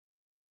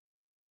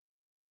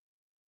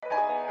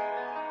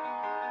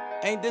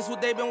Ain't this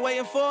what they've been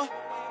waiting for?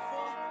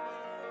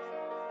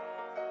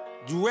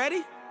 You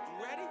ready?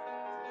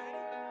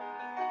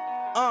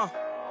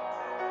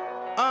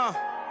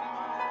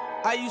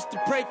 I used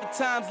to pray for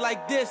times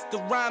like this, to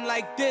rhyme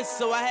like this,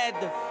 so I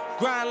had to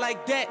grind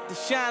like that, to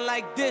shine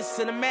like this.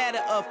 In a matter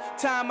of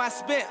time I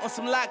spent on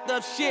some locked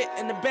up shit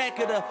in the back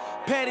of the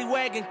paddy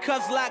wagon,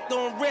 cuffs locked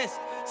on wrist.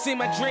 See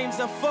my dreams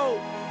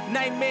unfold,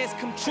 nightmares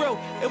come true.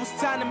 It was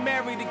time to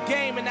marry the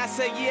game, and I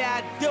said,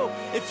 yeah, I do.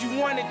 If you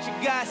want it, you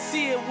gotta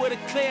see it with a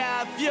clear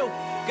eye view.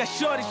 Got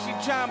shorty, she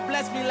tryna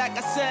bless me like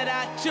I said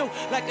I chew.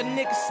 Like a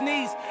nigga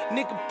sneeze,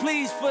 nigga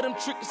please for them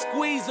trick and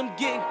squeeze, I'm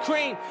getting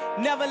cream.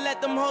 Never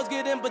let them hoes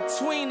get in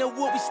between of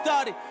what we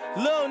started.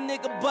 Little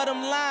nigga, but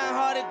I'm lying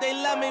hearted. They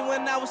love me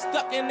when I was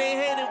stuck and they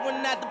hated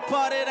when I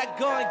departed. I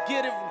go and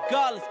get it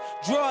regardless.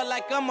 Draw it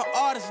like I'm an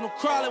artist, no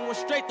crawling. Went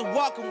straight to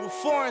walking with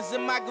foreigns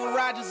in my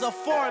garages. Are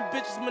foreign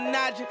bitches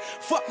menaging,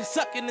 fucking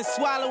sucking and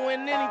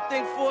swallowing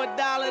anything for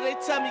 $1. They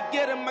tell me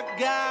get him, I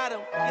got him.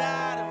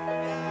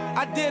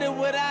 I did it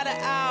without an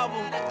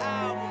album.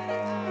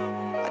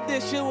 I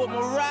did shit with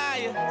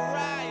Mariah.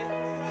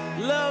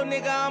 Little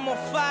nigga, I'm on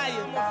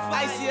fire.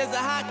 Icy as a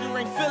hockey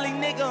ring, Philly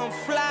nigga, I'm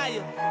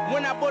flyer.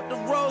 When I bought the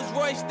Rolls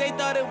Royce, they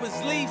thought it was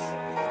lease.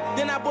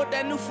 Then I bought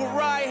that new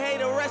Ferrari,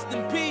 hater, rest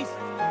in peace.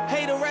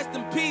 Hater, rest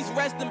in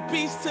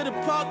peace to the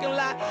parking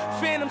lot.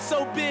 Phantom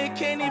so big,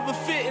 can't even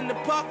fit in the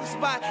parking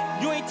spot.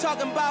 You ain't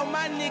talking about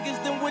my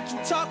niggas, then what you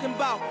talking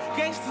about?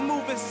 Gangsters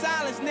move in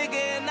silence, nigga,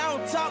 and I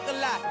don't talk a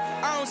lot.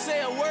 I don't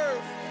say a word.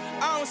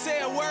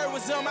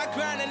 Was on my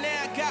grind and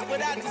now I got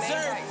what I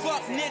deserve.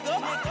 Fuck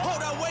nigga.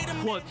 Hold on, wait a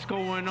minute. What's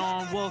going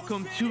on?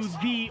 Welcome to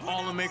the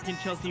All-American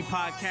Chelsea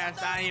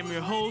Podcast. I am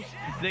your host,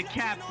 the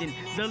captain,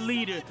 the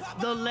leader,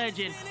 the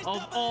legend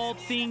of all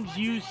things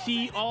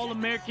UC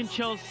All-American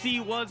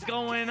Chelsea. What's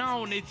going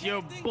on? It's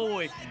your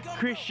boy,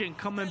 Christian,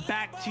 coming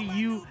back to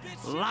you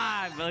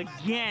live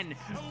again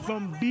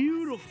from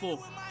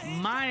beautiful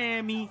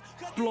Miami,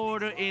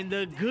 Florida, in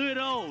the good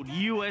old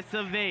US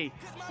of A.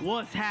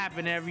 What's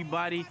happening,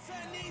 everybody?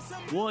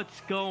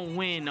 What's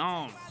going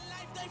on?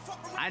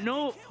 I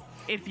know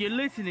if you're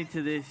listening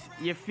to this,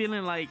 you're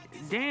feeling like,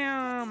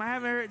 damn, I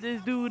haven't heard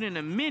this dude in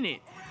a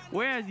minute.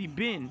 Where has he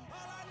been?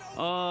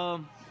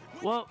 Well,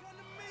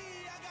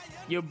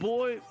 your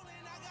boy,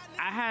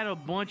 I had a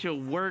bunch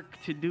of work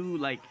to do.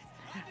 Like,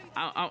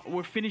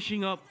 we're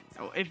finishing up.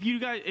 If you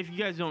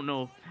guys don't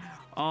know,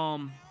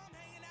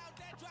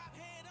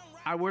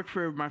 I work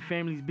for my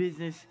family's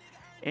business,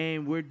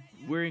 and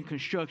we're in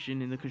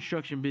construction, in the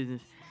construction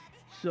business.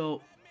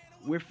 So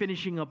we're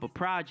finishing up a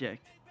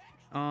project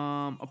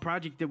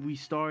that we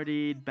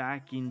started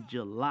back in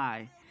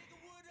July,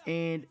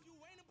 and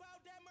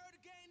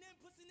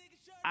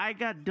I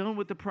got done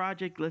with the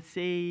project. Let's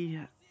say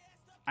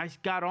I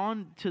got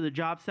on to the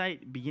job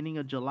site beginning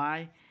of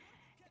July,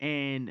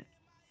 and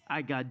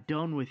I got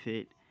done with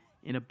it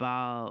in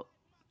about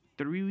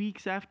 3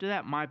 weeks after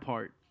that, my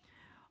part.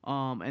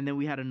 And then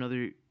we had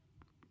another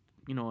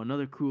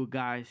crew of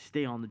guys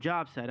stay on the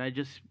job site. I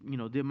just,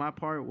 did my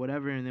part,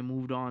 whatever, and then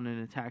moved on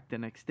and attacked the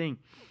next thing.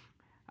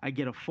 I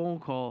get a phone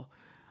call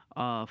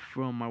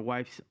from my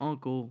wife's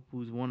uncle,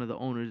 who's one of the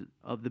owners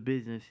of the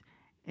business,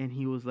 and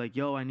he was like,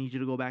 yo, I need you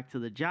to go back to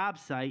the job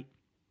site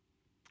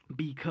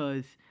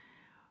because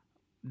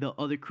the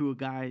other crew of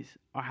guys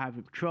are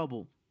having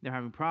trouble. They're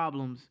having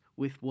problems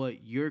with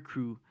what your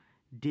crew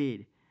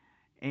did.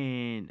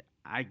 And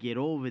I get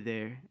over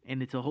there,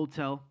 and it's a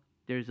hotel.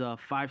 There's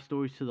 5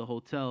 stories to the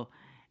hotel,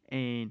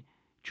 and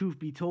truth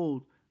be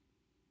told,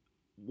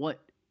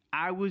 what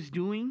I was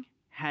doing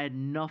had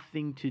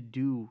nothing to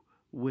do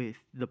with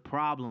the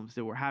problems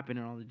that were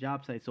happening on the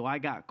job site. So I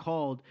got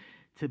called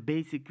to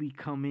basically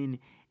come in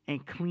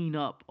and clean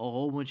up a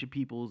whole bunch of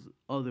people's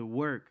other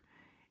work,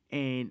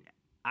 and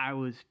I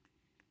was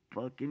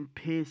fucking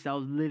pissed. I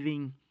was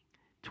living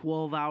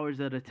 12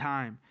 hours at a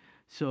time.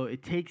 So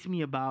it takes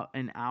me about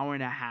an hour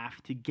and a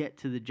half to get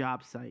to the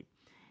job site,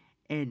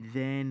 and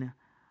then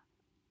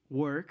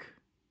work,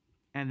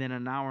 and then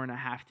an hour and a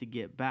half to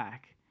get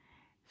back.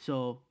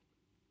 So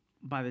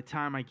by the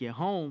time I get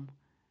home,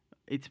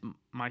 it's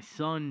my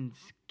son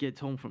gets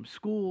home from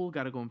school,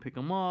 got to go and pick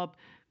him up,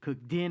 cook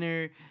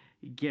dinner,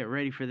 get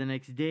ready for the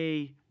next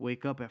day,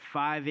 wake up at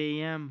 5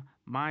 a.m.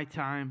 my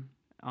time,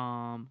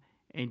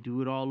 and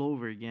do it all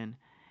over again.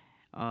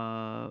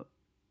 And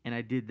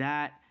I did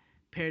that.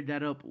 Paired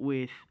that up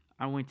with,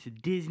 I went to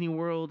Disney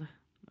World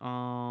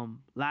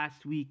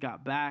last week,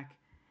 got back,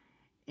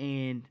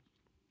 and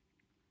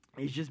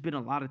it's just been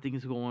a lot of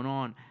things going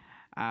on.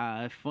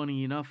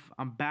 Funny enough,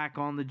 I'm back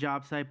on the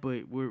job site,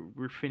 but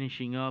we're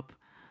finishing up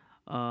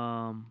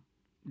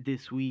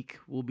this week.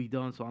 We'll be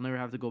done, so I'll never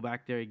have to go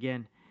back there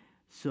again.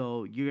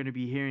 So you're going to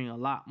be hearing a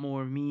lot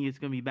more of me. It's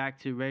going to be back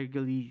to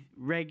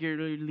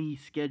regularly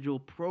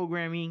scheduled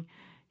programming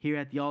here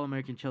at the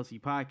All-American Chelsea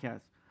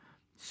Podcast.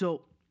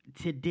 So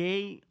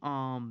today,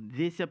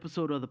 this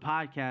episode of the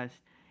podcast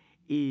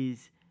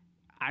is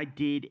I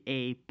did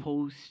a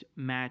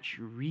post-match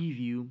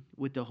review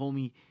with the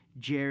homie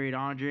Jared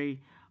Andre.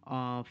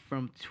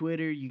 from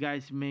Twitter. You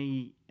guys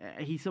may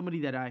he's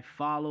somebody that I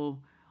follow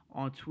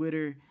on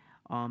Twitter.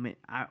 And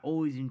I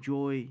always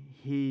enjoy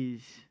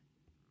his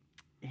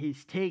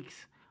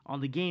takes on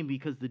the game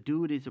because the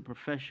dude is a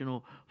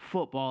professional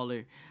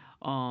footballer.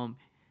 Um,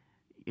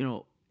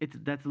 it's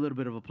that's a little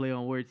bit of a play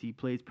on words. He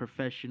plays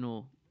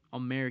professional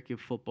American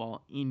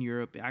football in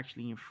Europe,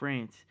 actually in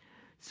France.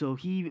 So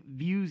he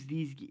views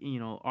these,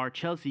 our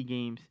Chelsea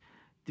games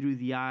through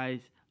the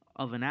eyes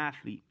of an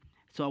athlete.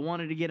 So I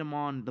wanted to get him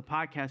on the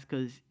podcast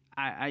because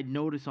I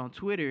noticed on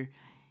Twitter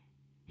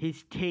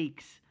his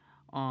takes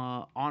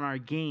on our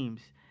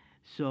games.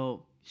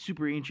 So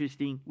super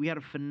interesting. We had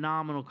a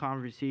phenomenal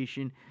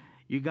conversation.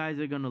 You guys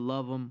are gonna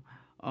love him.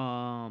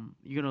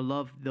 You're gonna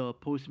love the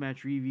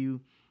post-match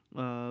review.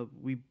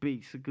 We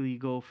basically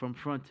go from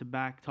front to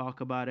back,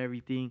 talk about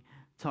everything,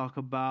 talk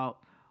about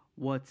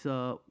what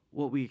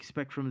we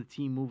expect from the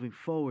team moving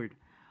forward.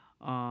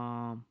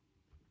 And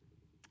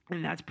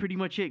that's pretty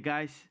much it,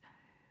 guys.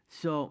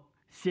 So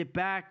sit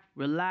back,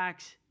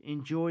 relax,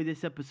 enjoy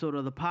this episode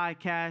of the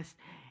podcast,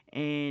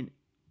 and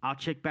I'll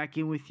check back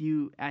in with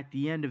you at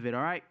the end of it,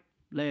 all right?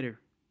 Later.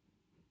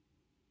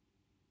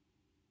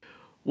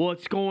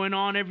 What's going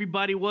on,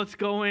 everybody? What's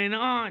going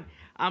on?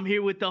 I'm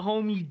here with the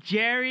homie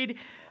Jared,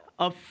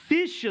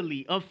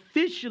 officially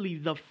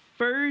the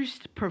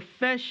first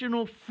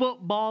professional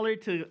footballer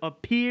to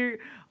appear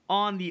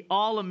on the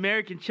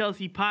All-American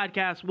Chelsea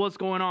podcast. What's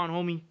going on,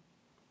 homie?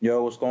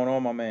 Yo, what's going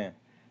on, my man?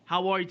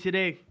 How are you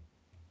today?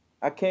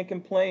 I can't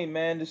complain,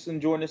 man. Just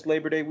enjoying this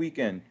Labor Day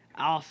weekend.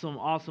 Awesome.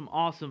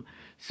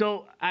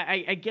 So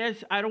I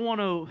guess I don't want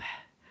to.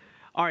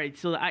 All right,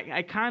 so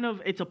I kind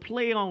of, it's a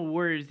play on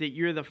words that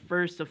you're the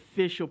first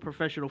official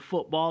professional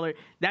footballer.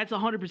 That's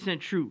 100%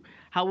 true.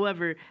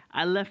 However,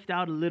 I left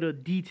out a little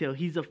detail.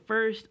 He's the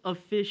first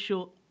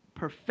official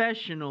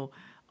professional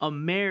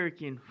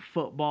American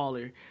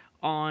footballer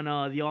on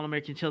the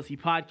All-American Chelsea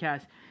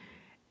podcast.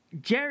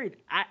 Jared,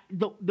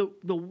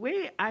 the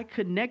way I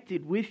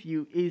connected with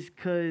you is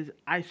because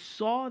I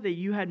saw that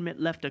you had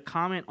left a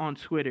comment on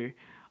Twitter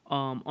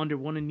under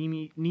one of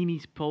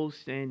Nini's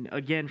posts, and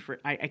again,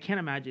 I can't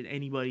imagine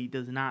anybody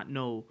does not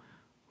know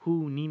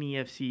who Nini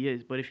FC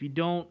is. But if you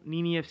don't,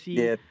 Nini FC,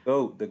 yeah,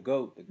 the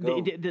goat,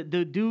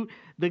 the dude,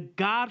 the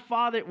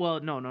Godfather.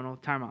 Well, no,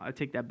 time out. I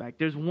take that back.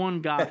 There's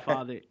one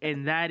Godfather,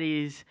 and that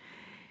is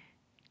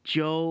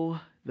Joe,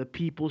 the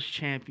People's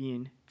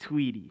Champion,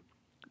 Tweedy.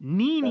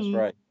 Nini.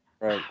 That's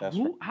right. That's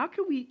right. How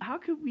could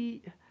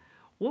we?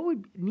 What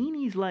would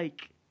Nini's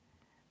like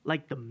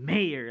the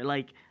mayor,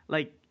 like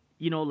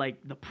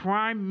the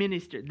prime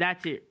minister?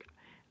 That's it.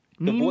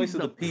 The voice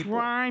of the people.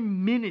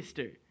 Prime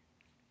minister.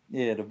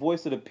 Yeah, the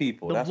voice of the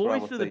people. The That's voice what I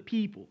would of say. the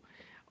people.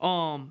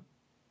 And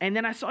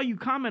then I saw you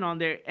comment on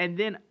there, and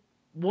then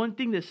one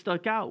thing that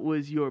stuck out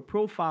was your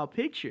profile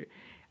picture.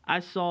 I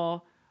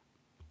saw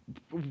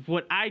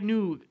what I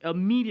knew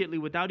immediately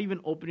without even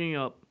opening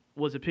up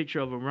was a picture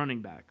of a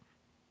running back.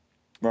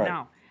 Right.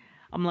 Now,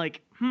 I'm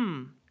like,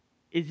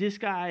 is this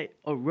guy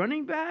a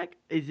running back?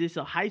 Is this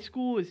a high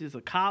school? Is this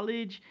a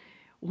college?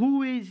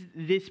 Who is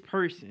this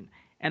person?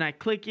 And I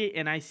click it,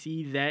 and I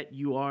see that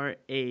you are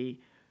a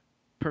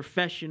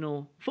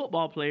professional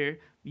football player.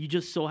 You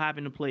just so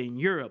happen to play in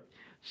Europe.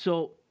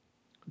 So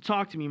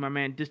talk to me, my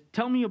man. Just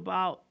tell me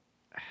about,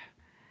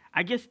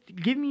 I guess,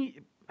 give me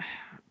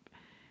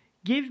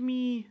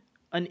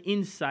an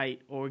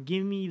insight or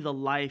give me the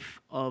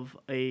life of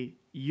a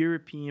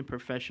European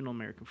professional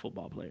American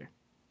football player.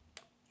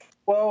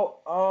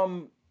 Well,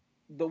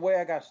 the way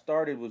I got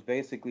started was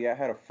basically I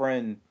had a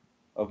friend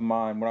of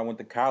mine when I went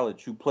to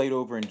college who played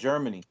over in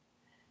Germany.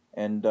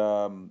 And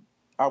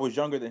I was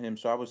younger than him,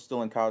 so I was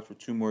still in college for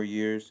 2 more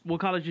years. What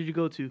college did you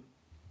go to?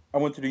 I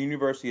went to the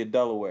University of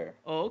Delaware.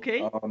 Oh,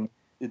 okay.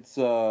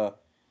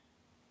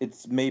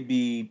 It's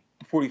maybe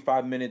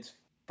 45 minutes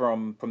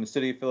from the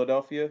city of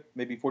Philadelphia,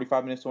 maybe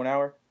 45 minutes to an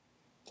hour.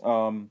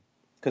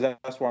 Because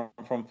that's where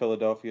I'm from,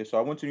 Philadelphia. So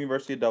I went to the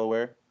University of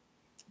Delaware.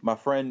 My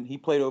friend, he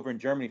played over in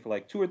Germany for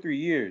like 2 or 3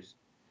 years.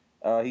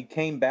 He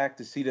came back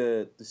to see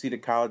the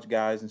college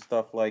guys and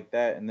stuff like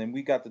that, and then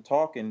we got to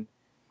talking,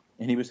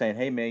 and he was saying,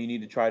 "Hey man, you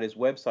need to try this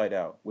website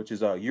out, which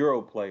is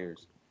Euro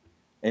Players,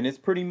 and it's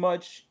pretty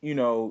much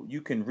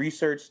you can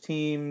research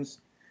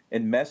teams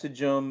and message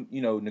them,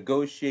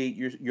 negotiate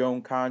your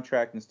own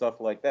contract and stuff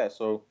like that."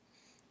 So,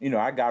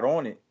 I got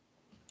on it.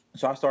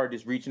 So I started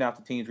just reaching out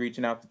to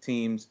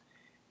teams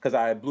because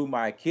I blew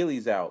my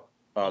Achilles out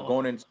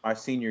going into my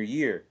senior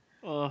year.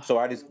 So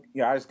I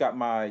just got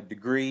my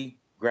degree,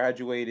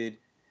 graduated,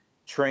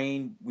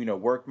 trained,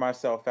 worked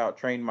myself out,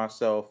 trained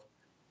myself.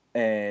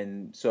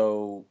 And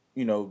so,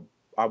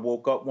 I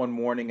woke up one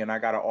morning and I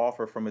got an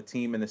offer from a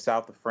team in the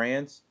south of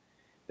France.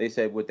 They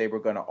said what they were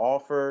going to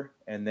offer.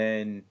 And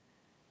then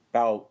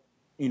about,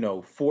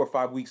 4 or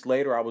 5 weeks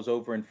later, I was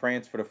over in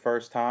France for the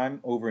first time,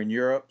 over in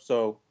Europe.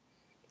 So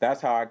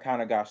that's how I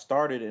kind of got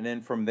started. And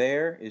then from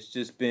there, it's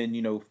just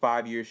been,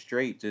 5 years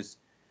straight, just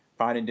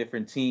finding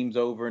different teams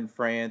over in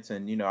France.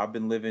 And, I've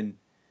been living,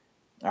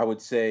 I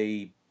would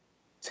say,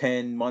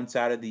 10 months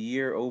out of the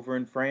year over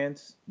in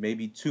France,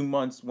 maybe 2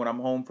 months when I'm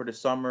home for the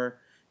summer,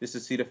 just to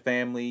see the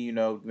family,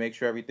 make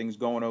sure everything's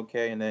going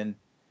okay, and then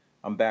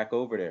I'm back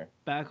over there.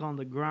 Back on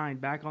the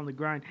grind, back on the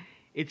grind.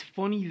 It's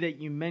funny that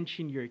you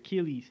mentioned your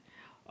Achilles.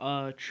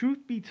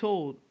 Truth be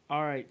told,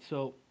 all right,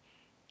 so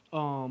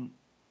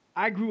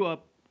I grew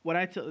up. What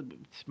I tell,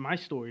 it's my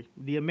story,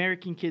 the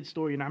American kid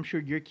story, and I'm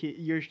sure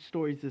your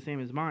story is the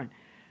same as mine.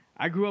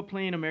 I grew up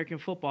playing American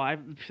football.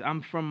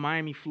 I'm from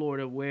Miami,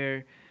 Florida,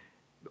 where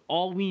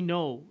all we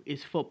know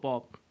is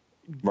football.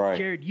 Right.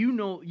 Jared,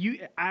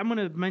 I'm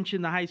gonna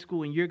mention the high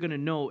school, and you're gonna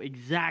know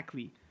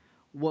exactly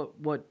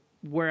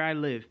where I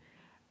live.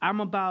 I'm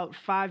about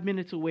 5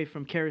 minutes away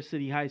from Carroll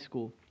City High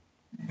School.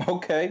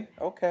 Okay,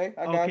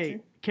 I got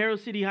you. Carroll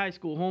City High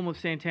School, home of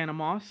Santana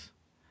Moss.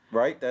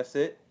 Right, that's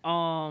it.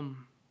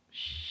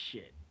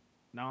 Shit.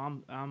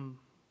 Now I'm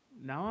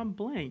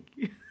blank.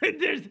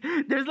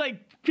 there's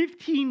like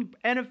 15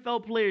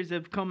 NFL players that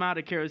have come out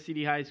of Carroll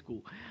City High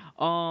School.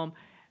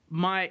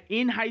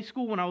 In high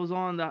school, when I was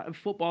on the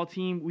football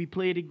team, we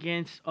played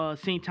against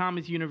St.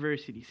 Thomas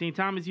University. St.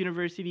 Thomas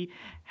University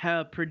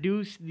have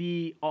produced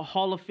the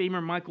Hall of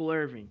Famer Michael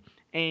Irvin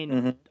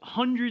and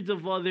hundreds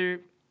of other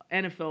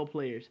NFL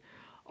players.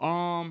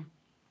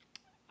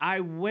 I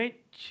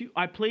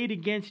played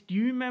against, do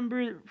you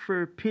remember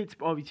for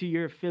Pittsburgh? Obviously,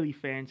 you're a Philly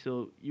fan,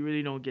 so you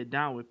really don't get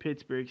down with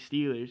Pittsburgh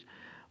Steelers.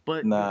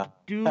 But nah.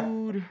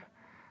 Dude,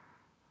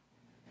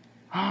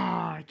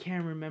 I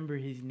can't remember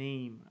his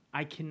name.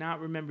 I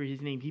cannot remember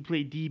his name. He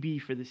played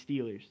DB for the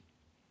Steelers.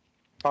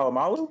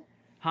 Palomalu?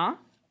 Huh?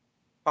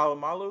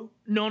 Palomalu?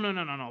 No.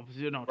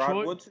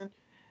 Rod Woodson?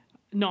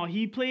 No,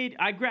 he played.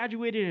 I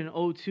graduated in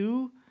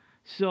 2002,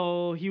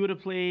 so he would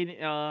have played.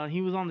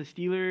 He was on the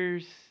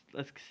Steelers.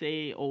 Let's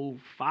say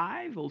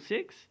 2005,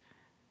 2006.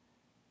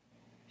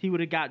 He would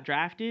have got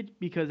drafted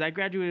because I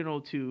graduated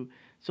in 2002.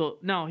 So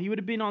no, he would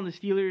have been on the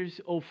Steelers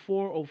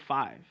 2004,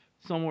 2005,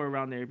 somewhere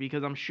around there,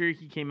 because I'm sure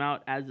he came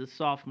out as a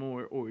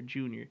sophomore or a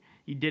junior.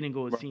 He didn't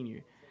go as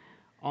senior.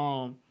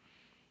 Darren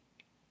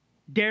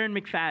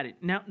McFadden.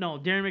 No,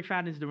 Darren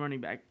McFadden is the running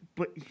back,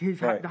 but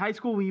the high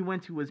school he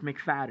went to was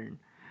McFadden.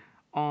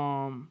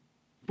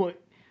 But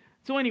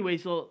so anyway,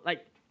 so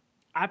like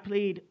I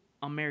played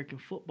American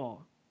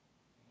football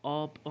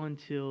up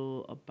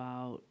until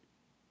about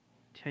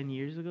 8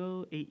 years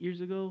ago,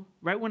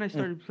 right when I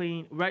started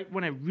playing, right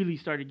when I really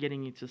started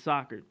getting into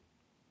soccer.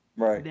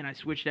 Right. Then I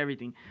switched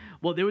everything.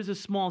 Well, there was a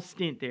small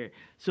stint there.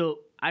 So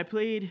I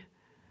played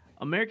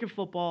American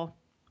football.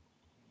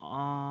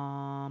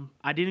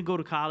 I didn't go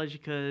to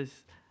college because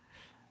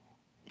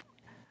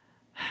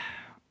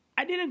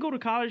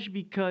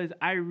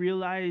I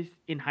realized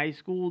in high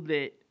school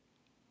that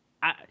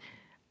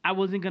I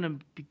wasn't gonna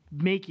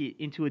make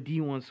it into a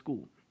D1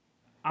 school.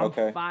 I'm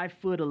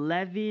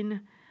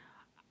 5'11".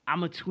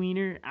 I'm a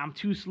tweener. I'm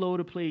too slow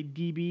to play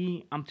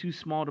DB. I'm too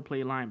small to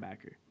play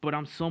linebacker. But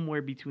I'm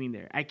somewhere between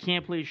there. I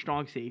can't play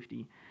strong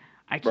safety.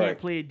 I can't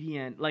play a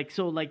DN.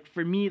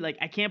 For me,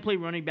 I can't play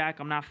running back.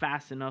 I'm not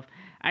fast enough.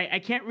 I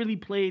can't really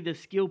play the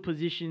skill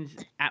positions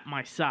at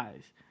my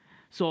size.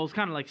 So I was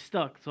kind of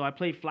stuck. So I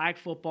played flag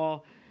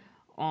football.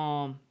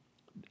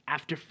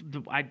 After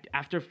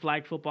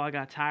flag football, I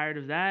got tired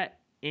of that.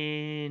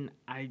 And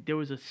there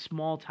was a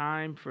small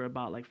time for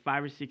about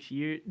 5 or 6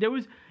 years. It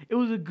was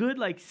a good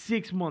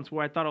 6 months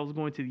where I thought I was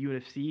going to the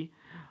UFC.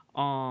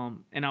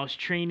 And I was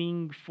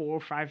training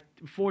 4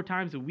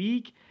 times a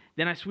week.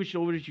 Then I switched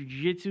over to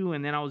jiu-jitsu,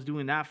 and then I was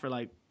doing that for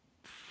 5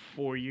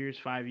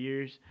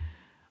 years,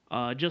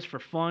 just for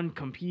fun.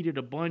 Competed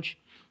a bunch,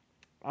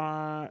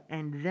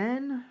 and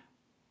then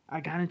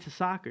I got into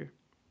soccer.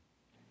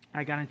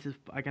 I got into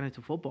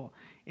football,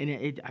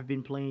 and I've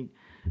been playing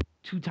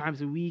 2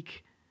 times a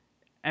week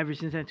ever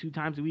since then. 2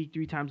 times a week,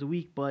 3 times a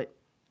week. But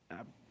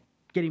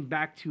getting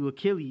back to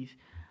Achilles,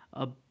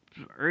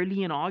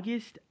 early in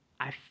August,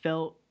 I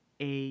felt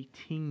a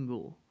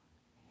tingle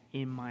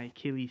in my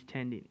Achilles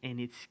tendon, and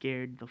it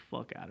scared the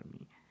fuck out of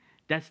me.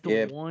 That's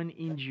the one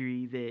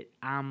injury that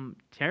I'm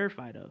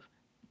terrified of.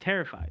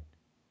 Terrified.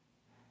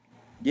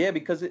 Yeah,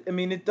 because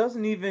it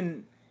doesn't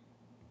even,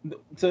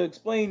 to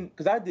explain,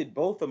 because I did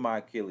both of my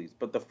Achilles,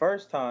 but the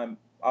first time,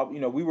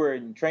 we were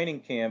in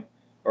training camp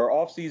or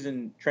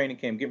off-season training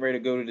camp, getting ready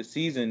to go to the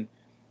season,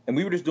 and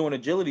we were just doing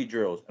agility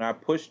drills, and I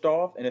pushed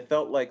off, and it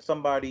felt like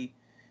somebody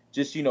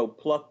just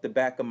plucked the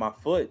back of my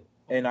foot,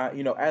 and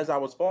as I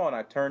was falling,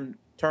 I turned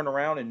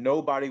around and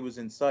nobody was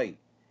in sight.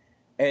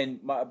 And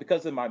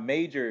because of my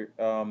major,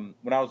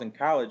 when I was in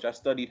college, I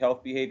studied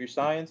health behavior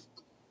science,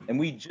 and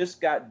we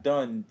just got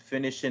done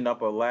finishing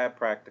up a lab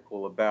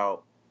practical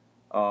about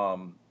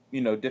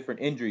different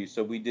injuries.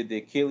 So we did the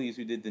Achilles,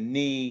 we did the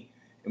knee,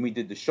 and we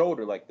did the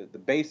shoulder, the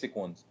basic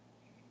ones.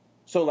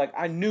 So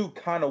I knew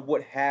kind of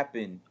what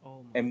happened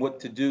and what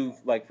to do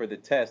for the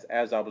test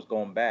as I was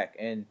going back.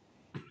 And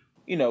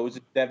it was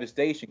a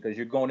devastation because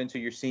you're going into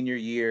your senior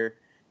year,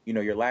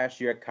 your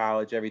last year at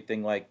college,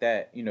 everything like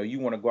that. You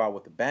want to go out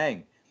with a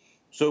bang.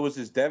 So it was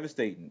just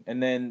devastating.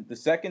 And then the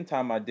second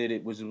time I did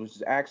it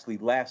was actually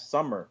last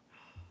summer.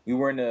 We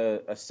were in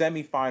a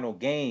semifinal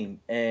game,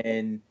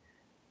 and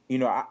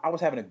I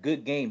was having a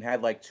good game.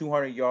 Had like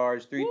 200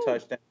 yards, three Woo,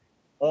 touchdowns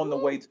on the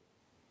way. woo.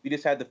 We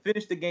just had to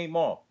finish the game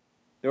off.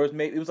 It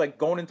was like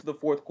going into the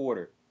fourth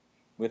quarter.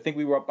 I think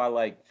we were up by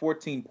like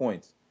 14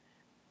 points,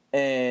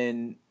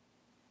 and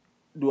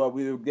they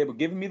were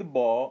giving me the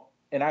ball,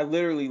 and I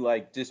literally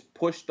like just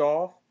pushed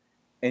off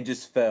and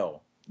just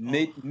fell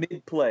Oh,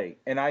 mid play,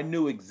 and I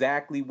knew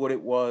exactly what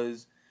it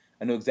was.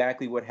 I knew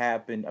exactly what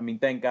happened. I mean,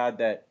 thank God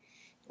that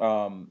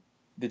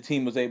the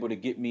team was able to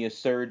get me a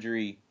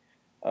surgery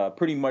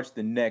pretty much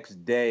the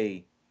next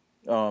day.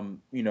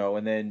 And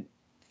then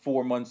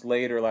 4 months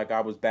later, like I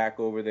was back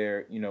over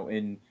there,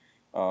 in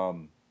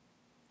um,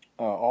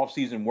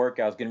 off-season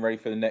workouts,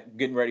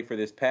 getting ready for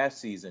this past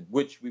season,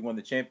 which we won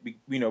the champ.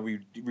 We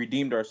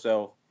redeemed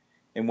ourselves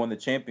and won the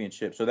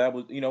championship. So that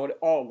was, it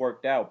all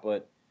worked out.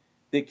 But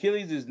the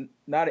Achilles is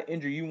not an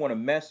injury you want to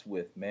mess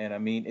with, man. I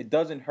mean, it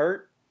doesn't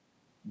hurt,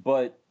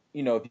 but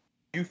if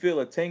you feel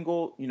a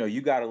tingle,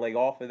 you got to lay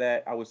off of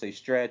that. I would say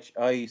stretch,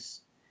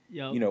 ice,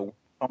 yep. you know,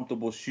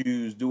 comfortable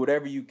shoes, do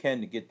whatever you can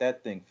to get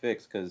that thing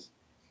fixed, because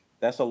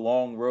that's a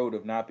long road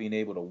of not being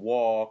able to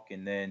walk,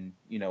 and then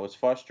it's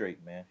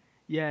frustrating, man.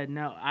 Yeah,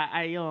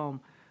 no,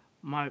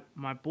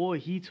 my boy,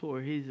 he tore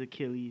his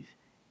Achilles,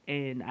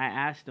 and I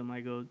asked him,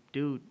 I go,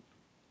 dude,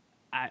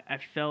 I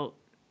felt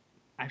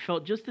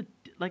just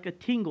like a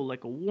tingle,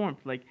 like a warmth,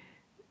 like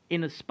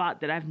in a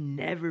spot that I've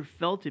never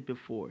felt it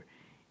before,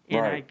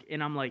 and Right.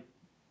 I'm like,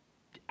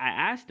 I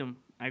asked him,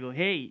 I go,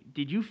 hey,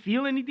 did you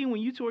feel anything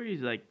when you tore?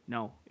 He's like,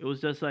 no, it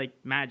was just like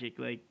magic,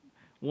 like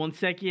 1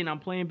 second I'm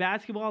playing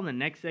basketball, and the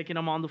next second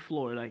I'm on the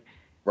floor, like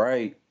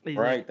Right. he's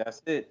like, Right.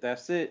 That's it.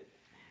 That's it.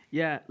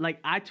 yeah, like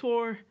I've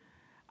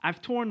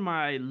torn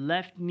my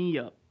left knee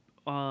up.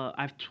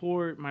 I've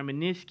torn my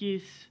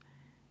meniscus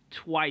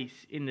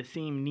twice in the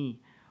same knee.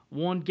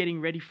 One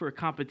getting ready for a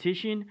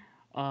competition,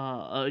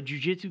 a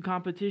jiu-jitsu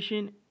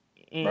competition,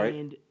 Right.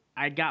 and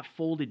I got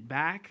folded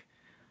back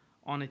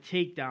on a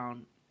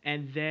takedown.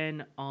 And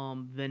then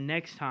the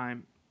next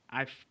time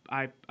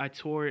I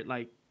tore it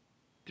like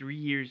 3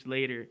 years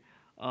later.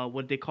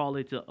 What they call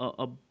it,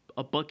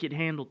 a bucket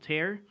handle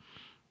tear.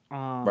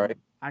 Right.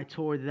 I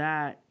tore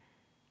that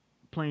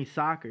playing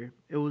soccer.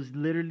 It was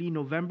literally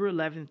November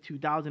 11th,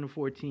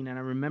 2014, and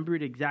I remember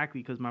it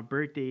exactly because my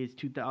birthday is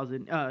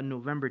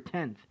November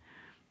 10th,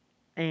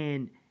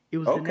 and it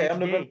was the Okay. next I'm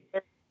November day.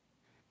 30th.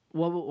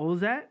 What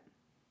was that?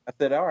 I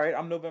said, all right.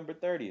 I'm November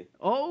 30th.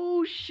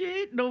 Oh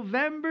shit,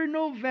 November.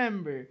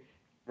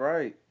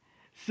 Right.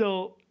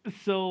 So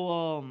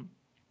so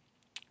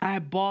I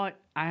had bought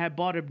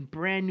a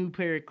brand new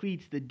pair of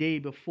cleats the day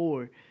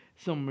before,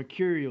 some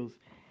Mercurials,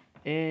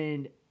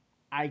 and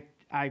I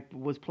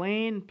was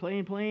playing,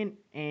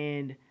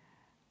 and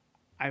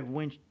I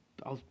went.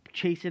 I was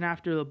chasing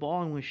after the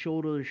ball and went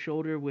shoulder to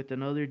shoulder with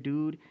another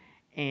dude,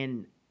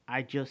 and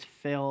I just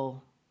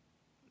fell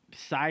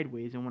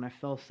sideways. And when I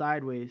fell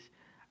sideways,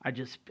 I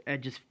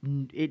don't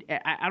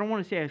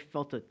want to say I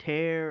felt a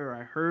tear or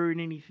I heard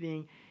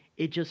anything.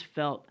 It just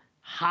felt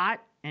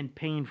hot and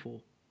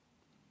painful.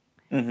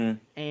 Mm-hmm.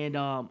 And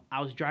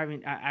I was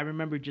driving. I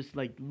remember just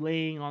like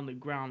laying on the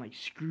ground, like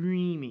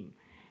screaming.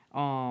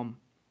 Um,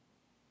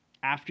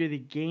 After the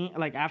game,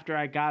 like after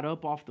I got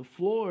up off the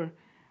floor,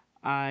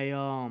 I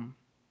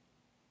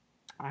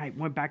I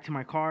went back to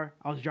my car.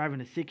 I was driving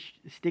a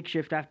stick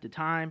shift at the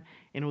time,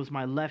 and it was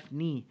my left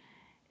knee.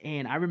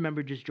 And I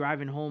remember just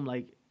driving home,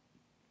 like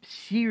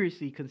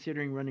seriously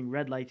considering running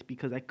red lights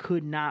because I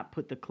could not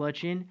put the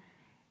clutch in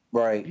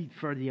Right.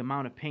 for the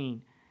amount of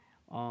pain.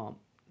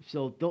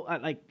 So though,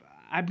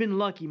 I've been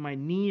lucky. My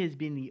knee has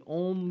been the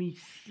only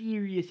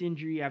serious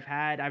injury I've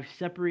had. I've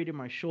separated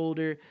my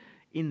shoulder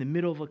in the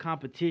middle of a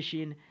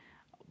competition,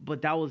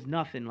 but that was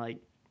nothing.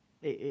 Like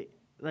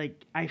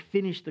I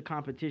finished the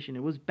competition.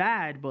 It was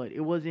bad, but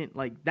it wasn't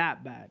like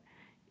that bad.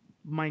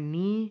 My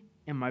knee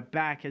and my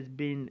back has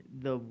been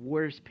the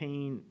worst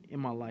pain in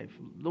my life.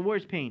 The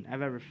worst pain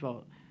I've ever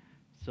felt.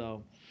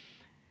 So,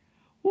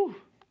 whew.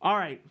 All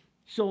right.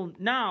 So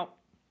now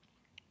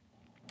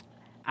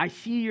I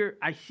see your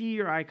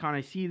icon.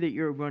 I see that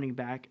you're a running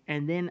back,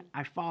 and then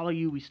I follow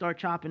you. We start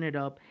chopping it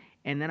up,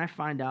 and then I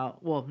find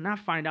out. Well, not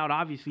find out.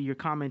 Obviously, you're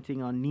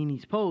commenting on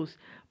Nini's post,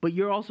 but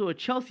you're also a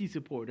Chelsea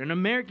supporter, an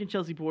American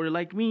Chelsea supporter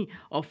like me,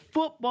 a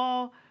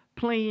football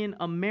playing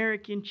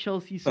American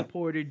Chelsea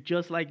supporter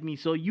just like me.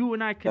 So you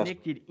and I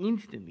connected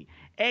instantly,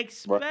 Right.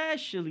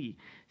 especially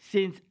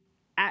since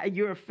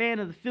you're a fan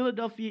of the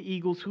Philadelphia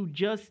Eagles, who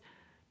just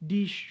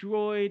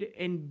destroyed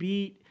and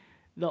beat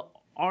the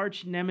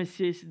arch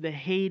nemesis, the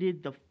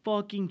hated, the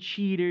fucking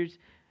cheaters,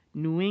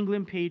 New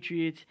England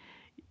Patriots.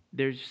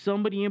 There's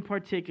somebody in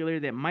particular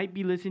that might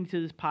be listening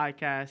to this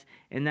podcast,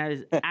 and that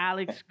is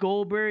Alex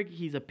Goldberg.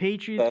 He's a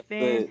Patriots That's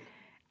fan. it.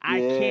 I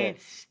Yeah. can't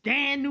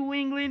stand New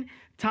England.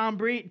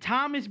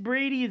 Thomas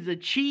Brady is a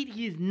cheat.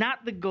 He is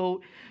not the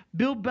GOAT.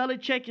 Bill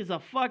Belichick is a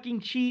fucking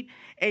cheat.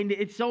 And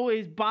it's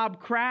always Bob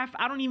Kraft.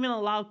 I don't even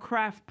allow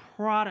Kraft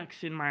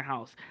products in my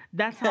house.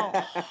 That's how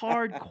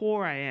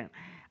hardcore I am.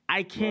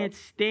 I can't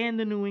stand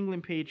the New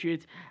England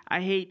Patriots.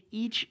 I hate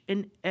each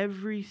and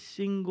every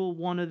single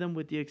one of them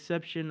with the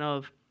exception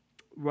of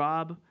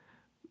Rob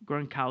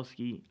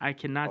Gronkowski. I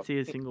cannot say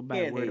a single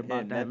bad Can't word hate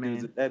about him. that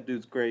man. That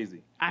dude's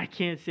crazy. I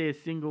can't say a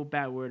single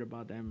bad word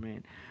about that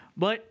man.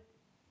 But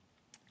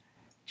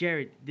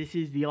Jared, this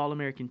is the All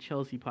American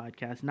Chelsea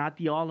podcast, not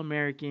the All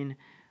American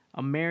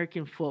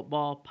American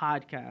football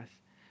podcast.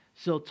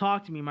 So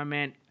talk to me, my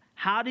man.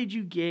 How did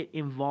you get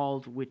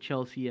involved with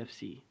Chelsea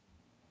FC?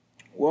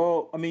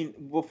 Well, I mean,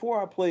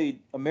 before I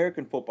played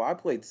American football, I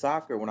played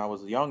soccer when I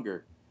was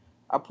younger.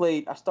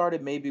 I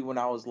started maybe when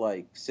I was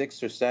like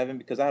 6 or 7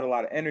 because I had a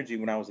lot of energy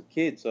when I was a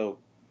kid. So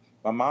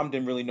my mom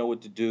didn't really know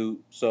what to do.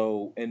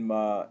 So in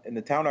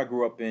the town I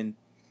grew up in,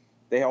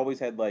 they always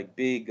had like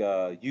big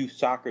youth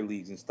soccer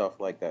leagues and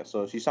stuff like that.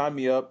 So she signed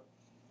me up,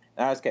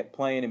 and I just kept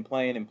playing and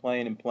playing and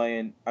playing and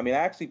playing. I mean, I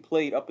actually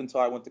played up until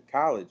I went to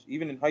college.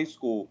 Even in high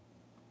school,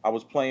 I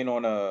was playing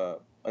on a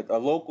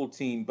local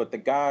team, but the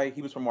guy,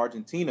 he was from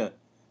Argentina,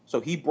 so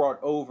he brought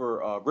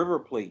over River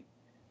Plate.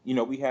 You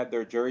know, we had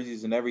their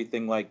jerseys and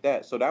everything like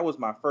that. So that was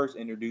my first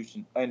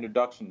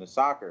introduction to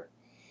soccer.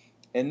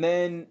 And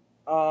then,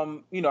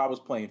 you know, I was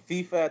playing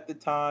FIFA at the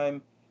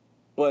time,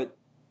 but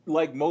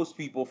like most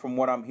people, from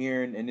what I'm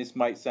hearing, and this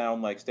might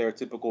sound like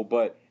stereotypical,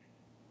 but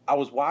I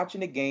was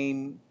watching a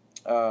game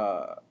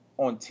on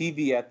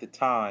TV at the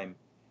time,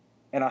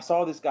 and I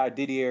saw this guy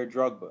Didier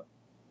Drogba,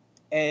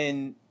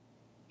 and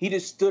he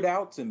just stood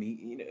out to me.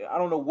 You know, I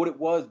don't know what it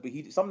was, but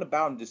something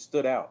about him just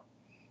stood out.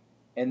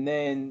 And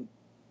then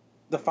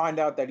to find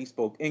out that he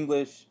spoke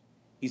English,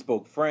 he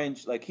spoke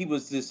French, like he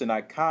was just an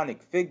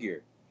iconic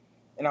figure.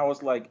 And I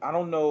was like, I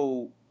don't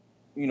know,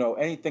 you know,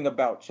 anything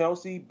about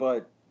Chelsea,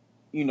 but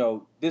you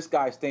know, this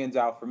guy stands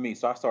out for me.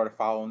 So I started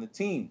following the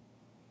team.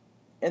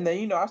 And then,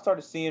 you know, I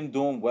started seeing him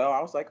doing well.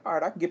 I was like, all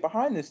right, I can get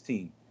behind this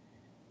team.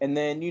 And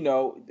then, you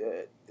know,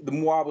 the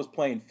more I was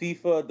playing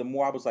FIFA, the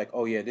more I was like,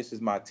 oh, yeah, this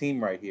is my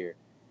team right here.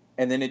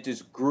 And then it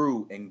just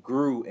grew and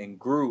grew and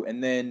grew.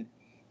 And then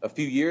a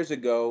few years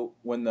ago,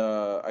 when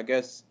I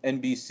guess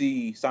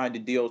NBC signed the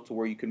deals to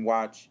where you can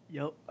watch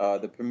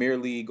the Premier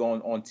League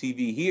on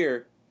TV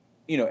here,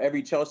 you know,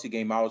 every Chelsea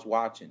game I was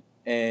watching.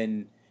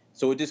 And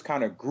so it just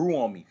kind of grew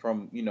on me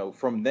from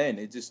then.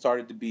 It just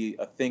started to be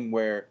a thing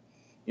where,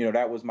 you know,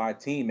 that was my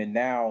team. And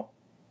now,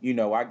 you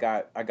know, I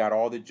got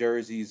all the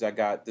jerseys, I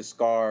got the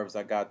scarves,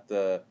 I got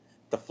the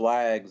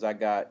flags, I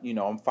got, you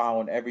know, I'm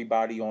following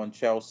everybody on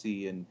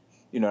Chelsea, and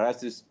you know,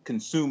 that's just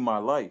consumed my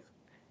life.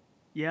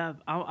 Yeah,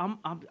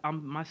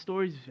 my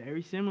story's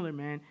very similar,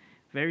 man.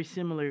 Very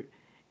similar.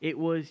 It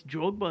was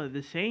Drogba,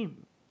 the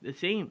same.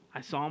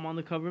 I saw him on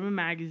the cover of a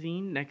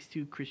magazine next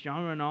to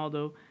Cristiano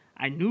Ronaldo.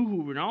 I knew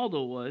who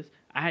Ronaldo was.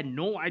 I had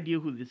no idea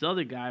who this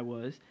other guy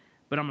was.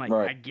 But I'm like,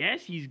 I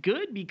guess he's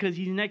good because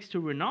he's next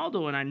to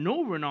Ronaldo, and I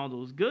know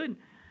Ronaldo's good.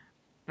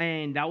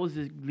 And that was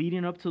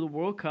leading up to the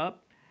World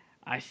Cup.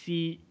 I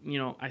see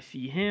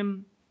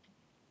him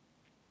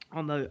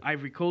on the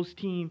Ivory Coast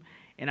team,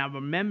 and I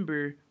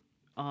remember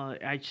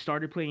I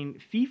started playing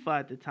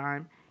FIFA at the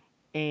time,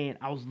 and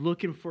I was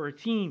looking for a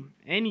team,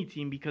 any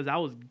team, because I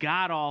was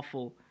god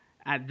awful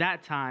at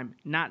that time,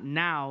 not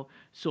now.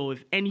 So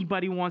if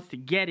anybody wants to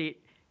get it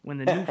when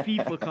the new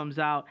FIFA comes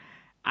out,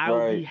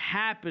 I'll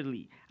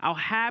happily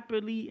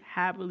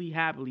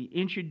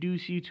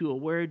introduce you to a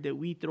word that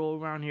we throw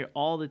around here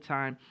all the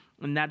time,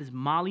 and that is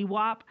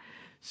mollywop.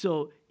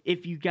 So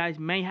if you guys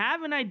may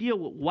have an idea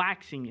what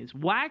waxing is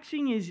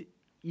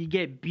you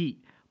get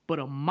beat, but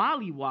a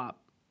mollywop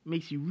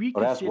makes you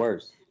reconsider. Oh, that's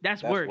worse.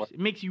 That's worse. It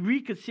makes you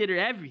reconsider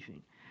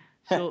everything.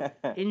 So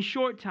in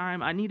short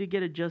time, I need to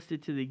get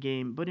adjusted to the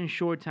game, but in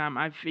short time,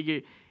 I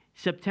figured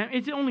September.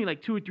 It's only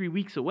like 2 or 3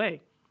 weeks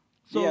away.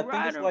 So yeah,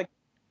 I think it's like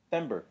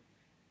September.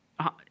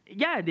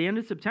 Yeah, the end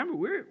of September.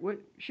 We're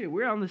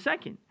on the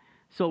 2nd,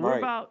 so we're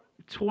about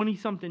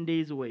 20-something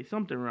days away,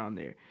 something around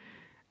there.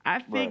 I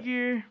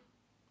figure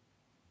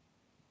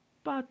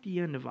about the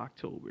end of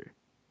October.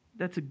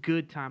 That's a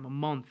good time, a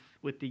month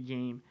with the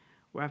game,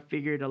 where I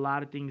figured a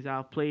lot of things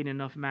out, played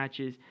enough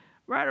matches.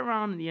 Right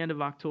around the end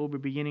of October,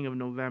 beginning of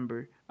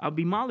November, I'll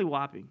be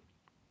mollywhopping.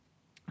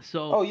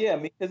 So. Oh yeah, I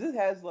mean, because it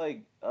has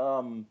like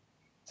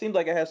seems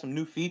like it has some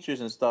new features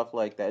and stuff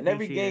like that. And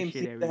every game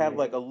seems to have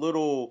like a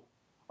little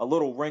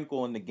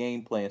wrinkle in the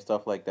gameplay and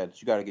stuff like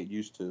that you got to get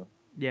used to.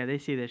 Yeah, they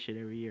say that shit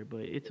every year,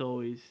 but it's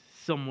always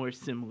somewhere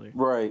similar.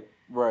 Right.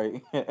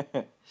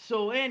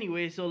 So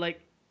anyway,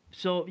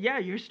 so yeah,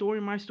 your story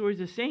and my story is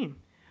the same.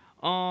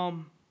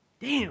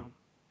 Damn,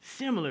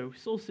 similar,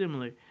 so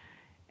similar.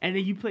 And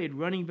then you played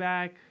running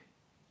back.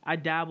 I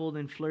dabbled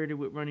and flirted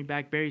with running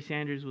back. Barry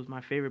Sanders was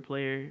my favorite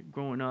player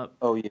growing up.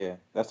 Oh yeah,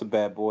 that's a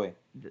bad boy.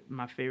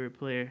 My favorite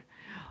player.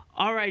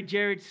 All right,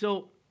 Jared.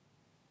 So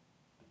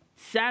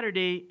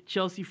Saturday,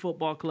 Chelsea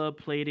Football Club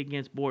played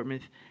against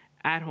Bournemouth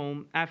at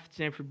home at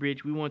Stamford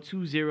Bridge. We won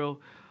 2-0.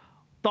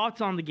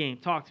 Thoughts on the game?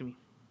 Talk to me.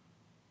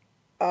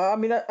 I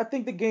mean, I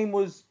think the game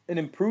was an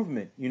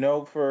improvement. You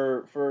know,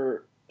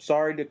 for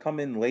Sarri to come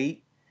in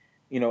late,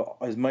 you know,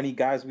 as many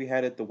guys we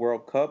had at the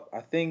World Cup, I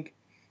think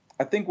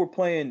I think we're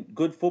playing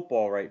good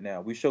football right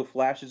now. We show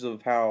flashes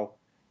of how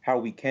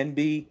we can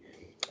be.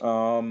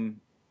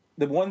 Um,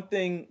 the one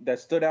thing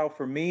that stood out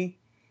for me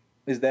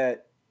is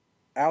that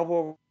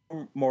Alvaro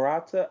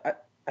Morata,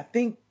 I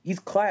think he's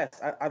class.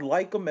 I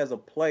like him as a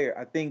player.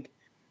 I think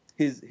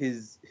his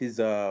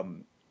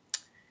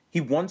he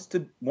wants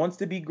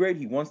to be great.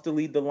 He wants to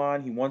lead the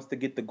line. He wants to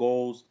get the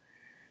goals.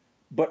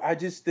 But I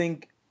just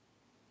think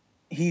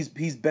he's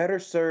better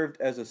served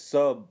as a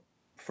sub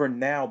for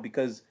now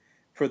because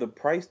for the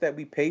price that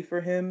we pay for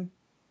him,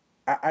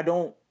 I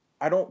don't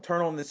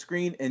turn on the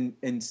screen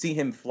and see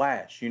him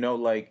flash.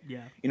 Like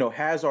Yeah.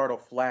 Hazard will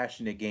flash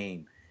in the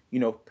game.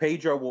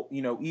 Pedro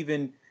will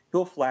even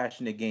he'll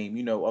flash in the game.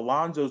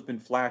 Alonso's been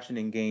flashing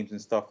in games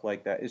and stuff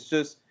like that. It's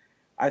just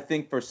I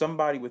think for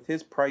somebody with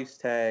his price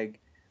tag,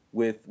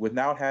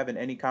 without having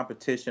any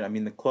competition, I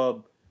mean the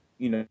club,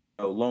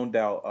 loaned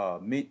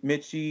out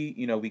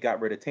Mitchie. We got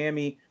rid of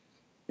Tammy.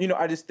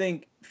 I just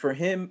think for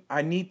him,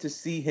 I need to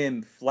see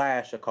him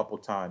flash a couple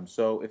times.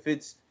 So if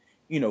it's,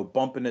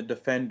 bumping a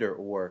defender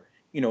or,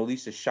 at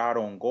least a shot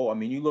on goal. I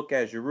mean, you look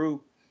at Giroud,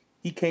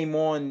 he came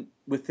on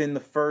within the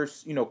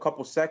first,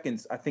 couple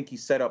seconds. I think he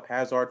set up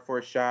Hazard for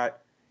a shot,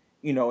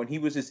 and he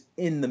was just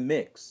in the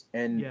mix.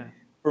 And Yeah.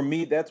 for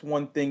me, that's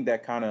one thing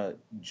that kind of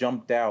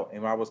jumped out.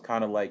 And I was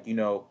kind of like,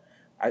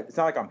 it's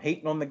not like I'm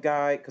hating on the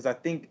guy because I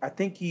think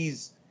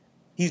he's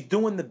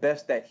doing the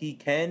best that he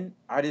can.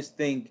 I just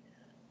think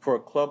for a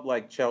club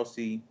like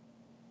Chelsea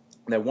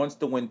that wants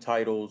to win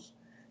titles,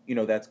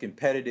 that's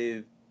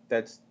competitive,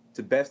 that's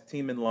the best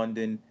team in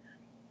London,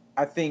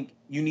 I think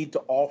you need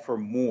to offer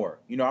more.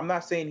 I'm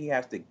not saying he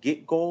has to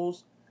get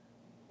goals,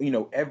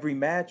 every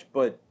match,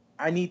 but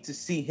I need to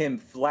see him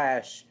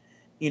flash,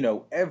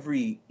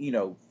 every,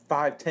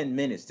 5-10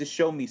 minutes. Just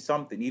show me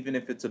something, even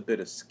if it's a bit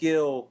of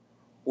skill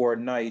or a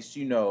nice,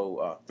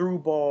 through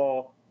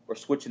ball or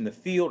switching the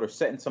field or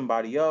setting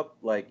somebody up.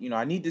 Like,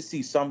 I need to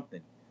see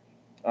something.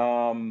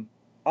 Other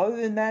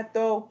than that,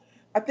 though,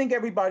 I think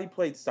everybody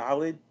played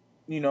solid.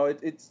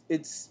 It's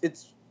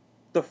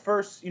the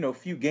first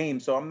few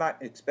games, so I'm not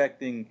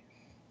expecting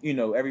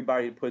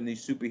everybody to put in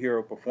these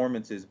superhero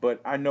performances.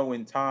 But I know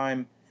in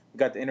time we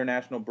got the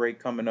international break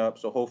coming up,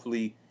 so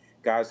hopefully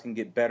guys can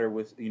get better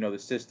with the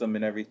system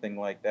and everything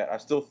like that. I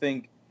still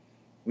think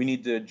we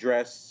need to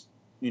address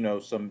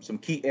some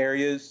key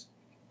areas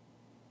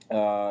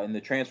in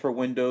the transfer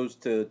windows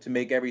to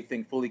make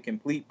everything fully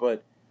complete,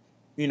 but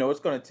it's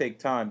going to take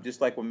time.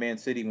 Just like with Man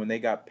City, when they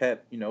got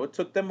Pep, it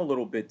took them a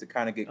little bit to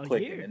kind of get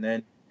clicking. Year. And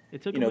then,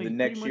 It took the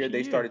next year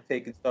they started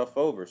taking stuff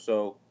over.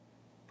 So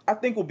I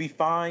think we'll be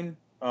fine.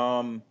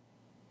 But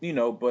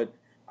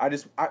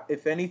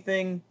if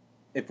anything,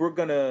 if we're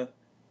going to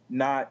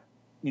not,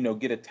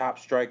 get a top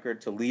striker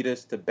to lead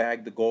us to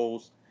bag the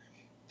goals,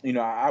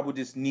 I would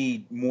just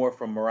need more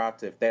from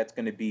Morata if that's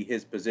going to be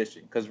his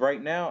position. Because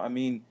right now, I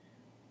mean,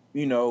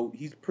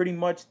 he's pretty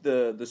much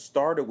the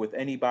starter with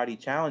anybody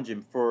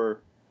challenging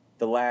for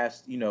the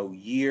last,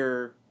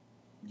 year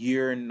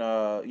and,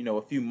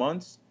 a few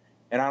months.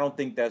 And I don't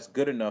think that's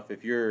good enough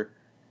if you're,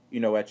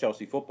 at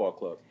Chelsea Football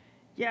Club.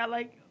 Yeah,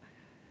 like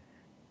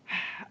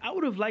I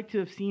would have liked to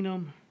have seen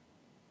him.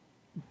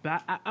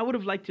 I would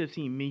have liked to have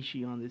seen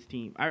Michi on this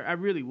team. I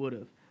really would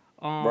have.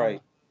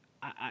 Right.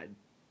 I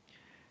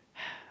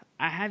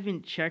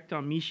haven't checked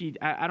on Michi.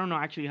 I don't know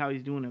actually how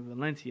he's doing at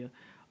Valencia.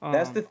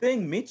 That's the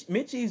thing.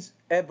 Michi's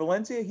at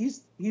Valencia.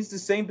 He's the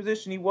same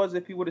position he was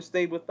if he would have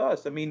stayed with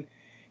us. I mean,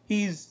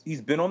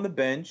 he's been on the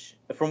bench.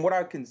 From what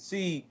I can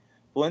see,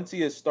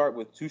 Valencia start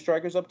with two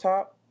strikers up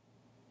top,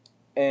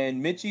 and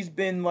Michi's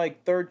been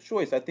like third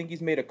choice. I think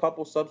he's made a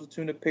couple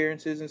substitute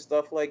appearances and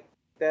stuff like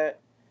that.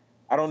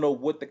 I don't know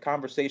what the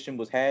conversation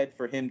was had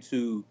for him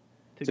to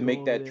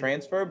make that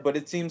transfer, but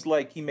it seems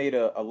like he made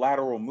a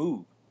lateral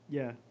move.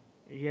 Yeah,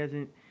 he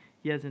hasn't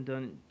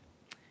done.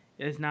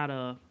 It's not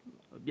a.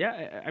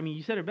 Yeah, I mean,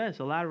 you said it best,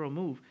 a lateral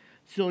move.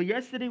 So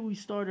yesterday we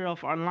started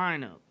off our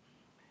lineup.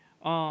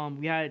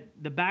 We had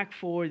the back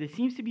four. There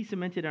seems to be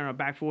cemented on our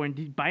back four.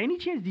 And by any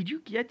chance, did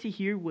you get to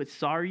hear what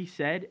Sarri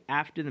said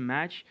after the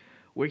match,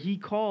 where he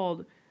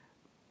called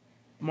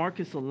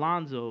Marcus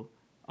Alonso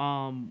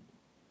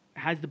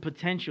has the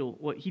potential?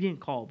 Well, he didn't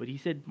call, but he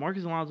said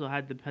Marcus Alonso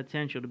had the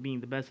potential to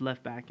being the best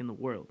left back in the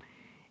world.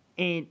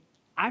 And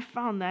I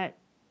found that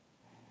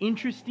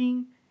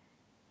interesting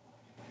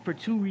for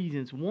two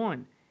reasons.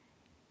 One,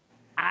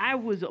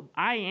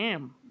 I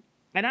am,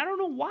 and I don't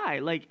know why.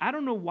 Like, I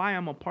don't know why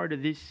I'm a part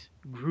of this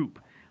group,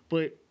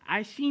 but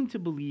I seem to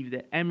believe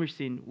that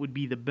Emerson would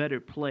be the better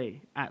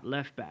play at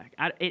left back.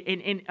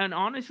 And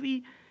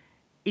honestly,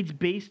 it's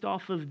based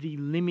off of the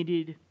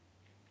limited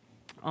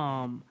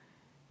game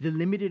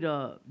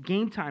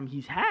time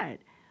he's had.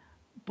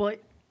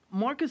 But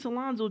Marcus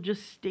Alonso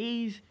just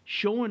stays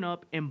showing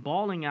up and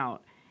balling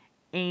out,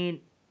 and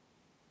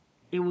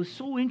it was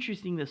so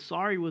interesting that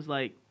Sarri was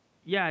like,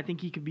 yeah, I think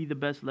he could be the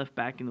best left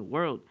back in the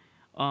world.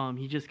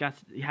 He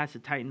has to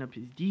tighten up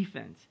his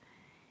defense.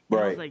 And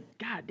Right. I was like,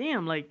 God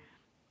damn, like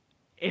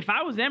if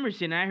I was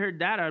Emerson and I heard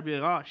that, I'd be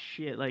like, oh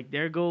shit, like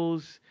there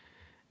goes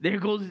there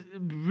goes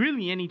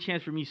really any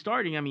chance for me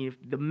starting. I mean, if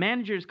the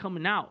manager is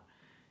coming out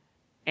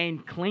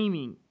and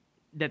claiming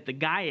that the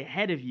guy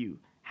ahead of you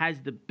has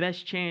the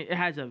best chance,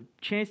 has a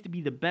chance to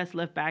be the best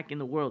left back in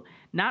the world,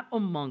 not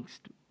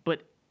amongst,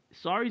 but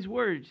Sarri's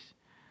words,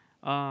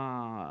 if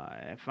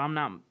I'm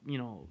not,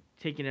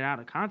 taking it out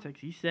of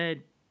context, he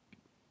said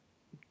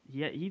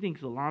he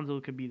thinks Alonso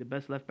could be the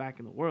best left back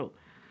in the world.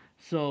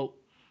 So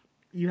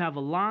you have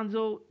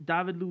Alonso,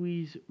 David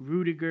Luiz,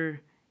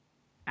 Rudiger,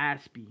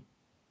 Aspie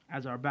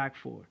as our back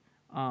four.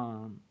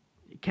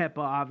 Kepa,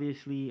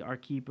 obviously, our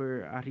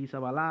keeper,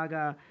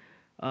 Arrizabalaga.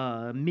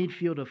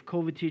 Midfield of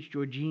Kovacic,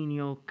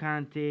 Jorginho,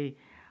 Kante,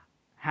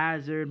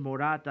 Hazard,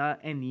 Morata.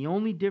 And the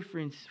only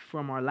difference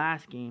from our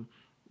last game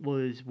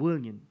was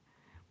Willian.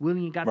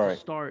 Willian got the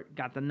start,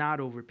 got the nod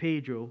over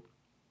Pedro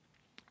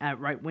at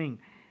right wing.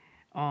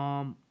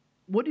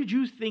 What did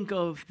you think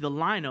of the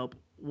lineup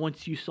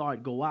once you saw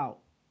it go out?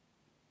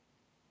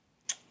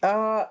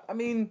 I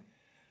mean,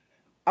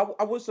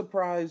 I was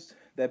surprised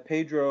that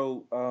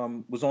Pedro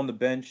was on the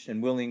bench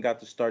and Willian got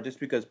the start, just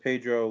because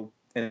Pedro,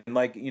 and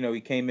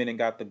he came in and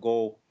got the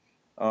goal.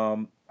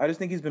 I just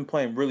think he's been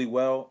playing really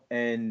well,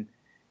 and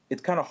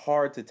it's kind of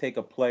hard to take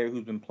a player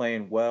who's been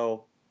playing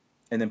well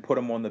and then put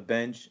him on the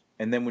bench,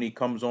 and then when he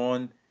comes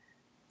on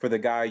for the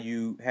guy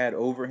you had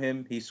over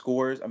him, he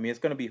scores. I mean, it's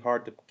going to be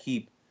hard to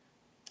keep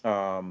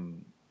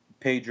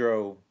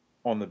Pedro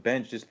on the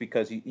bench just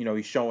because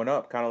he's showing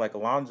up, kind of like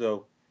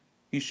Alonso.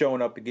 He's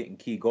showing up and getting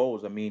key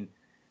goals. I mean,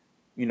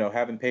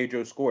 having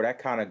Pedro score, that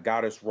kind of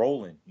got us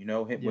rolling.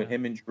 When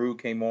him and Drew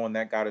came on,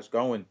 that got us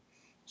going.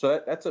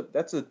 So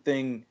that's a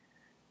thing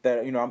that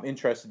I'm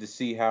interested to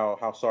see how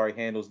Sarri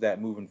handles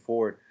that moving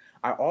forward.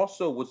 I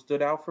also, what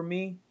stood out for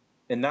me,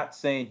 and not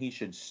saying he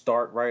should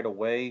start right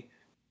away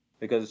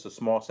because it's a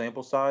small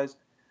sample size,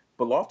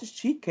 but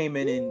Loftus-Cheek came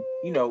in and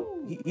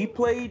he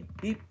played.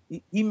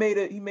 He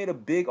made a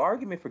big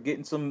argument for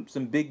getting some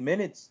big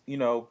minutes.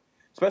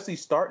 Especially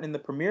starting in the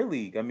Premier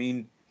League. I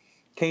mean,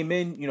 came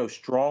in,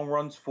 strong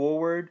runs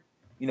forward,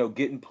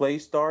 getting play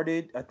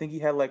started. I think he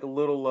had like a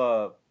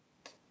little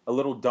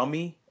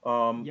dummy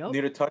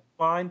near the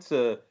touchline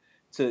to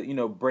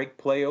break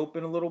play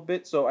open a little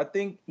bit. So I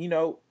think,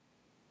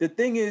 the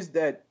thing is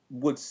that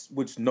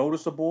what's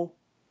noticeable,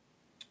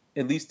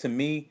 at least to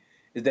me,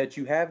 is that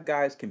you have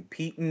guys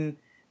competing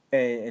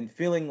and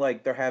feeling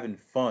like they're having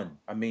fun.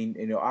 I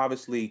mean,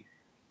 obviously,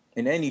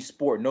 in any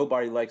sport,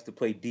 nobody likes to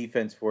play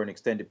defense for an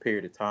extended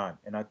period of time.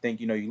 And I think,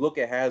 you look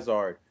at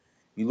Hazard,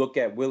 you look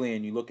at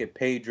Willian, you look at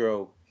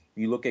Pedro,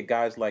 you look at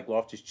guys like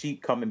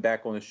Loftus-Cheek coming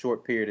back on a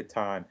short period of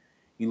time.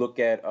 You look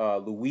at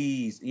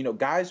Luiz,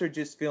 guys are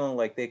just feeling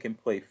like they can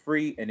play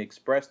free and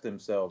express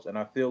themselves. And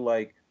I feel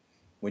like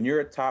when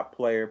you're a top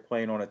player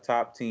playing on a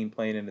top team,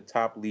 playing in the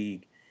top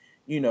league,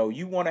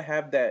 you want to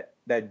have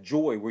that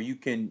joy where you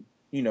can,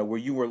 where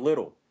you were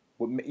little.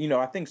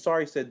 I think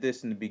Sarri said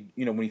this in the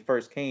when he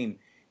first came.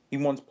 He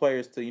wants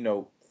players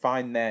to,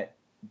 find that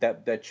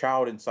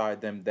child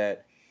inside them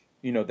that,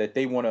 that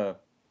they want to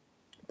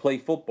play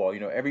football.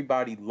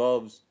 Everybody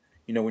loves,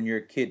 when you're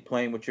a kid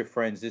playing with your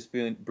friends, just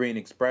being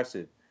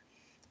expressive.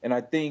 And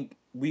I think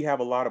we have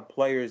a lot of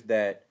players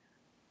that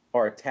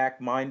are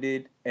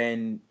attack-minded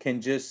and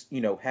can just,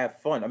 have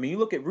fun. I mean, you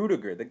look at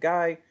Rudiger, the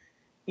guy,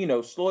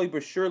 slowly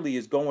but surely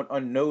is going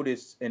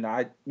unnoticed, and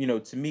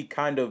to me,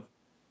 kind of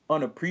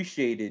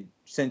unappreciated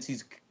since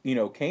he's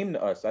came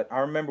to us. I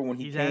remember when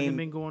he hasn't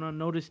been going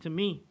unnoticed to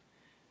me.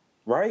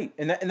 Right,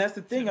 and that's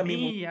the thing. To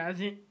me, he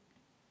hasn't.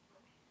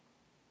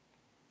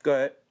 Go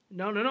ahead.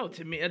 No.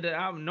 To me,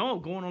 I'm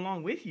going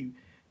along with you.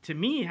 To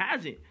me, he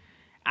hasn't.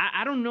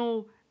 I don't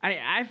know.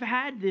 I've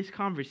had this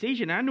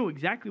conversation. I know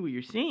exactly what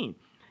you're saying.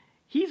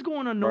 He's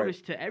going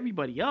unnoticed to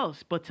everybody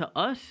else, but to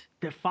us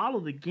that follow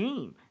the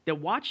game,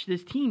 that watch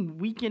this team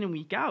week in and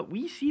week out,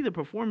 we see the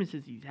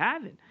performances he's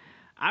having.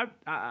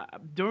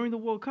 During the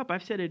World Cup,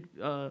 I've said it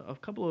a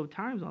couple of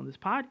times on this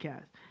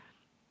podcast.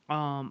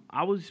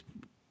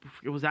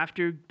 It was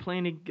after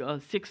playing a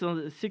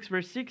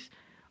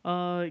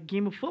 6-versus-6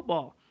 game of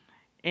football,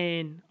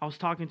 and I was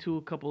talking to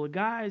a couple of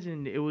guys,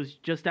 and it was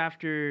just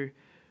after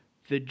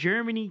the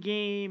Germany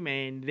game,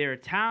 and they're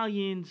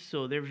Italians,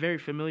 so they're very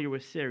familiar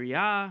with Serie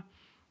A.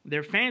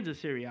 They're fans of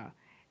Serie A,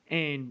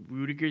 and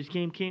Rudiger's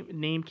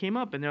name came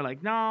up, and they're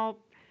like, "No,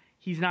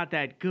 he's not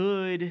that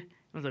good."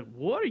 I was like,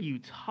 what are you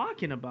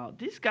talking about?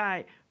 This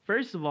guy,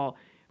 first of all,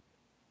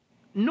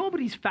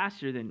 nobody's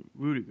faster than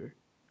Rudiger.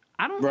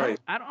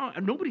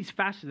 Nobody's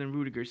faster than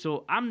Rudiger.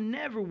 So I'm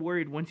never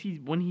worried when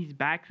he's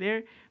back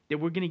there that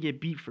we're going to get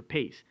beat for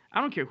pace.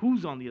 I don't care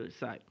who's on the other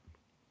side.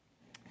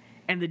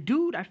 And the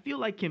dude, I feel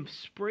like, can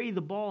spray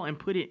the ball and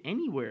put it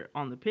anywhere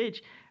on the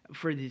pitch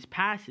for his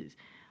passes.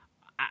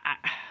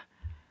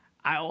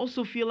 I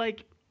also feel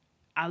like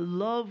I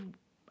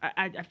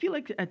feel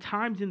like at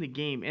times in the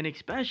game, and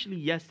especially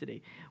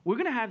yesterday, we're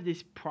gonna have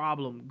this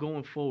problem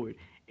going forward,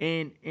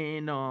 and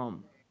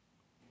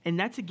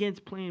that's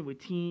against playing with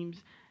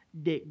teams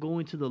that go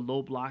into the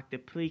low block,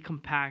 that play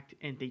compact,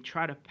 and they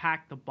try to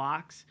pack the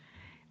box.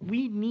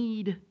 We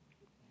need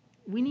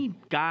we need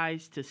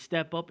guys to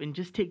step up and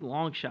just take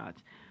long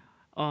shots.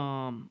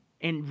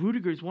 And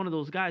Rudiger is one of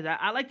those guys.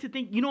 I like to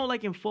think,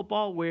 like in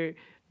football where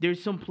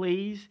there's some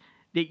plays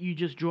that you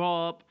just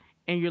draw up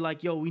and you're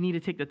like, yo, we need to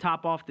take the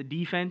top off the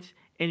defense.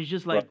 And it's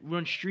just like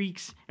run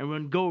streaks and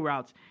run go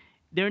routes.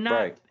 They're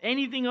not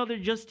anything other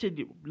just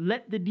to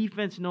let the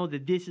defense know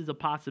that this is a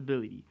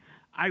possibility.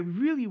 I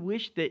really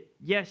wish that,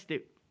 yes,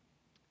 that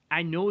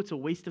I know it's a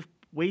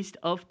waste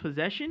of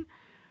possession,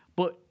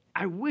 but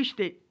I wish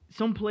that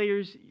some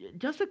players,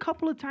 just a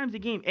couple of times a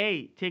game,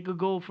 take a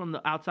goal from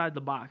the outside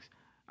the box.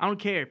 I don't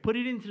care. Put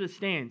it into the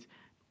stands.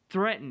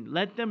 Threaten.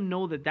 Let them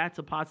know that that's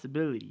a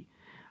possibility.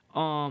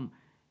 To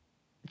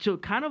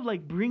kind of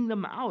like bring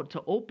them out,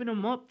 to open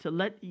them up, to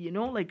let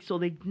so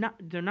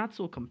they're not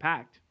so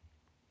compact.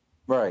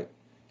 Right.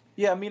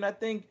 Yeah, I mean, I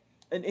think,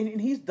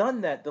 and he's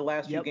done that the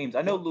last few games.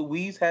 I know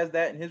Luis has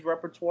that in his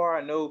repertoire.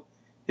 I know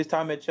his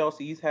time at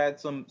Chelsea, he's had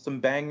some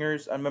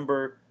bangers. I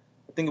remember,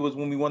 I think it was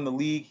when we won the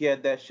league, he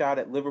had that shot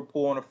at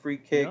Liverpool on a free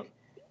kick.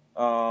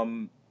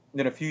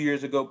 Then a few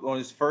years ago, on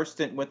his first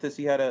stint with us,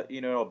 he had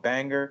a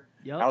banger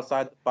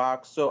outside the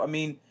box. So, I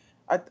mean,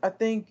 I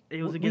think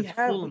it was against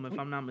Fulham, if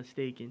I'm not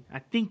mistaken.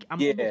 I'm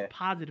almost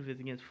positive it's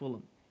against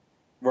Fulham.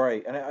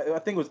 Right, and I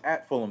think it was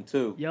at Fulham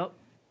too. Yep.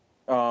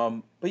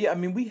 But yeah, I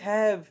mean, we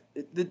have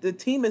the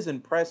team is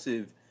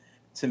impressive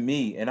to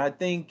me, and I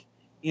think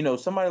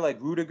somebody like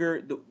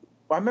Rudiger.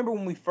 I remember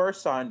when we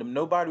first signed him,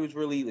 nobody was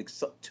really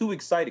too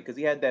excited because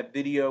he had that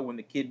video when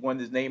the kid won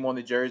his name on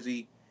the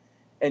jersey,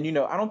 and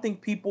I don't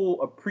think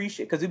people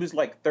appreciate because it was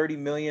like 30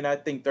 million, I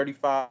think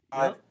 35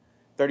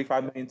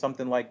 million,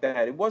 something like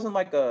that. It wasn't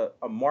like a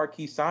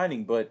marquee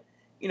signing, but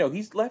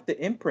he's left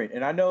the imprint.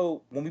 And I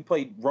know when we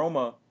played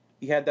Roma,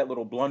 he had that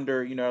little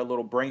blunder, a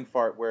little brain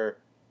fart where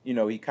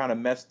he kind of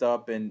messed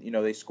up, and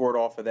they scored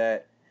off of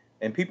that,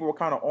 and people were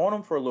kind of on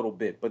him for a little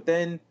bit. But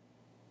then,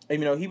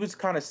 he was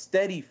kind of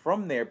steady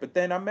from there. But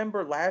then I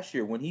remember last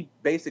year when he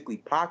basically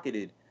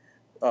pocketed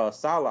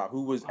Salah,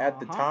 who was at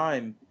the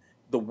time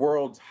the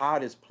world's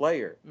hottest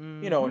player,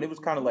 and it was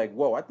kind of like,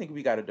 whoa, I think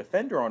we got a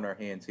defender on our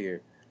hands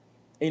here.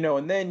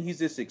 And then he's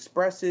just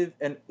expressive.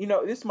 And,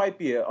 this might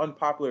be an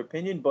unpopular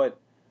opinion, but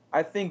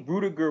I think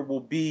Rudiger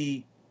will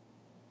be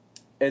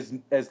as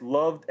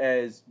loved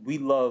as we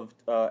loved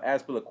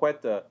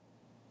Azpilicueta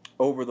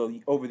over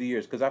the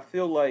years. Because I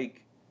feel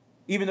like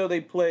even though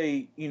they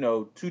play,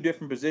 two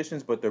different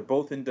positions, but they're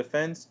both in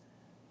defense,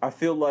 I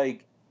feel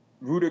like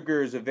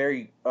Rudiger is a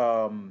very,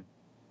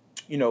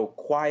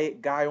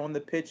 quiet guy on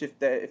the pitch,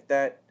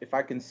 if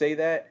I can say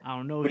that. I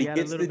don't know. He had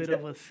a little bit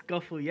of a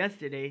scuffle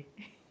yesterday.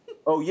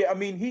 Oh yeah, I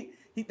mean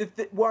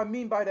what I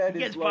mean by that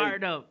he is gets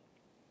fired up.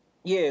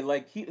 Yeah,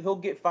 like he'll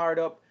get fired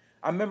up.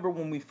 I remember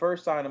when we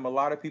first signed him, a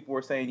lot of people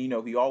were saying,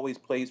 he always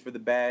plays for the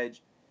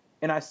badge,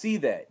 and I see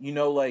that.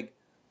 He'll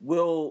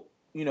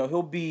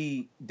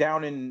be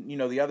down in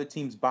the other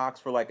team's box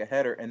for like a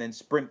header and then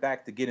sprint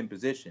back to get in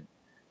position.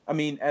 I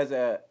mean, as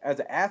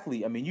an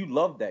athlete, I mean, you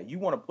love that. You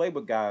want to play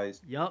with guys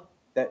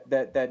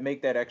that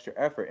make that extra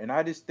effort, and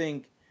I just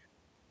think,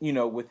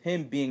 with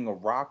him being a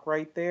rock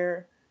right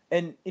there.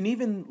 And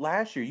even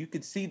last year, you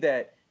could see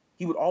that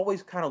he would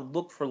always kind of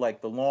look for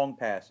like the long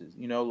passes,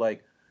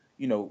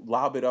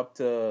 lob it up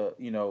to,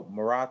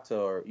 Morata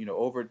or,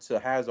 over to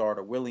Hazard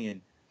or Willian,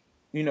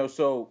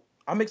 so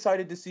I'm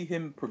excited to see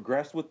him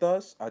progress with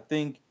us. I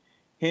think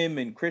him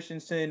and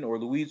Christensen or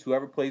Luis,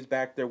 whoever plays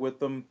back there with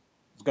them,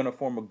 is going to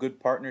form a good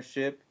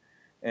partnership.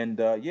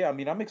 And I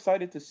mean, I'm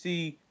excited to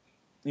see,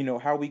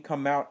 how we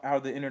come out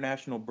of the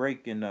international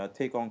break and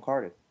take on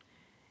Cardiff.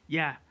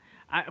 Yeah,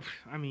 I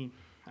mean,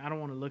 I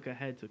don't want to look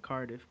ahead to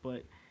Cardiff,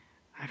 but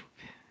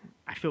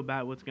I feel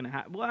bad what's going to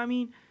happen. Well, I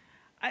mean,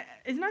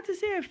 it's not to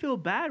say I feel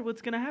bad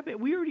what's going to happen.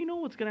 We already know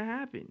what's going to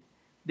happen.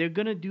 They're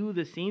going to do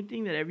the same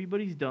thing that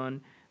everybody's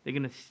done. They're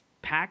going to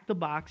pack the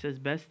box as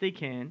best they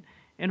can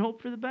and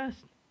hope for the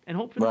best. The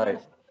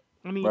best.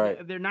 I mean,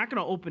 they're not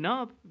going to open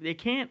up. They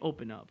can't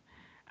open up.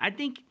 I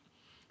think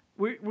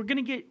we're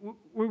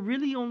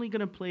really only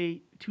going to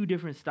play two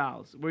different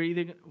styles. We're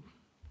either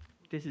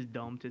this is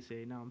dumb to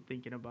say. Now I'm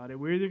thinking about it.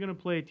 We're either gonna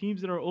play teams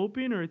that are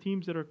open or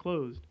teams that are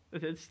closed.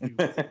 That's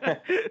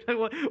stupid.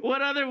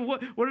 What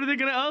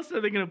else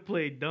are they gonna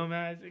play?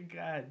 Dumbass.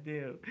 God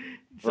damn.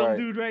 Some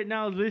dude right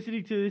now is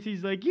listening to this.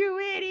 He's like, "You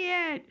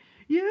idiot!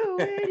 You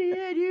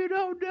idiot! You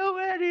don't know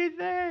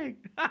anything."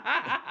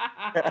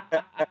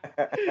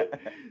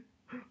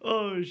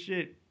 Oh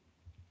shit.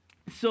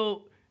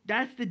 So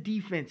that's the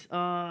defense.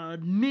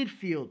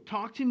 Midfield.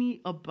 Talk to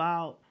me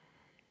about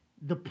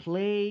the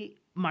play.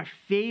 My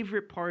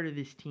favorite part of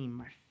this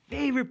team is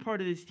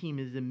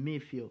the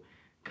midfield.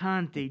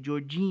 Kante,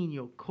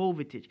 Jorginho,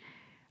 Kovacic.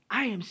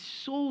 I am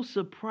so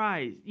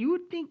surprised. You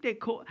would think that,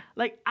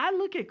 I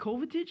look at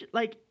Kovacic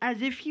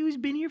as if he's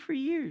been here for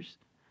years.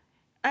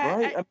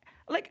 I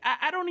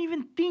don't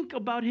even think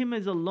about him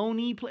as a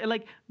loanee player.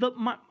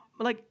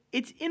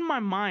 It's in my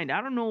mind. I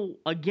don't know,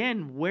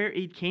 again, where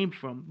it came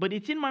from, but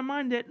it's in my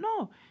mind that,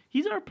 no,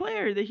 he's our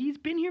player, that he's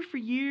been here for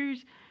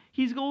years.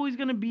 He's always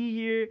going to be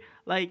here.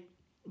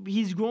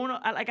 he's grown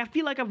up. Like I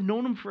feel like I've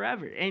known him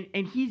forever,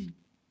 and he's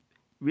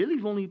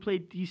really only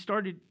played. He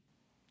started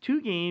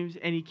 2 games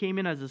and he came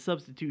in as a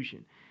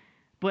substitution,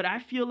 but I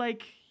feel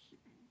like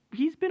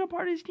he's been a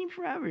part of his team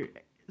forever.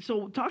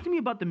 So talk to me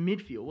about the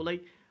midfield. Well,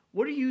 like,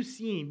 what are you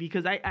seeing?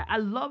 Because I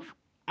love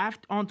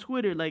after on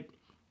Twitter, like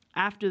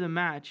after the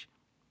match,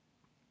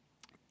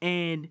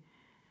 and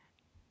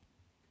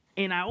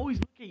I always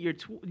look at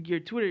your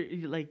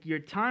Twitter, like your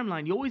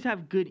timeline. You always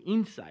have good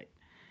insight.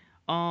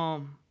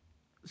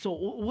 So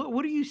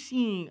what are you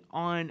seeing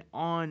on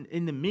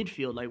in the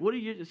midfield? Like, what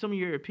are some of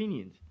your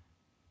opinions?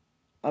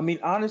 I mean,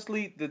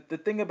 honestly, the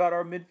thing about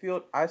our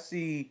midfield, I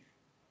see,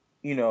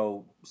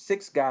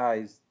 6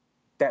 guys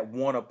that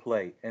want to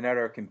play and that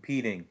are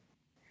competing,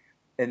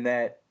 and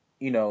that,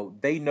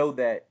 they know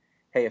that,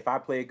 hey, if I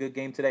play a good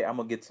game today, I'm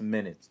gonna get some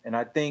minutes. And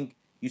I think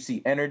you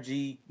see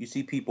energy, you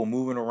see people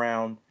moving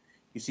around,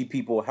 you see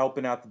people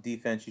helping out the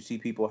defense, you see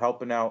people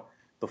helping out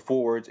the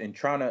forwards and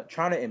trying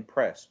to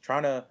impress,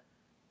 trying to,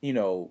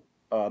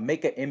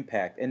 make an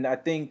impact. And I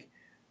think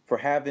for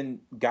having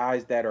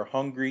guys that are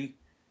hungry,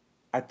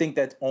 I think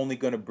that's only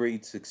going to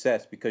breed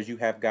success because you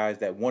have guys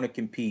that want to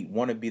compete,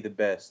 want to be the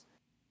best,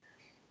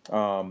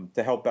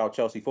 to help out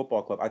Chelsea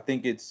Football Club. I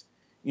think it's,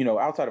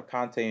 outside of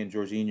Conte and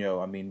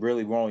Jorginho, I mean,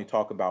 really, we're only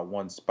talking about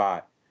one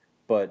spot.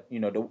 But,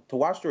 to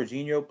watch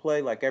Jorginho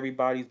play, like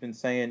everybody's been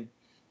saying,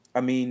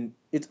 I mean,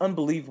 it's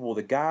unbelievable.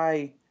 The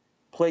guy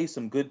plays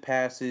some good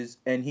passes,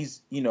 and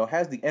he's,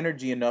 has the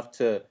energy enough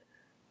to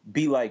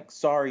be like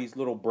Sarri's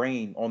little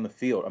brain on the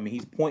field. I mean,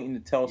 he's pointing to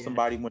tell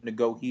somebody when to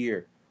go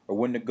here or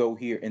when to go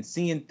here, and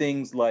seeing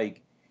things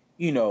like,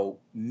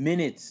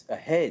 minutes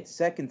ahead,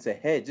 seconds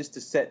ahead, just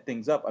to set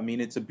things up. I mean,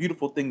 it's a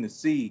beautiful thing to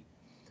see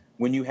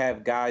when you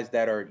have guys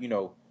that are,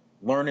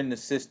 learning the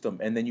system,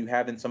 and then you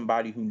having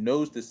somebody who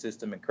knows the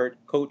system and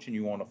coaching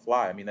you on the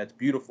fly. I mean, that's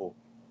beautiful.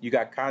 You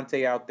got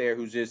Conte out there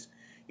who's just,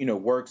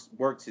 works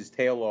his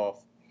tail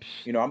off.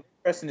 I'm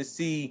interested to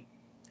see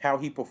how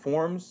he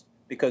performs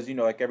because,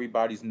 like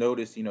everybody's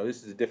noticed,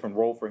 this is a different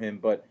role for him.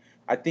 But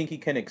I think he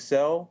can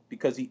excel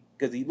because he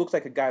looks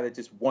like a guy that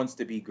just wants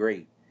to be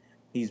great.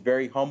 He's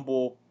very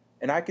humble,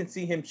 and I can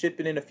see him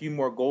chipping in a few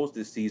more goals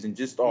this season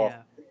just off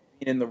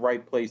being in the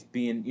right place,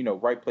 being,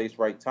 right place,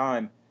 right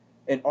time.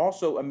 And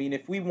also, I mean,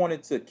 if we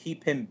wanted to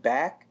keep him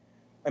back,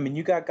 I mean,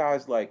 you got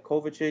guys like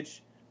Kovacic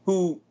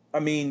who, I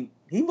mean,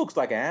 he looks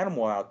like an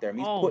animal out there. I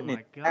mean, he's putting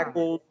in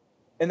tackles.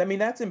 And, I mean,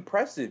 that's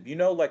impressive,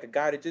 like a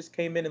guy that just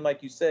came in and,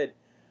 like you said,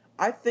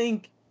 I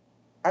think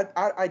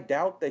I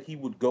doubt that he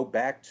would go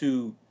back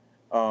to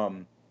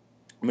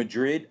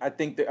Madrid. I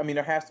think that, I mean,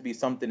 there has to be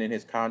something in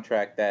his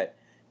contract that,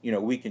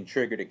 we can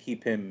trigger to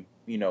keep him,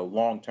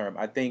 long term.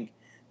 I think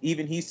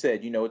even he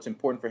said, it's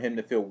important for him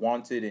to feel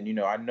wanted. And,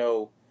 I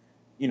know,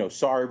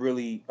 Sarri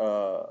really,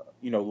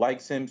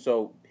 likes him.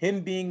 So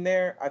him being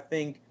there, I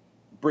think,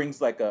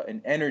 brings like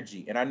an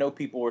energy. And I know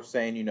people are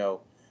saying, where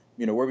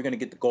are we going to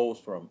get the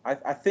goals from?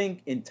 I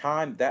think in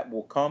time that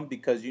will come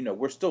because,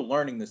 we're still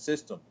learning the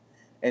system.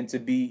 And to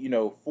be,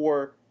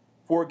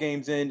 four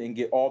games in and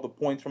get all the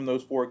points from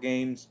those 4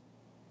 games,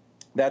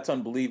 that's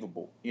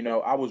unbelievable.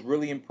 I was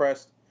really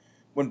impressed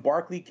when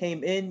Barkley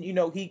came in.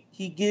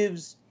 He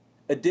gives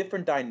a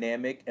different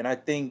dynamic. And I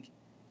think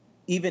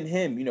even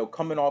him,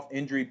 coming off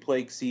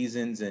injury-plagued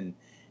seasons and,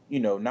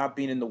 not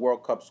being in the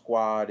World Cup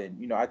squad.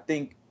 And, I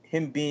think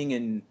him being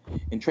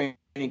in training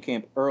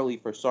camp early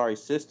for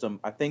Sarri's system,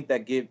 I think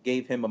that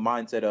gave him a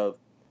mindset of,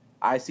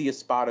 I see a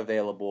spot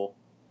available,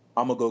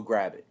 I'm going to go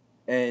grab it.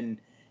 And,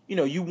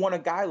 you want a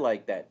guy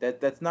like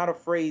that's not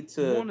afraid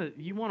to.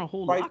 You want a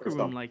whole locker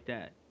room like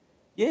that.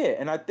 Yeah,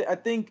 and I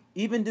think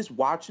even just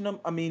watching them,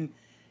 I mean,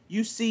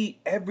 you see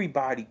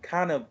everybody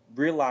kind of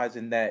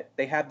realizing that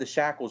they have the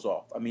shackles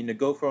off. I mean, to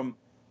go from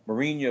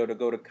Mourinho to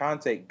go to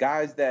Conte,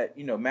 guys that,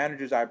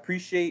 managers, I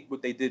appreciate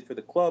what they did for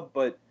the club,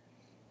 but,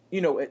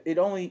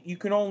 you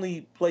can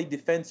only play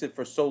defensive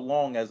for so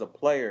long as a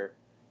player.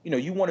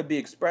 You want to be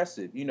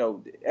expressive.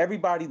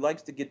 Everybody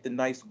likes to get the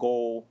nice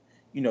goal,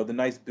 the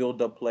nice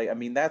build-up play. I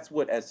mean, that's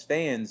what, as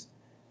fans,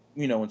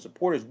 and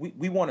supporters,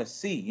 we want to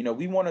see.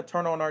 We want to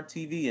turn on our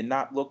TV and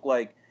not look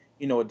like,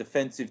 a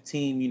defensive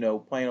team,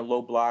 playing a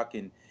low block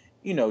and,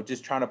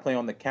 just trying to play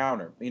on the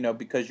counter,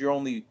 because you're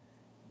only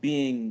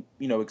being,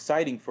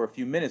 exciting for a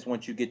few minutes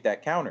once you get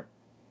that counter.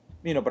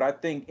 But I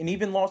think, and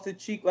even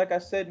Loftus-Cheek, like I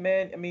said,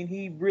 man, I mean,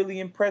 he really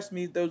impressed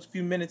me those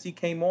few minutes he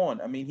came on.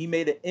 I mean, he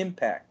made an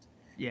impact.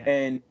 Yeah,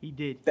 and he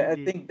did. I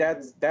think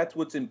that's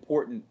what's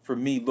important for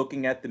me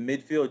looking at the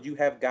midfield. You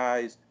have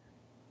guys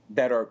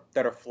that are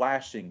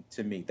flashing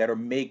to me, that are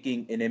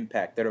making an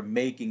impact, that are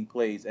making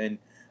plays. And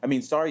I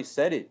mean, Sarri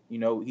said it.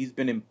 He's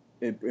been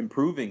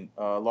improving.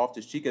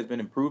 Loftus-Cheek has been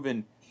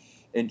improving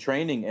in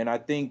training, and I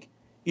think,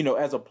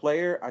 as a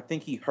player, I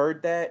think he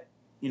heard that.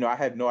 I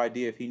had no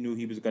idea if he knew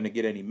he was going to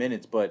get any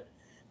minutes, but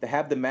to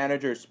have the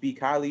manager speak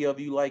highly of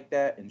you like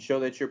that and show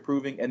that you're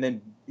improving, and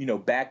then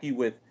back you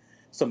with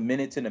some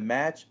minutes in a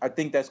match, I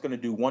think that's going to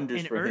do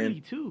wonders for him. Early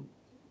too.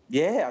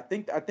 Yeah, I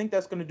think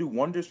that's going to do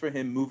wonders for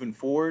him moving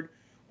forward,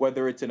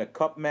 whether it's in a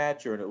cup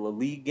match or in a La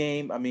Liga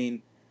game. I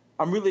mean,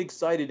 I'm really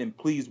excited and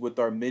pleased with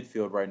our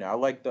midfield right now. I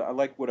like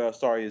what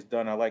Sarri has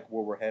done. I like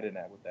where we're heading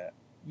at with that.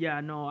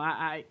 Yeah, no,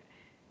 I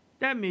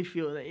that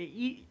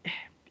midfield.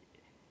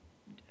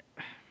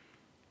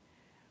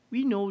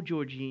 We know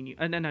Jorginho,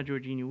 not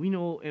Jorginho. We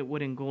know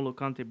what N'Golo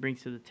Kante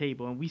brings to the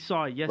table, and we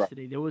saw it Right.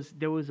 yesterday.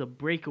 There was a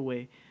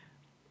breakaway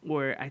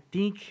where I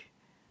think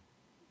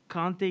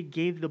Kante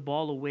gave the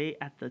ball away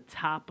at the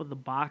top of the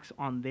box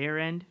on their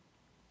end,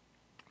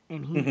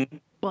 and he Mm-hmm.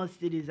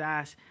 busted his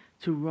ass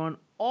to run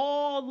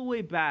all the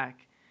way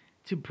back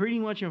to pretty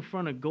much in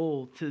front of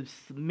goal to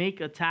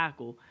make a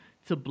tackle,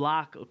 to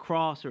block a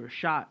cross or a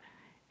shot,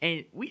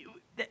 and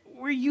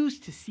we're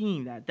used to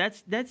seeing that.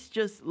 That's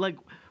just like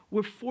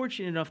we're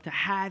fortunate enough to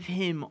have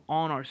him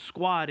on our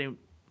squad, and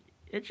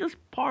it's just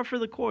par for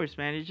the course,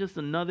 man. It's just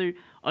another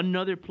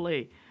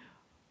play.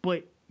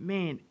 But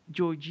man,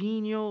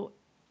 Jorginho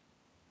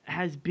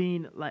has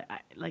been like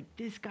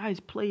this guy's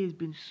play has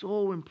been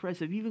so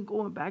impressive. Even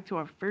going back to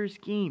our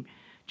first game,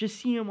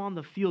 just see him on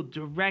the field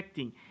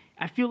directing.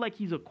 I feel like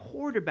he's a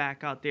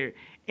quarterback out there,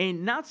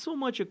 and not so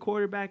much a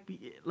quarterback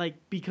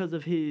because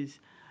of the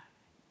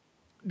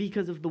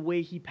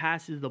way he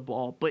passes the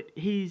ball, but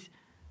his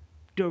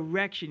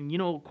direction. You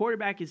know,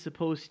 quarterback is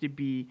supposed to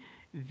be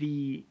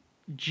the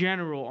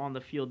general on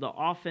the field, the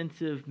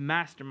offensive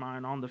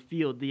mastermind on the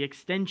field, the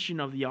extension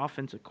of the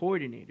offensive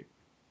coordinator.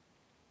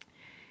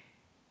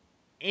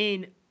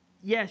 And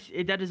yes,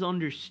 that is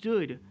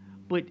understood,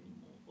 but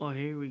oh,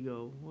 here we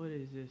go. What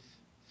is this?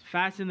 It's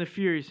Fast and the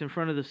Furious in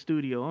front of the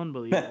studio.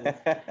 Unbelievable.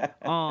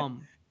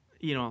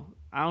 You know,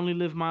 I only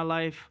live my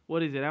life.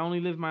 What is it? I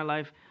only live my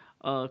life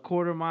a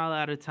quarter mile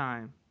at a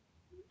time.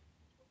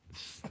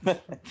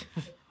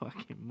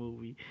 Fucking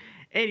movie.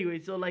 Anyway,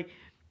 so like,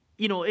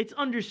 you know, it's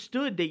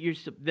understood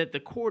that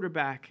the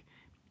quarterback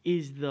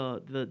is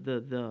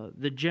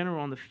the general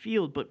on the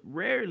field, but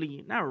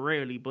not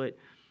rarely, but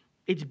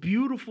it's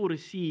beautiful to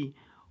see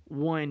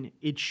when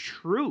it's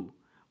true.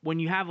 When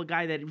you have a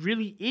guy that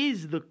really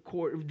is the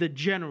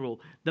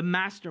general, the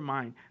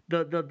mastermind,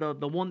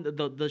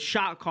 the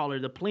shot caller,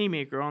 the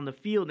playmaker on the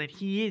field, that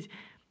he is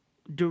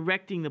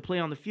directing the play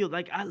on the field.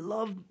 Like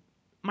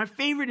my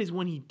favorite is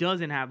when he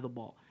doesn't have the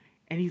ball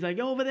and he's like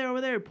over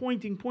there,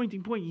 pointing.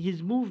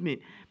 His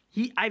movement.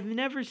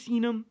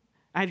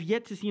 I've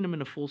yet to see him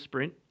in a full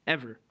sprint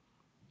ever.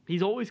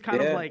 He's always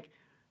kind of like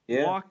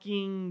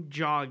walking,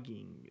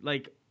 jogging,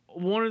 like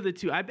one of the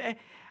two.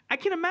 I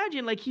can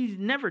imagine like he's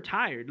never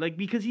tired, like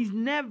because he's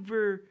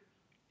never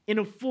in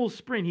a full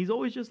sprint. He's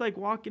always just like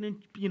walking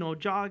and, you know,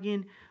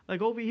 jogging,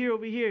 like over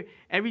here.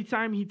 Every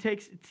time he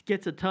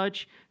gets a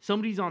touch,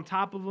 somebody's on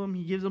top of him.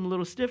 He gives him a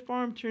little stiff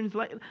arm, turns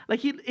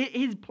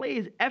his play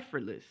is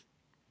effortless.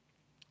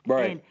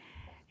 Right. And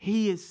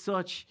he is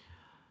such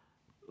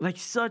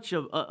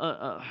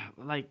a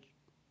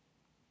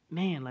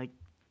man, like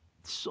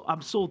so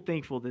I'm so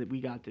thankful that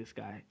we got this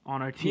guy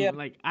on our team. Yeah.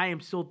 Like I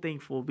am so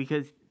thankful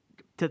because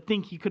to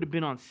think he could have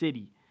been on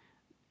City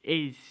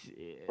is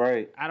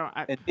Right.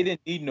 And they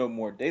didn't need no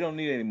more. They don't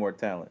need any more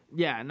talent.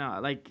 Yeah, no,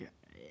 like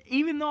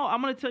even though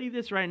I'm gonna tell you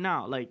this right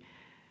now, like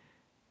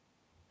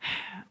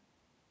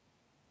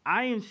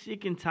I am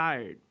sick and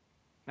tired.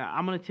 Now,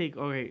 I'm gonna take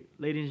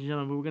ladies and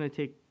gentlemen, we're gonna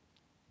take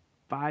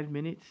 5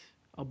 minutes,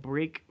 a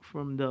break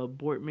from the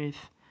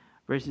Bournemouth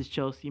versus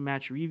Chelsea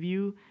match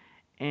review,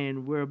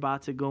 and we're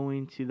about to go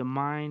into the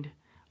mind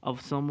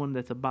of someone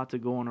that's about to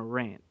go on a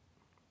rant.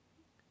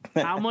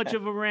 How much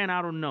of a rant,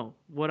 I don't know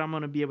what I'm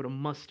going to be able to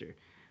muster.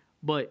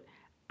 But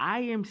I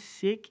am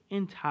sick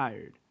and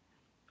tired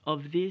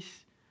of this,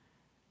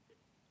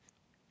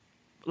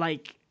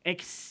 like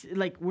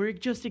we're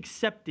just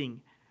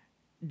accepting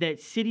that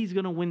City's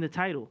going to win the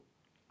title.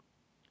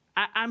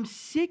 I'm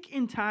sick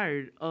and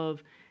tired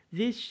of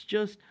this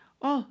just,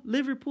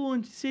 Liverpool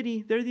and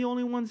City, they're the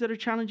only ones that are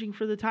challenging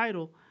for the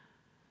title.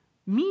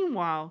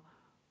 Meanwhile,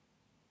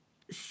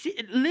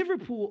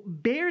 Liverpool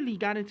barely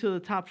got into the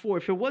top four.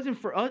 If it wasn't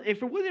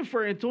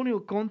for Antonio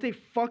Conte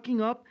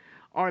fucking up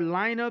our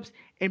lineups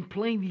and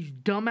playing these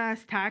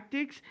dumbass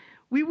tactics,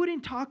 we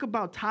wouldn't talk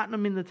about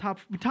Tottenham in the top.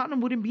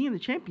 Tottenham wouldn't be in the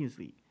Champions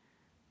League.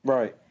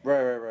 Right.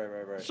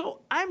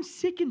 So I'm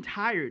sick and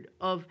tired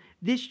of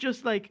this.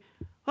 Just like,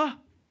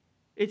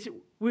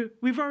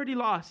 we've already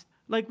lost.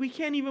 Like we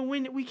can't even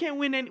win. We can't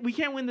win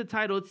the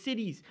title. It's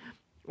City's.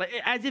 Like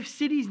as if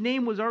City's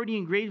name was already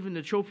engraved in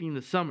the trophy in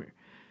the summer.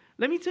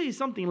 Let me tell you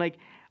something. Like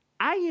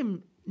I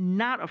am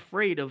not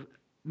afraid of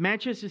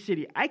Manchester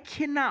City. I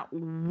cannot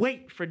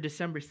wait for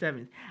December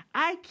 7th.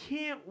 I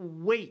can't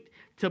wait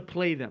to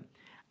play them.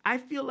 I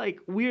feel like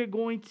we're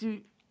going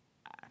to.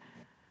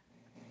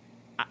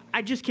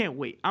 I just can't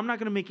wait. I'm not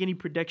gonna make any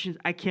predictions.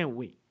 I can't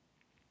wait.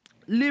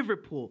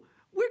 Liverpool.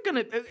 We're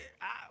gonna.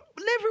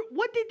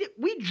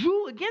 We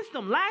drew against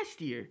them last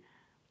year?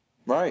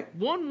 Right.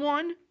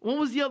 1-1. What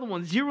was the other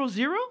one?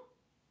 0-0?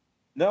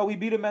 No, we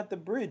beat them at the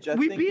Bridge.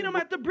 We beat them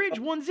at the Bridge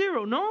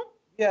 1-0, no?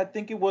 Yeah, I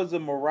think it was a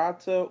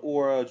Morata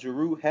or a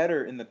Giroud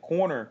header in the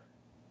corner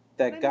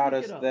that got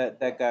us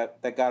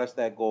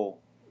that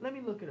goal. Let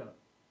me look it up.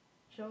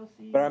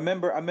 Chelsea. But I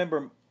remember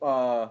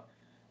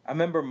I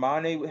remember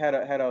Mane had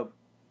a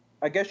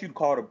I guess you'd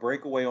call it a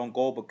breakaway on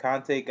goal, but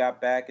Conte got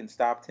back and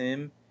stopped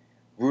him.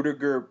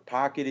 Rudiger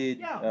pocketed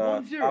Yeah,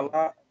 1-0.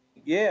 Salah.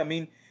 Yeah, I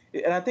mean,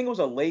 and I think it was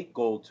a late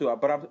goal too.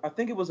 But I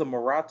think it was a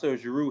Morata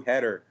Giroud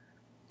header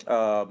It's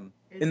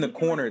in the looking like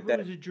corner. it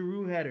was a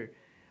Giroud header.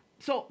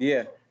 So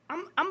Yeah,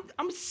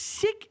 I'm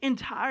sick and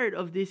tired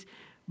of this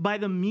by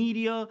the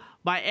media,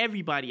 by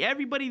everybody.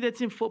 Everybody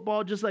that's in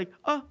football just like,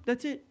 oh,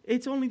 that's it.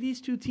 It's only these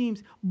two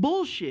teams.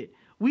 Bullshit.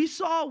 We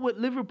saw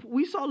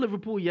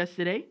Liverpool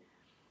yesterday.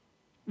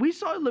 We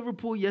saw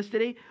Liverpool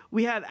yesterday.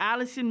 We have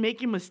Alisson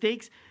making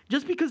mistakes.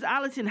 Just because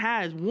Alisson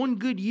has one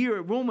good year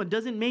at Roma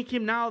doesn't make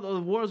him now the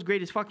world's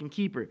greatest fucking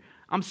keeper.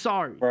 I'm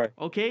sorry. right.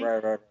 Okay?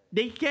 Right.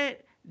 They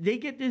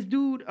get this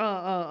dude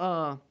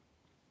the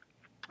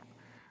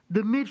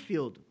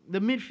midfielder.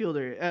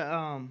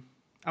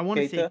 I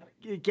want to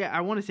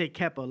say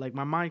Kepa. Like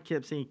my mind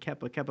kept saying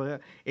Kepa.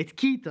 It's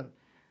Keita.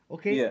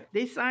 Okay? Yeah.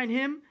 They signed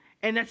him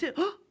and that's it.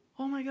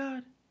 Oh my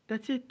god.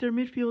 That's it. Their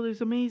midfield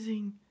is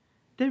amazing.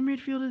 Their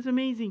midfield is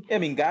amazing. Yeah, I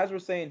mean, guys were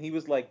saying he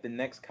was like the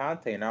next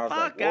Conte, and I was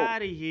like, Fuck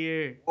out of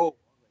here.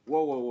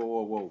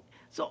 Whoa.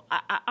 So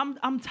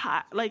I'm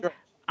tired. Like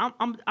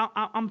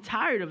I'm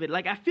tired of it.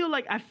 Like I feel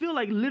like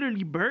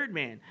literally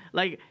Birdman.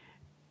 Like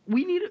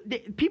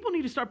people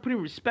need to start putting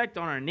respect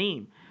on our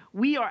name.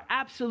 We are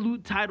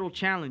absolute title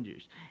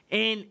challengers,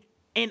 and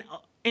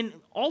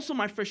also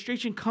my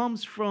frustration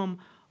comes from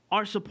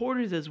our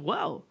supporters as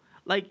well.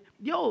 Like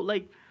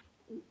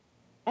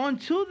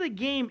until the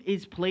game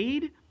is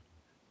played,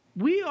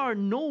 we are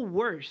no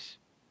worse.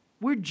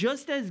 We're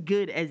just as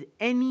good as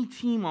any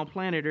team on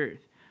planet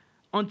Earth.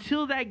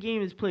 Until that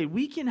game is played,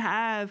 we can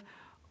have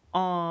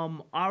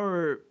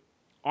our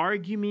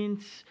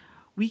arguments.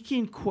 We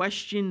can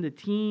question the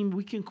team.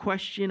 We can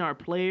question our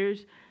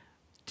players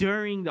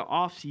during the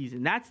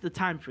offseason. That's the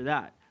time for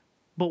that.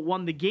 But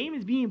when the game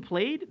is being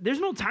played, there's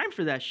no time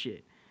for that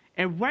shit.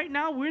 And right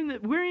now, we're in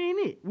it.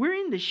 We're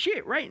in the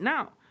shit right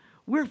now.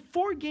 We're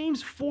 4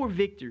 games, 4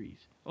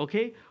 victories.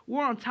 Okay?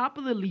 We're on top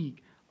of the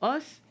league.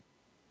 Us,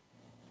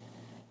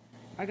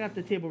 I got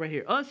the table right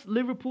here. Us,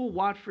 Liverpool,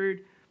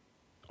 Watford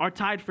are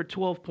tied for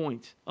 12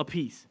 points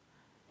apiece.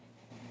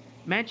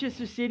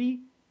 Manchester City,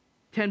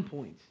 10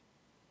 points.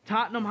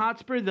 Tottenham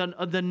Hotspur,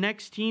 the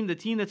next team, the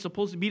team that's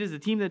supposed to beat us, the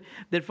team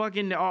that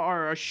fucking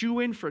are a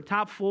shoe-in for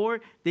top 4.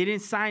 They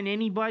didn't sign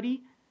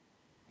anybody.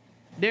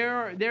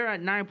 They're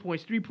at 9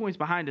 points, 3 points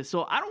behind us.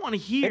 So I don't want to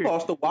hear. They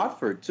lost to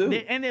Watford too,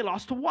 and they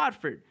lost to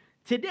Watford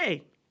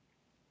today.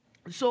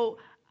 So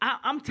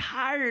I'm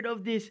tired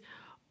of this.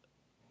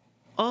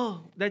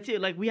 Oh, that's it.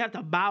 Like we have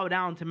to bow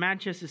down to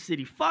Manchester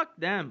City. Fuck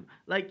them.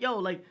 Like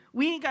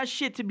we ain't got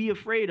shit to be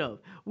afraid of.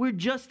 We're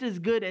just as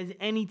good as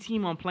any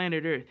team on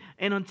planet Earth.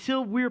 And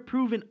until we're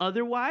proven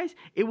otherwise,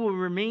 it will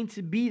remain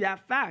to be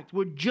that fact.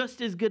 We're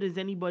just as good as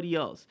anybody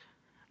else.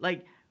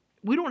 Like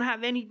we don't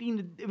have anything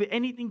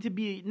to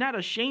be not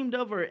ashamed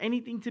of or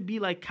anything to be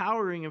like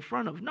cowering in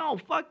front of. No,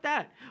 fuck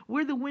that.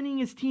 We're the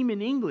winningest team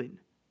in England.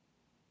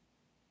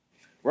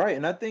 Right,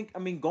 and I think,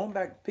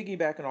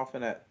 piggybacking off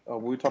of that, we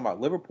were talking about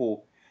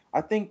Liverpool.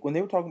 I think when they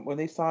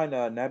signed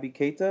Naby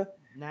Keita,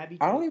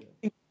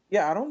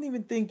 I don't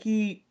even think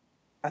he.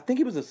 I think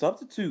he was a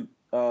substitute.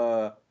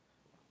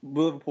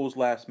 Liverpool's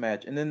last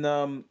match, and then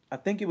I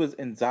think it was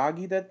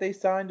Inzaghi that they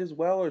signed as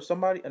well, or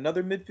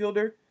another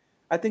midfielder.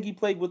 I think he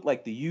played with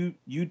like the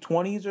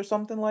U20s or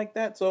something like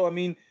that. So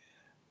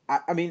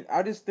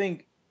I just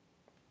think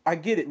I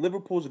get it.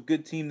 Liverpool's a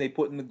good team. They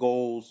put in the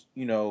goals,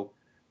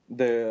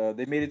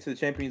 they made it to the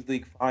Champions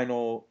League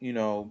final,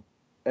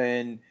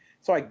 and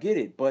so I get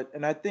it.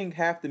 And I think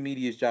half the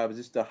media's job is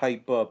just to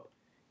hype up,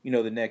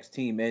 the next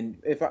team. And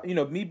if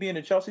me being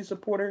a Chelsea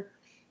supporter,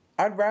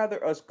 I'd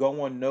rather us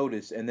go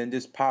unnoticed and then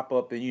just pop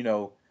up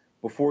and,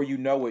 before you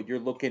know it, you're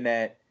looking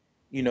at,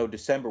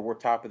 December, we're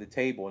top of the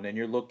table. And then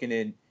you're looking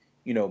in,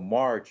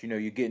 March,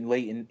 you're getting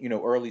late in,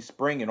 early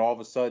spring, and all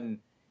of a sudden,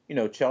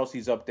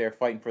 Chelsea's up there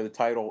fighting for the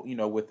title,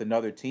 with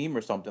another team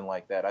or something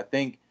like that. I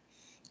think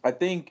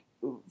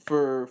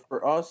for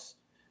us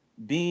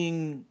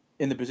being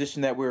in the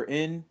position that we're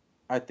in,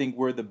 I think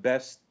we're in the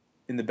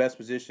best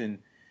position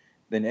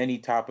than any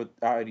top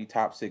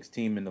 6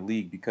 team in the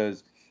league,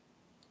 because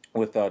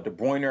with De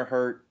Bruyne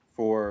hurt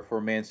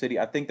for Man City,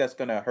 I think that's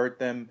going to hurt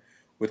them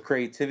with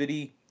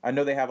creativity. I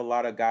know they have a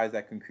lot of guys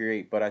that can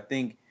create, but I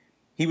think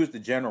he was the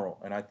general,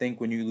 and I think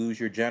when you lose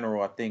your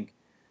general, I think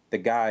the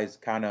guys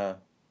kind of,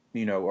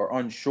 are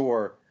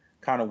unsure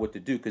kind of what to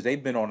do, because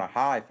they've been on a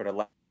high for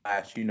the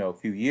last,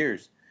 few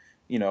years.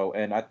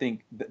 And I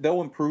think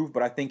they'll improve,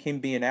 but I think him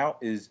being out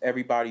is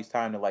everybody's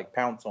time to like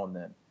pounce on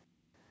them.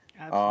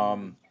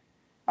 Absolutely.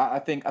 I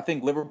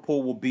think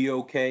Liverpool will be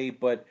okay,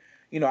 but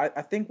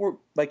I think we're,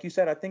 like you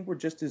said, I think we're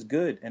just as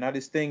good. And I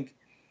just think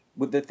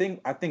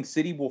I think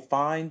City will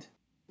find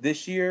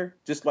this year,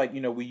 just like,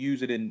 we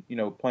use it in,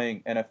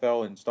 playing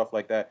NFL and stuff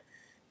like that,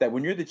 that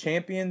when you're the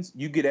champions,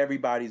 you get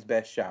everybody's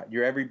best shot.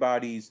 You're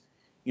everybody's,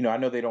 I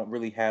know they don't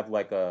really have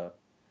like a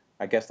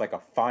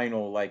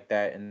final like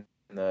that in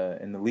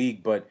the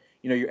league, but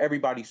you're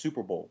everybody's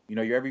Super Bowl.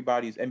 You're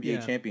everybody's NBA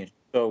Yeah. championship.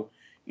 So,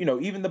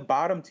 even the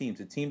bottom teams,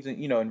 the teams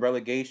in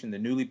relegation, the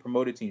newly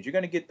promoted teams, you're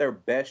going to get their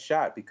best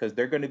shot because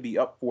they're going to be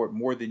up for it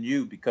more than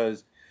you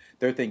because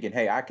they're thinking,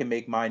 hey, I can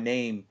make my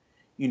name,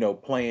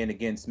 playing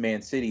against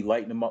Man City,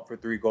 lighting them up for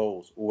 3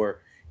 goals,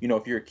 or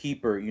if you're a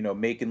keeper,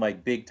 making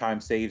like big time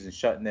saves and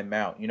shutting them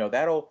out.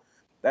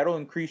 That'll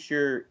increase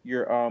your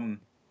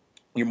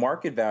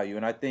market value,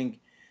 and I think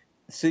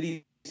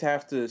cities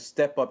have to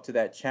step up to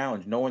that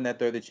challenge, knowing that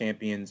they're the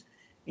champions.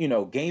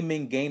 Game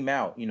in, game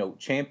out.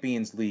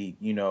 Champions League.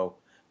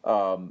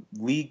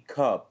 League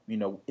Cup.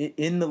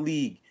 In the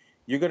league,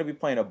 you're going to be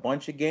playing a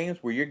bunch of games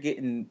where you're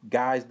getting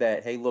guys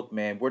that, hey, look,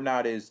 man, we're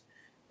not as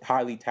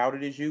highly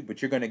touted as you,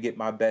 but you're going to get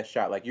my best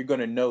shot. Like, you're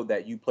going to know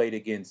that you played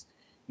against,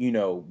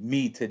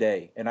 me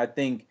today. And I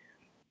think,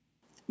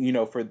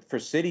 for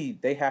City,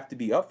 they have to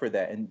be up for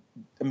that. And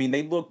I mean,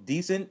 they look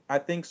decent, I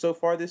think, so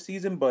far this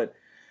season, but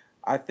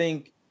I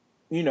think,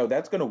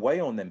 that's going to weigh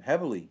on them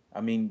heavily.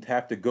 I mean,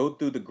 have to go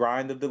through the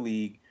grind of the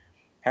league,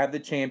 have the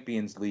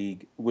Champions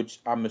League, which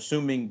I'm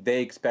assuming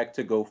they expect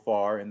to go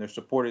far and their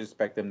supporters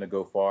expect them to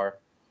go far.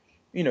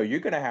 You're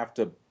going to have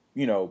to,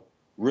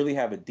 really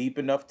have a deep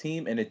enough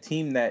team and a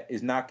team that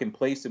is not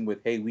complacent with,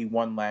 hey, we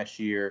won last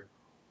year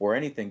or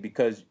anything,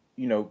 because,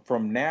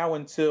 from now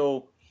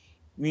until,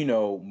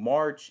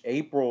 March,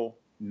 April,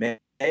 May,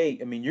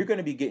 I mean, you're going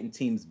to be getting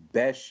teams'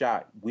 best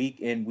shot week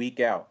in, week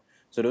out.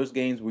 So those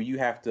games where you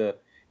have to,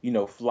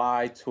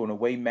 fly to an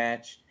away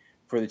match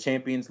for the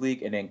Champions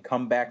League and then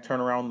come back, turn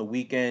around the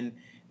weekend,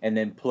 and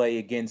then play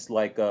against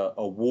like a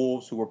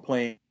Wolves who are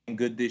playing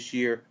good this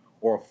year,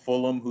 or a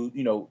Fulham who,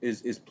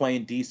 is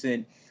playing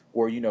decent,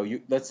 or,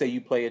 let's say you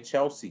play a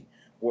Chelsea,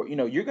 or,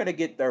 you're going to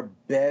get their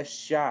best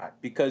shot,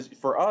 because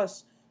for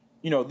us,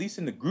 at least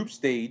in the group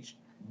stage,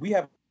 we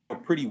have a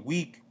pretty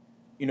weak,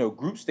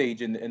 group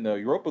stage in the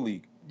Europa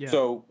League. Yeah.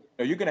 So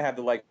you're going to have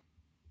to like.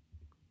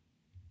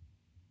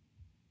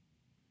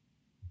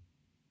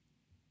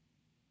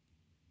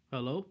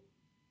 Hello?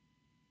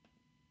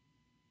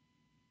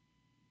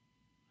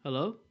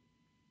 Hello?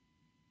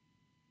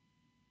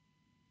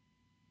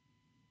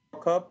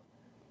 Cup,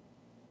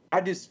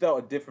 I just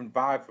felt a different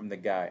vibe from the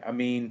guy. I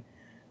mean,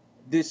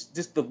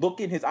 just the look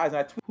in his eyes. And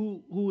I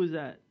Who was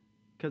that?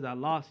 Because I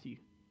lost you.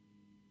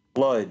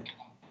 blood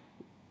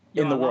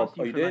Yo, in the I World lost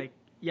Cup. you You for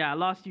did? I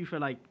lost you for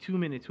like 2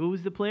 minutes. Who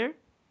was the player?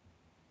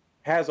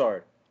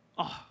 Hazard.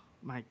 Oh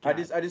my god.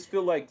 I just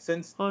feel like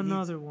since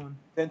Another one.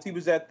 he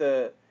was at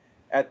the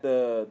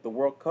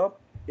World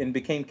Cup and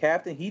became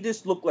captain, he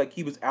just looked like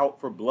he was out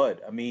for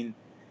blood. I mean,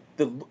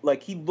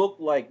 he looked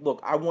like,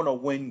 look, I want to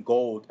win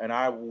gold and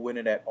I will win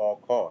it at all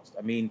costs.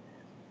 I mean,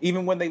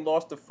 even when they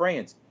lost to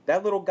France,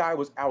 that little guy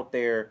was out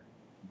there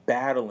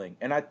battling.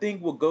 And I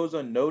think what goes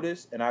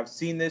unnoticed, and I've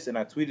seen this and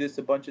I tweeted this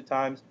a bunch of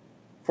times,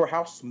 for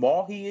how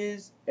small he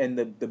is and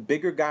the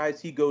bigger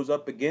guys he goes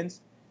up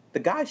against, the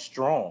guy's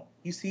strong.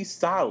 He's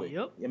solid.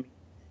 Yep. I mean,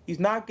 he's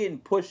not getting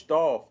pushed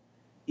off,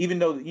 even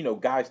though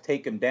guys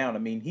take him down. I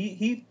mean,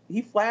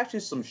 he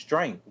flashes some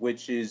strength,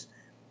 which is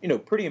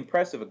pretty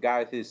impressive. A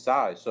guy his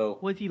size. So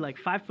Was he like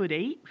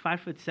 5'8",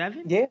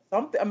 5'7"? yeah,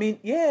 something. I mean,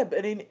 yeah,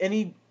 but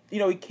he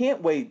he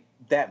can't weigh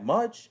that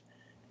much.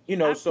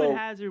 I So put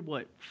Hazard,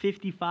 what,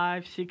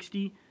 55,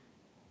 60?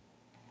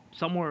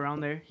 Somewhere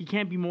around there. He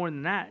can't be more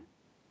than that.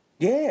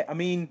 yeah, I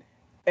mean,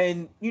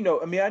 and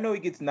I know he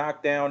gets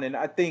knocked down, and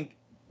I think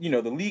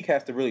the league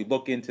has to really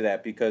look into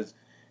that, because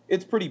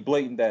it's pretty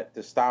blatant that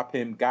to stop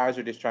him, guys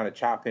are just trying to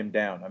chop him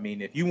down. I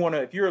mean, if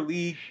you're a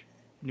league,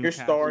 your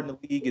star in the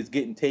league is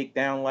getting taken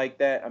down like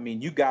that. I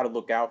mean, you got to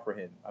look out for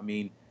him. I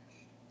mean,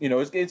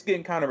 it's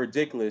getting kind of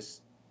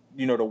ridiculous,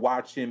 to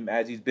watch him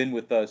as he's been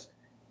with us.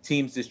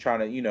 Teams just trying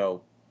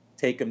to,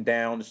 take him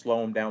down, to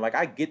slow him down. Like,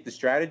 I get the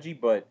strategy,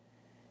 but,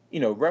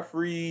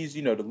 referees,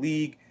 the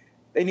league,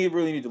 they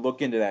really need to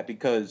look into that,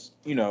 because,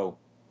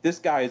 this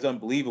guy is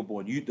unbelievable.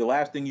 And the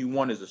last thing you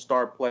want is a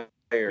star player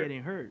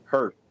Getting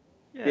hurt.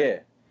 Yeah.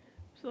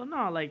 So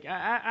no, like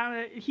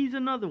he's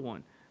another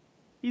one.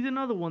 He's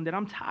another one that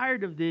I'm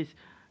tired of this.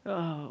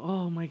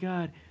 Oh my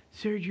God,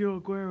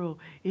 Sergio Aguero,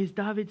 is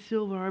David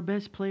Silva our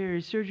best player?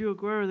 Is Sergio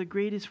Aguero the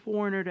greatest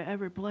foreigner to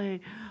ever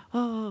play?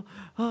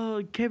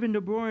 Kevin De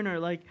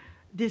Bruyne, like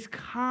this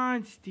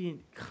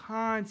constant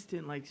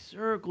like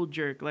circle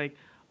jerk, like.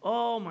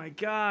 Oh my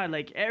God,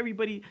 like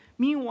everybody.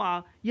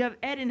 Meanwhile, you have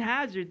Eden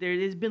Hazard there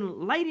that's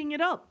been lighting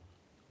it up,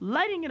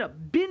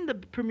 been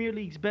the Premier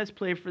League's best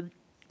player for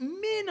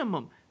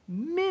minimum,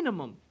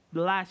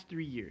 the last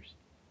 3 years.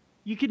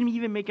 You can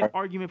even make an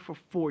argument for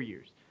 4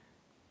 years.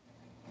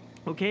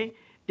 Okay?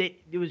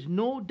 There was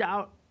no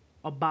doubt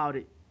about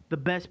it. The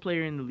best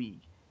player in the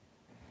league.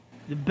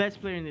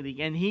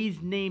 And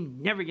his name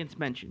never gets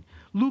mentioned.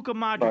 Luka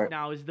Modric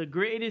now is the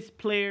greatest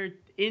player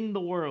in the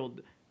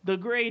world. The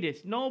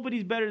greatest.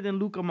 Nobody's better than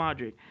Luka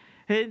Modric.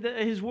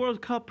 His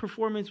World Cup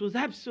performance was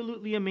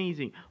absolutely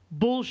amazing.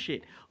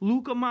 Bullshit.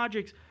 Luka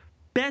Modric's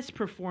best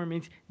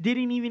performance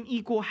didn't even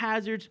equal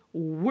Hazard's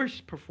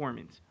worst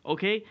performance.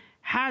 Okay?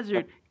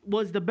 Hazard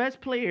was the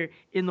best player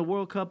in the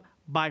World Cup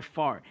by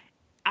far.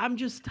 I'm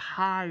just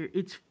tired.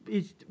 It's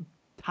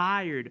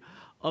tired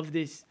of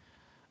this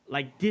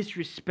like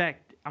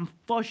disrespect. I'm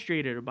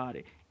frustrated about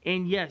it.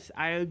 And yes,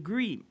 I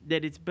agree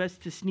that it's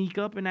best to sneak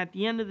up. And at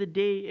the end of the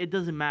day, it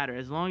doesn't matter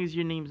as long as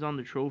your name's on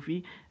the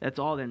trophy. That's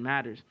all that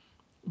matters.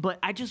 But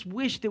I just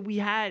wish that we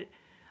had,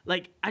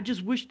 like, I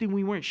just wish that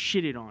we weren't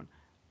shitted on,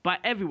 by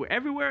everywhere.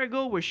 Everywhere I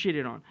go, we're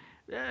shitted on.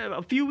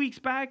 A few weeks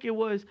back, it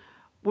was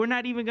we're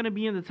not even gonna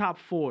be in the top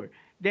 4.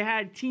 They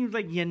had teams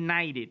like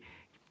United.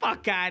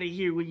 Fuck out of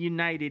here with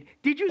United.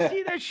 Did you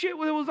see that shit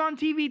when it was on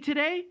TV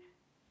today?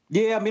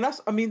 Yeah, they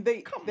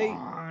Come they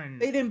on.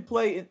 they didn't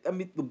play. I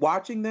mean,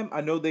 watching them, I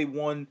know they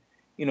won,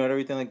 and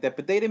everything like that,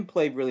 but they didn't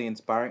play really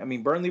inspiring. I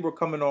mean, Burnley were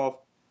coming off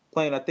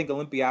playing, I think,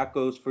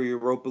 Olympiacos for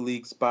Europa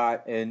League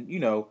spot, and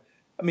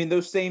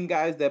those same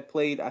guys that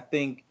played, I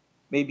think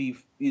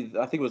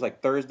it was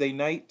like Thursday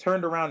night,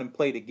 turned around and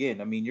played again.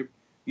 I mean,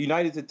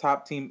 United's a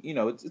top team.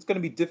 It's going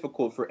to be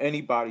difficult for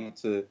anybody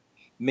to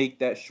make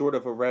that short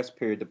of a rest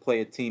period to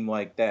play a team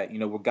like that.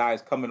 Where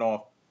guys coming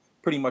off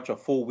pretty much a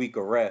full week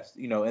of rest,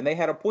 and they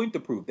had a point to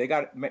prove.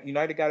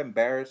 United got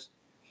embarrassed,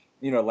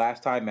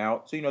 last time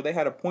out. So, they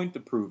had a point to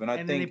prove. And I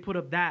think then they put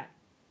up that.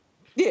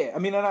 Yeah,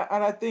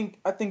 I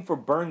think for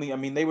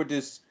Burnley, they were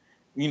just,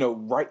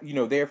 right,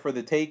 there for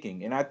the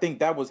taking. And I think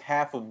that was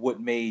half of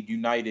what made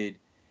United,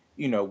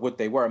 what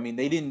they were.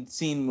 They didn't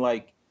seem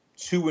like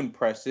too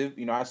impressive.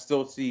 I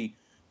still see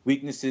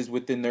weaknesses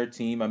within their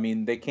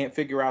team. They can't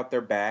figure out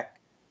their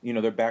back,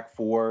 their back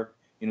 4.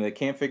 They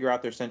can't figure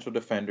out their central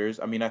defenders.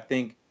 I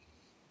think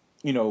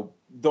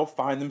they'll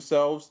find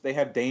themselves. They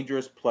have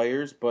dangerous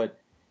players, but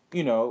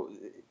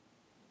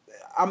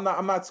I'm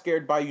not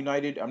scared by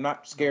United. I'm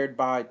not scared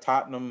by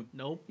Tottenham.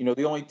 Nope.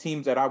 The only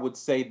teams that I would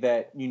say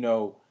that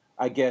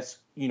I guess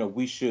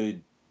we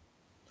should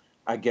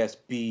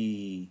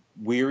be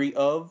weary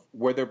of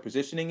where their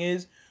positioning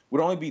is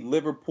would only be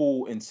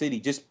Liverpool and City,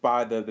 just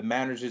by the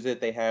managers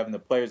that they have and the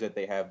players that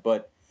they have.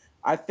 But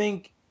I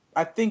think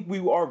we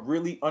are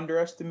really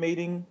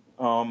underestimating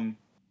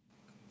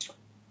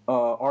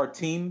our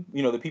team,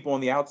 the people on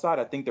the outside.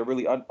 I think they're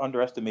really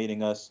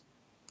underestimating us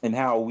and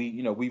how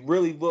we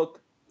really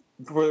look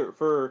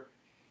for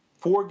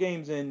 4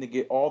 games in to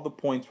get all the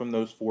points from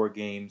those 4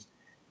 games,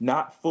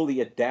 not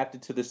fully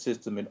adapted to the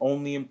system and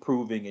only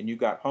improving. And you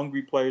got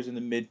hungry players in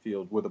the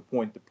midfield with a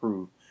point to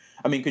prove.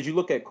 Because you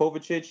look at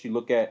Kovacic, you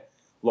look at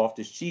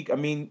Loftus-Cheek.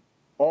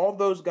 All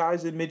those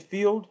guys in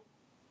midfield,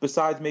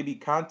 besides maybe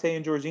Conte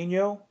and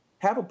Jorginho,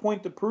 have a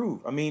point to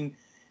prove. And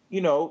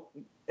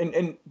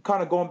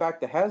kind of going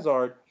back to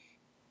Hazard,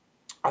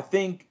 I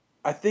think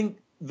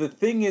the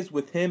thing is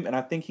with him, and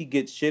I think he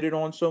gets shitted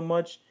on so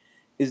much,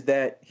 is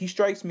that he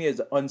strikes me as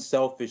an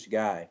unselfish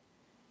guy.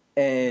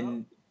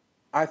 And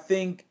I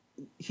think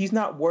he's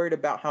not worried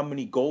about how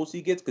many goals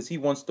he gets because he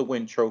wants to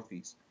win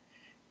trophies.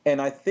 And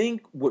I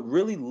think what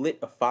really lit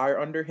a fire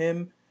under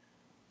him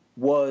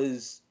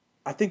was,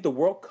 I think the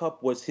World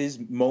Cup was his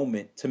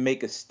moment to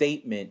make a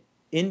statement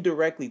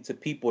indirectly to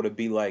people, to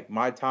be like,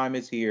 my time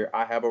is here.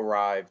 I have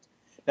arrived.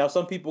 Now,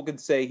 some people could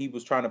say he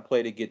was trying to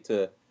play to get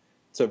to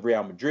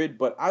Real Madrid,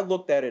 but I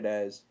looked at it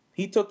as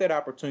he took that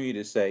opportunity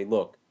to say,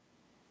 look,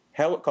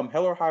 come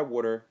hell or high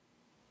water,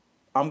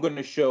 I'm going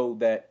to show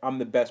that I'm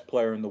the best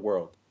player in the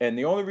world. And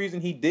the only reason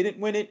he didn't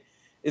win it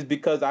is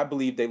because I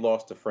believe they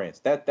lost to France.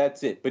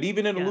 That's it. But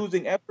even in a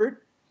losing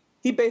effort,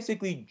 he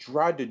basically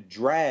tried to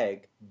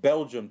drag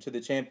Belgium to the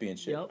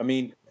championship. Yep.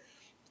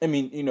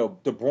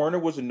 De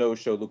Bruyne was a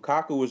no-show.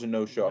 Lukaku was a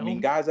no-show.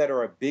 Guys that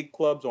are at big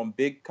clubs on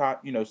big,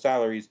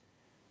 salaries.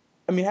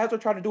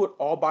 Hazard tried to do it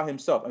all by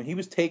himself. He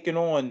was taking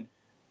on,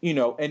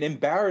 and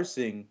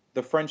embarrassing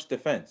the French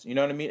defense. You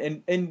know what I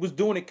mean? And was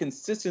doing it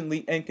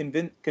consistently and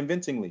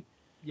convincingly.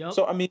 Yep.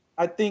 So,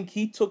 I think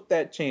he took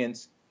that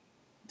chance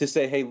to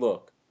say, hey,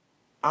 look,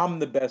 I'm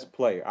the best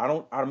player.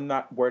 I'm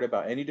not worried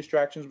about any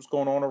distractions, what's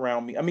going on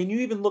around me. You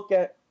even look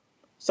at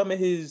some of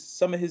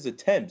his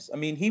attempts.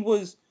 He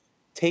was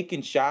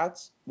taking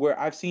shots where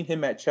I've seen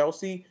him at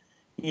Chelsea,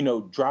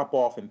 drop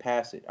off and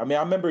pass it. I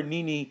remember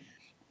Nini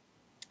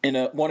in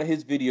one of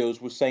his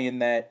videos was saying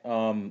that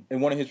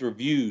in one of his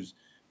reviews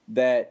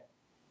that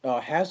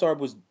Hazard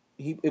was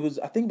I think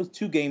it was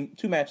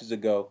two matches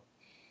ago.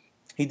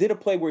 He did a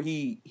play where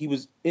he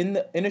was in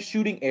a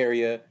shooting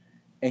area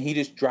and he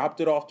just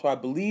dropped it off to, I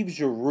believe,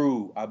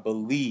 Giroud,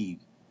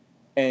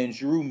 and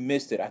Giroud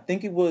missed it. I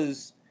think it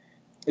was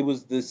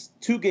this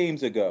 2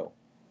 games ago,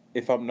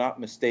 if I'm not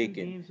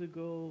mistaken. 2 games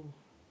ago.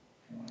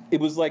 It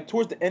was like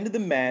towards the end of the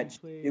match.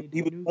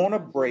 He was on a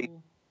break.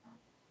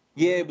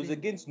 Yeah, it was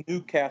against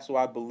Newcastle,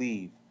 I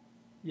believe.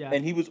 Yeah.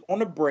 And he was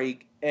on a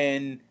break,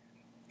 and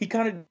he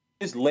kind of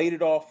just laid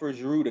it off for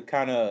Giroud to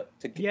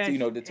take.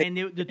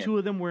 And the 2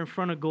 of them were in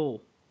front of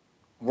goal.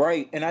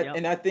 Right, and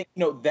I think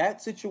that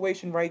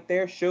situation right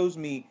there shows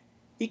me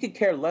he could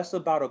care less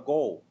about a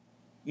goal.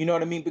 You know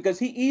what I mean? Because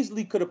he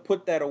easily could have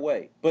put that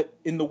away, but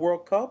in the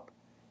World Cup,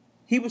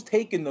 he was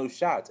taking those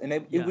shots, and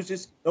it was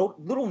just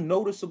little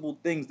noticeable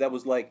things that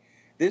was like,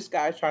 this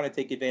guy's trying to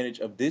take advantage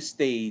of this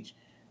stage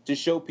to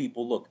show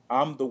people, look,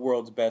 I'm the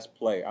world's best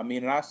player.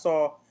 And I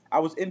saw I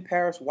was in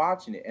Paris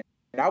watching it,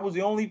 and I was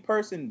the only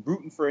person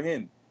rooting for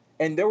him.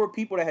 And there were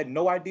people that had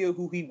no idea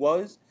who he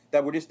was,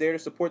 that were just there to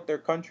support their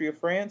country of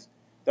France,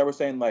 that were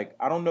saying, like,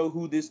 I don't know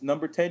who this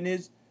number 10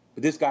 is,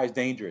 but this guy's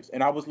dangerous.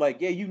 And I was like,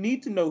 yeah, you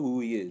need to know who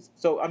he is.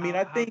 So, I mean,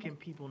 I think... How can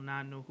people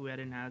not know who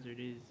Eden Hazard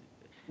is?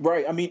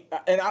 Right. I mean,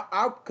 and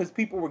because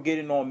people were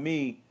getting on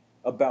me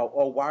about,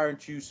 oh, why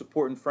aren't you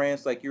supporting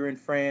France? Like, you're in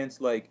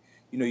France, like,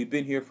 you've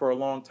been here for a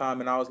long time.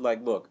 And I was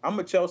like, look, I'm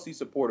a Chelsea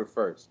supporter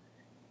first.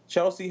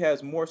 Chelsea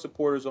has more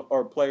supporters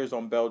or players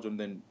on Belgium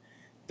than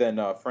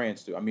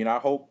France do. I mean, I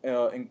hope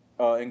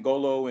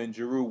N'Golo and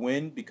Giroud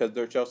win because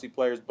they're Chelsea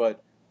players,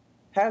 but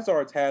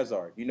Hazard's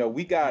Hazard.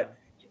 We got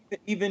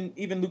even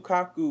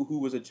Lukaku, who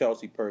was a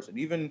Chelsea person.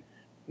 Even,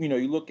 you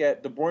look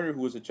at De Bruyne,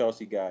 who was a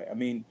Chelsea guy. I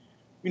mean,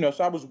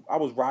 so I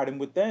was riding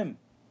with them.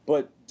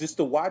 But just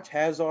to watch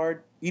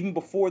Hazard, even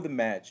before the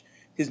match,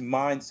 his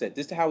mindset,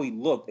 just how he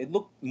looked. It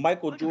looked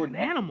Michael Jordan.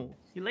 Like an animal.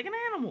 He's like an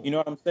animal. You know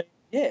what I'm saying?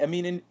 Yeah, I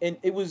mean, and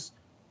it was,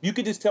 you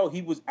could just tell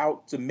he was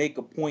out to make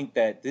a point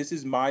that this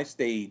is my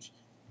stage.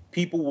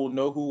 People will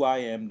know who I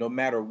am no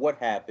matter what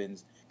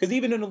happens. Because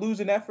even in a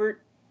losing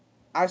effort,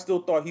 I still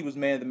thought he was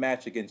man of the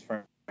match against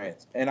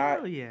France. And I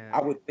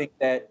would think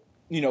that,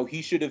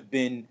 he should have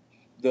been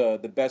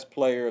the best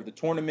player of the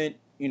tournament.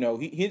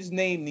 His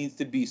name needs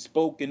to be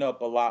spoken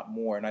up a lot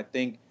more. And I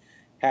think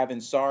having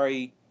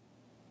Sarri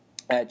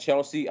at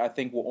Chelsea, I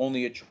think will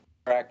only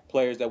attract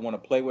players that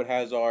want to play with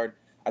Hazard.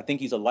 I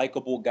think he's a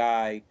likable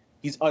guy.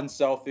 He's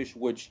unselfish,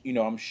 which,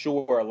 I'm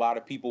sure a lot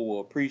of people will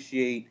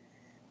appreciate.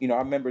 I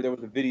remember there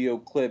was a video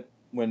clip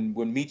when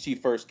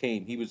Michi first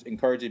came. He was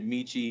encouraging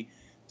Michi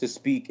to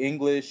speak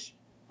English.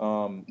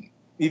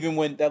 Even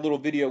when that little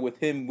video with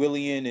him,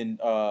 Willian, and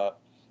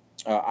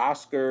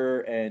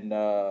Oscar and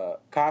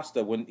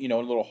Costa, when, in a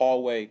little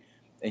hallway,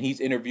 and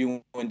he's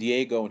interviewing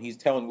Diego, and he's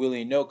telling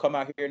Willian, no, come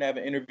out here and have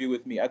an interview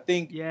with me. I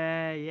think he's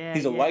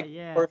a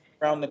likable person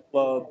around the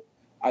club.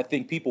 I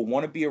think people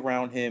want to be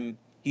around him.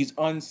 He's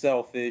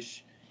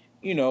unselfish,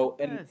 he's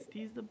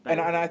the best. And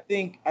I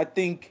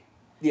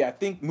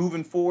think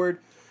moving forward,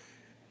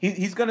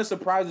 he's going to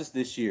surprise us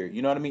this year.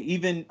 You know what I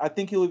mean? I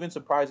think he'll even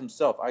surprise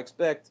himself. I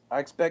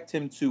expect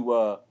him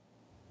to,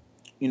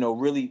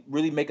 really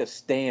make a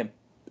stamp,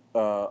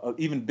 an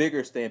even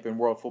bigger stamp in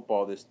world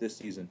football this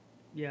season.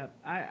 Yeah,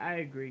 I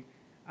agree.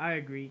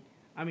 I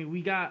mean,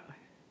 we got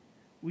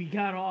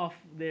off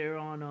there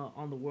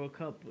on the World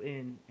Cup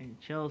in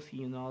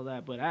Chelsea and all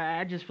that, but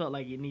I just felt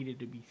like it needed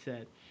to be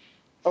said.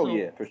 For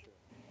sure.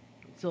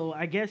 So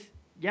I guess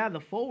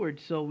the forward.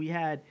 So we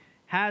had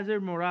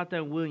Hazard, Morata,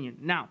 and Willian.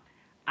 Now,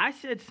 I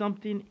said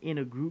something in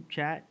a group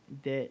chat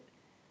that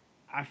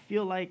I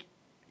feel like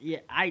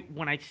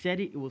when I said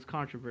it was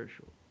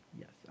controversial.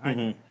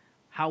 Yes.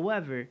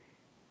 However,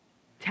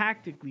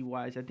 tactically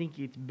wise, I think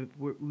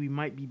we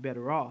might be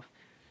better off.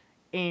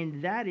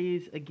 And that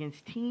is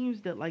against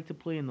teams that like to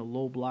play in the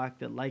low block,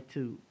 that like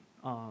to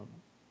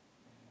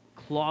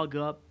clog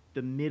up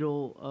the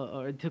middle,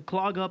 or to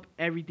clog up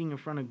everything in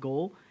front of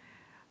goal.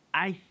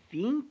 I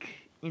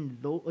think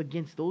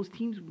against those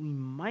teams, we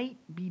might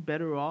be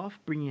better off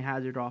bringing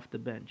Hazard off the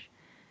bench.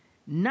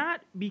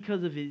 Not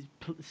because of his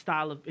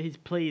style of his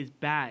play is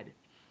bad,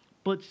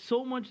 but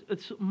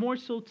it's more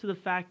so to the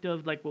fact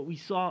of like what we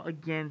saw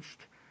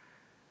against...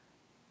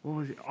 What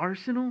was it?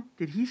 Arsenal?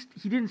 He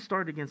didn't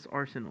start against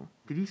Arsenal.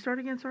 Did he start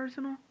against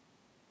Arsenal?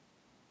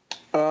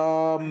 I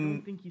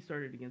don't think he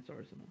started against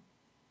Arsenal.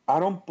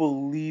 I don't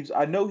believe.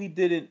 I know he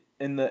did it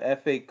in the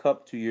FA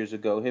Cup 2 years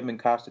ago. Him and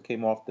Costa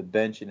came off the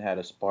bench and had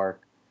a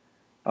spark.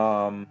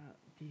 Did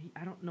he?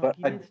 I don't know. But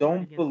he didn't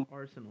start against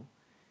Arsenal.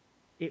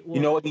 You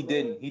know what? He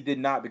didn't. He did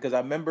not, because I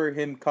remember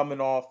him coming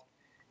off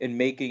and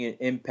making an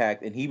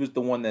impact, and he was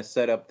the one that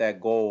set up that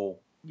goal.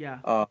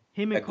 Yeah.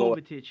 Him and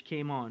Kovacic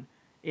came on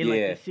in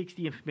like the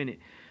 60th minute.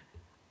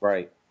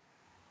 Right.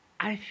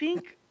 I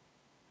think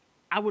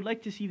I would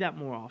like to see that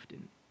more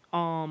often.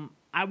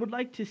 I would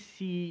like to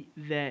see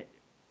that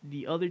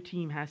the other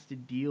team has to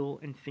deal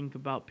and think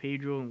about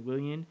Pedro and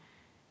Willian.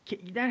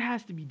 That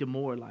has to be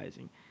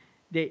demoralizing.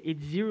 That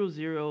it's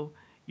 0-0.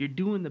 You're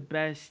doing the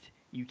best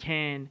you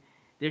can.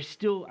 There's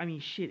still,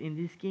 in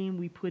this game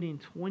we put in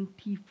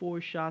 24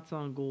 shots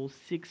on goal,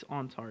 6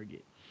 on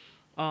target.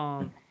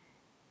 And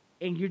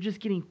you're just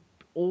getting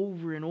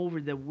over and over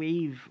the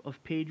wave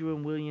of Pedro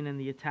and Willian and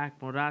the attack,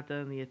 Morata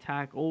and the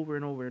attack, over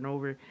and over and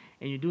over,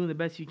 and you're doing the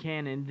best you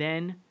can, and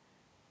then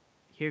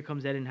here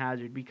comes Eden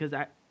Hazard, because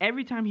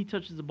every time he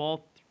touches the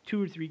ball,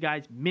 2 or 3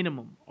 guys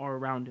minimum are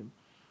around him.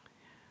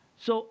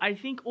 So I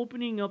think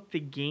opening up the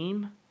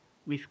game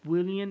with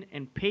Willian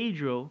and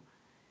Pedro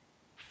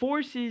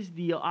forces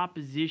the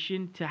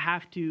opposition to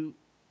have to...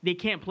 They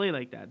can't play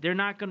like that. They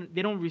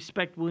don't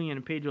respect Willian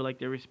and Pedro like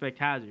they respect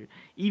Hazard.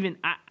 Even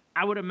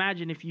I would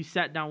imagine if you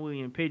sat down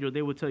Willian and Pedro,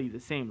 they would tell you the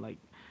same. Like,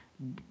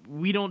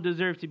 we don't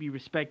deserve to be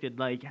respected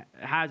like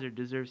Hazard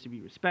deserves to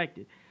be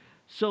respected.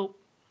 So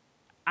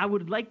I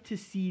would like to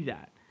see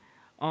that.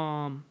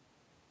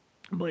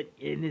 But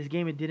in this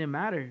game, it didn't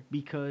matter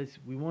because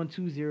we won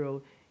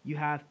 2-0. You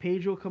have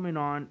Pedro coming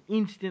on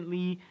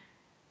instantly.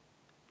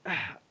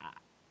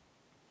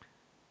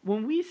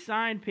 when we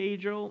signed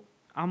Pedro,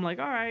 I'm like,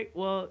 all right,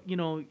 well,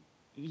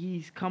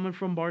 he's coming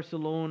from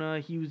Barcelona.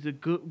 He was a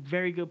good,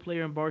 very good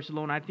player in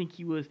Barcelona. I think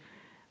he was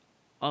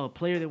a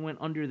player that went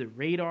under the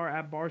radar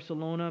at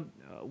Barcelona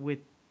with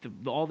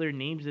all their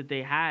names that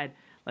they had.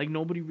 Like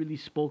nobody really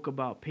spoke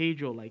about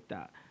Pedro like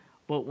that.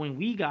 But when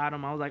we got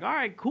him, I was like, all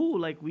right, cool.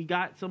 Like we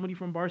got somebody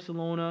from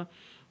Barcelona,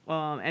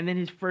 and then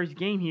his first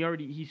game,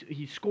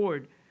 he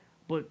scored,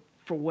 but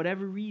for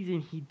whatever reason,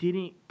 he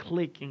didn't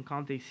click in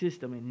Conte's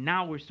system, and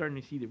now we're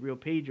starting to see the real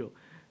Pedro.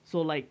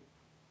 So like,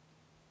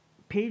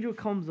 Pedro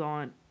comes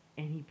on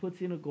and he puts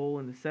in a goal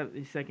in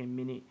the second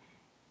minute,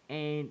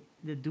 and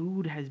the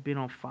dude has been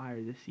on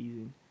fire this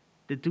season.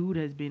 The dude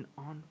has been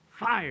on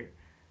fire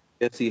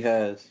Yes, he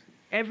has.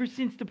 ever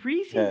since the Yeah.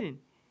 preseason.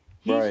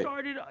 He Right.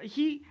 started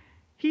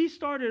he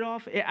started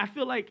off. I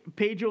feel like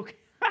Pedro.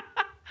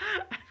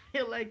 I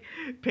feel like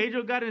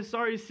Pedro got in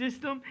Sarri's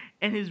system,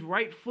 and his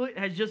right foot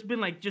has just been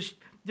like just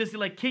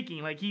like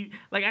kicking. Like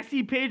I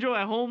see Pedro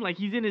at home, like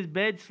he's in his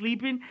bed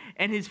sleeping,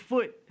 and his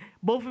foot,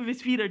 both of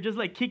his feet are just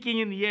like kicking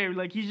in the air.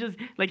 Like he's just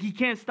like he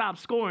can't stop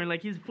scoring.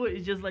 Like his foot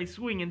is just like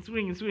swinging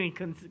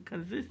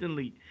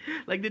consistently.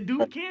 Like the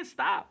dude can't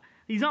stop.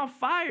 He's on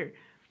fire.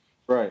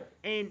 Right.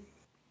 And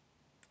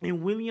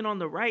Willian on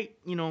the right,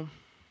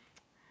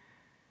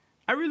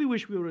 I really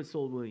wish we would have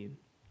sold Willian.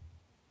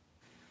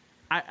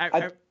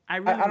 I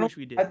really wish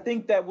we did. I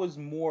think that was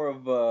more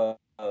of a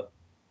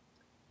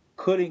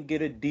couldn't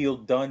get a deal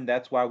done.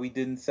 That's why we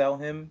didn't sell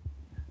him.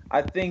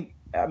 I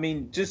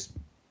mean, just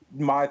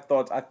my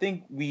thoughts. I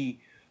think we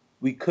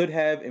could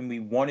have and we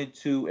wanted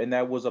to, and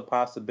that was a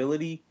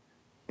possibility,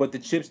 but the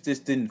chips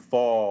just didn't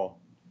fall.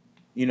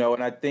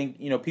 And I think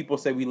people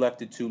say we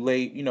left it too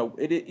late.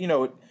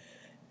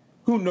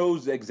 Who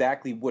knows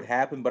exactly what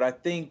happened, but I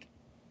think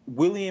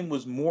William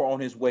was more on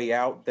his way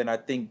out than I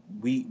think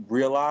we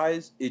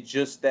realized. It's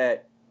just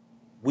that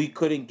we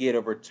couldn't get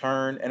a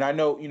return. And I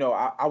know,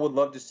 I would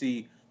love to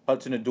see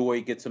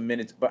Hudson-Odoi get some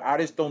minutes, but I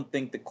just don't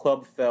think the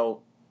club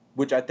felt,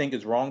 which I think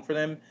is wrong for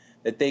them,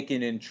 that they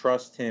can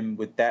entrust him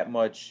with that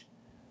much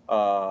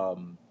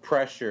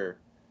pressure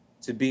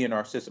to be in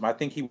our system. I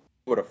think he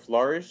would have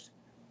flourished.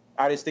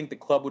 I just think the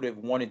club would have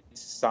wanted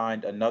to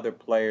sign another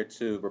player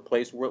to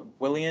replace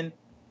Willian.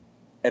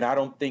 And I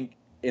don't think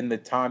in the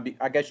time,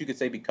 I guess you could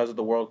say because of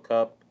the World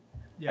Cup,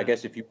 I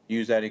guess if you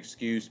use that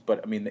excuse, but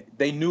I mean,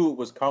 they knew it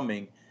was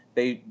coming.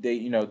 They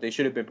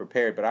should have been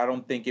prepared, but I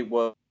don't think it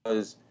was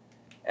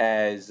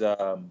as,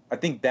 I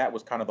think that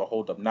was kind of the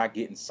holdup, not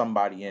getting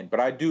somebody in. But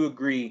I do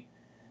agree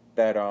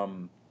that,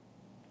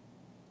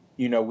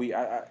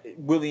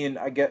 Willian,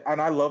 I get,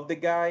 and I love the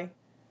guy.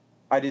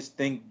 I just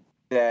think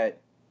that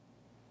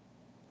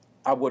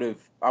I would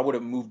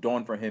have moved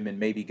on from him and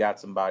maybe got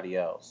somebody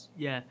else.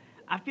 Yeah.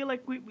 I feel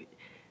like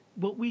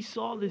what we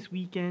saw this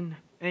weekend,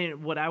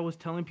 and what I was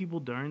telling people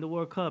during the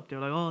World Cup, they're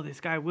like, "Oh,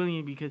 this guy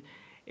Willian," because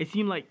it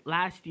seemed like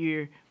last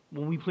year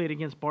when we played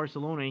against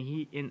Barcelona,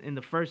 he in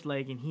the first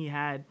leg, and he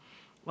had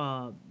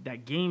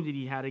that game that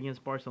he had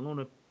against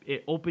Barcelona,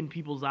 it opened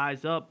people's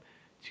eyes up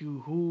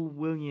to who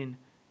Willian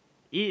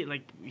is.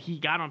 Like he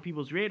got on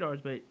people's radars,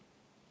 but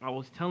I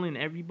was telling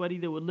everybody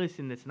that would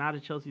listen, that's not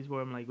a Chelsea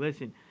sport, I'm like,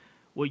 listen,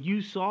 what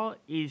you saw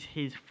is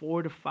his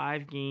 4 to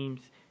 5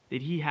 games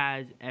that he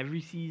has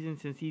every season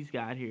since he's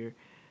got here,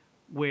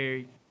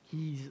 where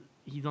he's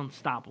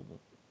unstoppable.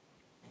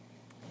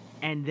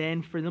 And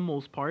then for the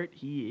most part,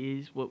 he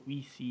is what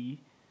we see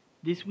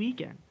this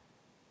weekend.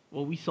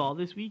 What we saw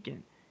this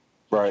weekend.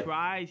 He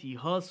tries, he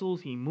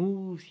hustles, he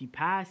moves, he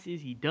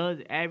passes, he does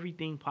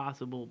everything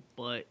possible,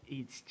 but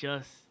it's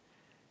just,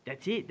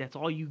 that's it. That's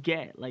all you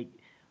get. Like,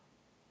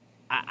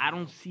 I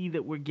don't see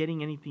that we're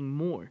getting anything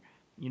more,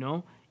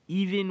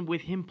 Even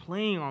with him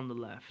playing on the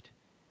left.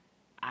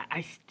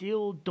 I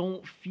still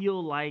don't feel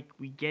like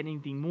we get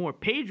anything more.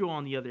 Pedro,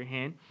 on the other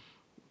hand,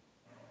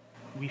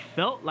 we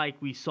felt like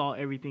we saw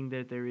everything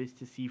that there is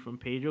to see from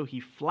Pedro. He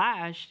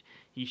flashed.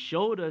 He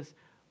showed us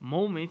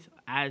moments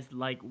as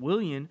like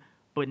Willian,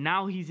 but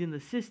now he's in the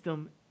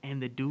system and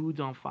the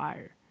dude's on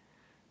fire.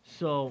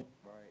 So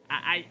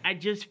I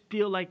just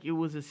feel like it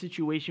was a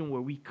situation where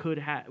we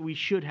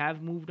should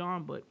have moved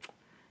on, but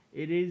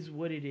it is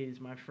what it is,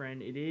 my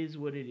friend. It is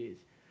what it is.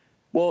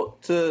 Well,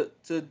 to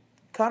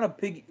kind of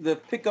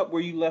pick up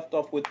where you left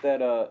off with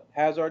that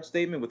Hazard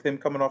statement with him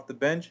coming off the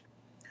bench,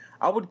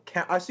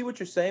 I see what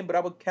you're saying, but I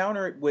would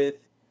counter it with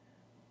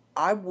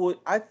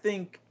I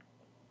think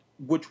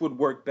which would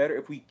work better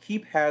if we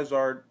keep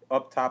Hazard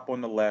up top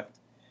on the left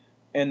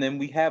and then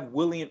we have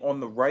Willian on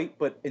the right,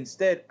 but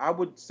instead I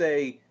would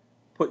say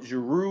put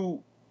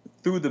Giroud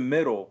through the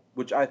middle,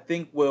 which I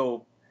think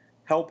will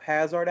help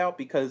Hazard out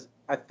because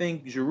I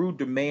think Giroud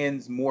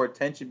demands more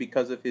attention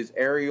because of his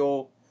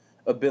aerial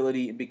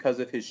ability and because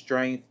of his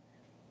strength,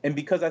 and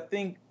because I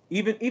think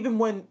even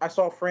when I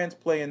saw France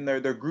play in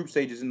their group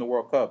stages in the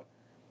World Cup,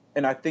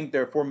 and I think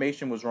their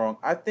formation was wrong,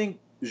 I think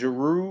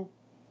Giroud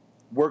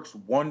works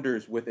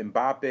wonders with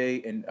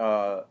Mbappe and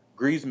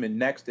Griezmann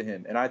next to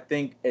him, and I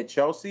think at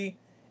Chelsea,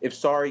 if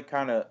Sarri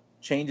kind of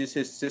changes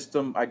his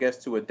system, I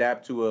guess to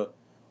adapt to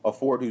a a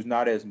forward who's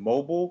not as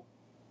mobile,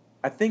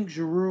 I think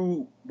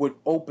Giroud would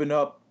open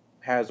up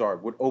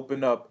Hazard, would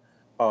open up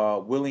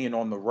Willian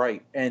on the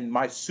right. And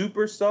my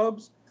super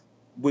subs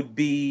would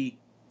be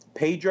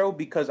Pedro,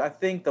 because I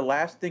think the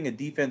last thing a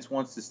defense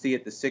wants to see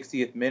at the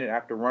 60th minute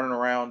after running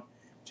around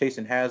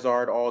chasing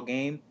Hazard all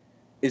game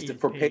is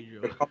for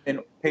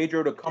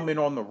Pedro to come in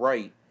on the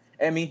right.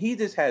 I mean, he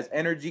just has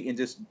energy and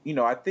just,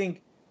 I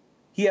think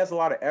he has a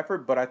lot of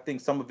effort, but I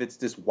think some of it's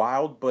just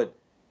wild. But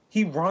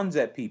he runs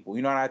at people,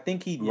 and I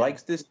think he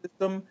likes this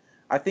system.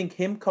 I think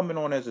him coming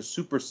on as a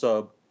super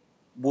sub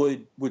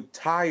would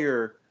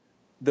tire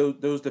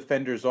those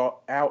defenders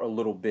out a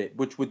little bit,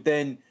 which would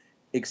then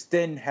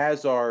extend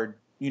Hazard,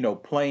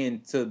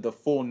 playing to the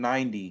full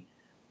 90.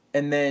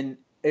 And then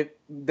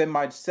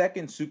my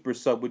second super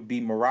sub would be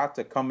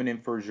Morata coming in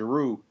for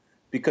Giroud,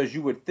 because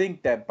you would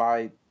think that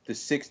by the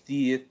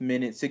 60th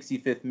minute,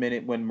 65th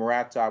minute, when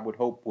Morata, I would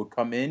hope, would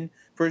come in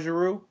for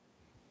Giroud,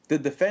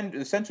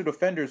 the central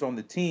defenders on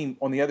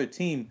the other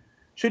team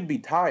should be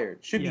tired,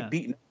 should be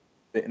beaten.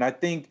 And I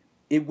think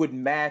it would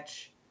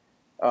match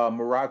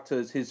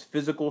Morata's his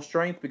physical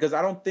strength, because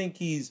I don't think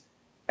he's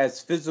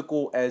as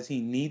physical as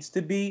he needs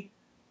to be.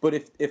 But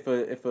if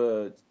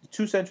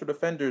two central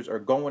defenders are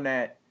going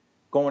at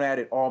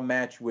it all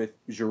match with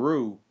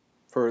Giroud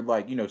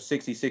for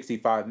 60,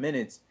 65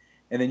 minutes,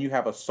 and then you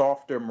have a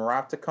softer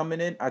Morata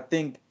coming in, I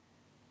think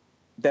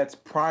that's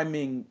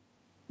priming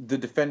the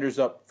defenders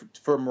up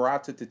for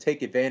Morata to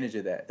take advantage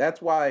of that.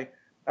 That's why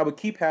I would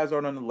keep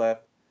Hazard on the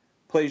left,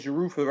 play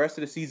Giroud for the rest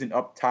of the season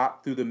up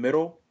top through the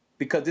middle,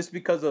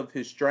 because of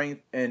his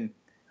strength, and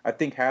I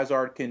think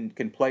Hazard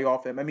can play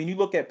off him. I mean, you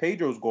look at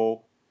Pedro's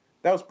goal,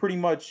 that was pretty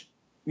much,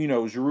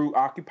 Giroud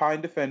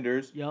occupying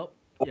defenders, the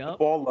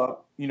ball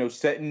up,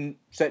 setting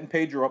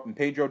Pedro up, and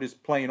Pedro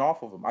just playing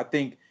off of him. I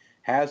think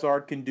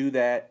Hazard can do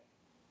that.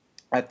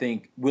 I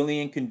think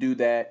Willian can do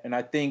that, and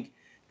I think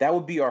that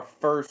would be our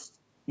first,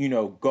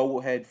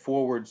 go-ahead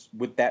forwards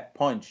with that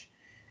punch.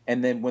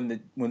 And then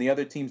when the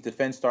other team's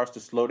defense starts to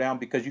slow down,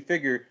 because you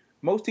figure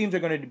most teams are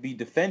going to be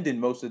defending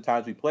most of the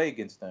times we play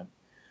against them,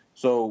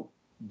 so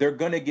they're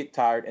going to get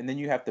tired, and then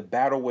you have to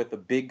battle with a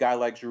big guy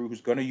like Giroud,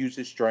 who's going to use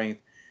his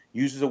strength,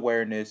 use his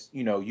awareness,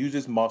 use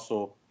his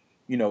muscle.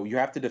 You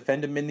have to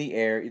defend him in the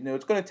air.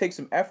 It's going to take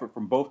some effort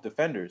from both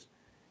defenders.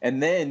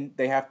 And then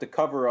they have to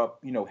cover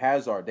up,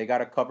 Hazard. They got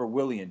to cover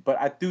Willian. But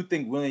I do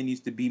think Willian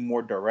needs to be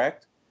more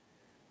direct.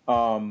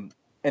 And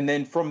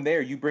then from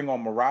there, you bring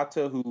on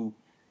Morata, who,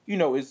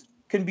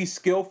 can be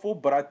skillful,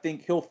 but I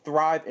think he'll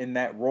thrive in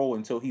that role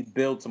until he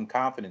builds some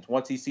confidence.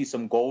 Once he sees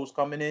some goals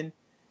coming in,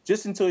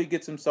 just until he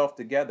gets himself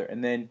together.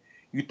 And then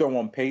you throw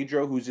on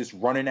Pedro, who's just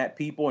running at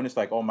people, and it's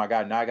like, oh my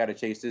God, now I got to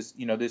chase this,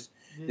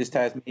 this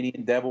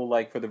Tasmanian devil,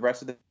 for the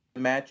rest of the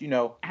match.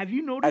 Have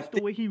you noticed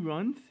the way he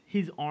runs?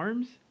 His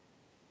arms.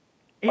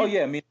 Oh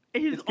yeah, I mean,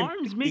 his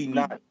arms make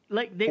me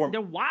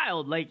they're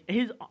wild.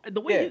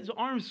 The way his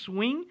arms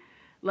swing,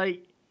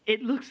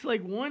 it looks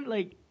like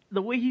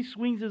the way he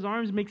swings his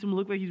arms makes him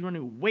look like he's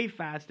running way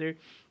faster,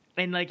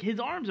 and his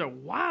arms are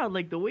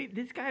wild. The way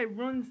this guy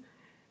runs.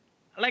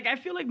 I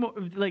feel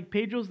like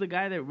Pedro's the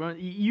guy that runs.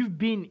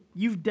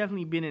 You've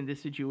definitely been in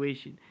this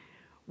situation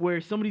where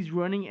somebody's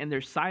running and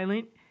they're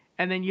silent,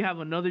 and then you have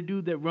another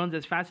dude that runs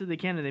as fast as they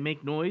can and they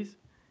make noise.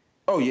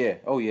 Oh yeah.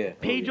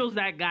 Pedro's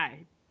that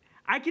guy.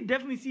 I could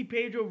definitely see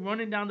Pedro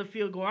running down the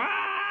field going,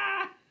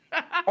 ah!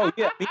 Oh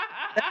yeah.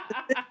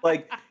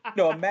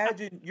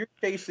 Imagine you're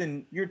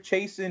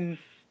chasing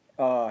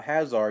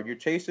Hazard, you're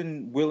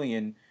chasing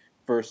Willian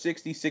for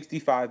 60,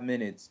 65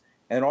 minutes.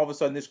 And all of a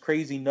sudden, this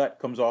crazy nut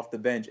comes off the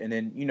bench, and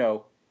then,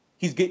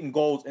 he's getting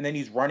goals, and then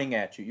he's running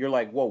at you. You're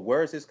like, whoa,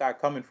 where is this guy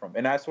coming from?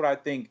 And that's what I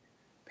think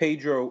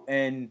Pedro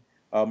and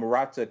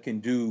Morata can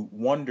do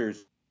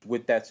wonders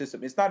with that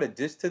system. It's not a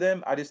diss to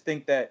them. I just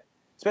think that,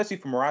 especially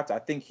for Morata, I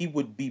think he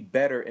would be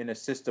better in a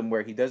system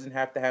where he doesn't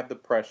have to have the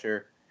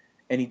pressure,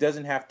 and he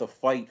doesn't have to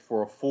fight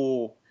for a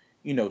full,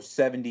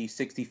 70,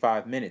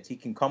 65 minutes. He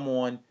can come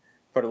on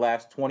for the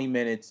last 20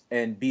 minutes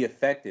and be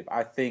effective.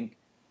 I think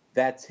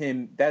that's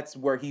him. That's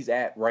where he's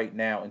at right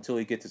now until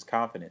he gets his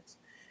confidence.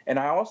 And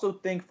I also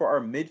think for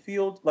our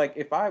midfield,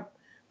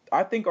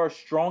 I think our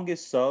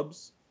strongest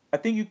subs, I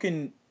think you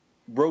can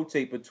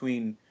rotate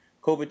between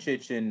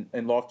Kovacic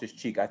and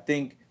Loftus-Cheek. I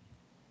think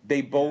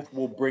they both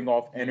will bring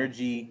off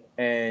energy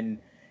and,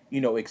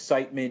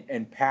 excitement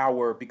and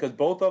power, because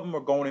both of them are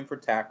going in for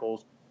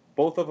tackles.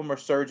 Both of them are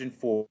surging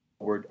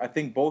forward. I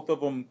think both of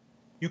them,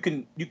 you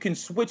can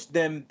switch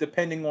them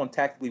depending on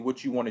tactically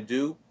what you want to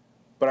do.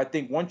 But I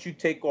think once you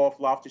take off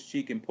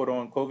Loftus-Cheek and put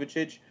on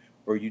Kovacic,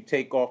 or you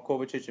take off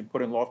Kovacic and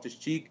put in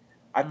Loftus-Cheek,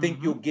 I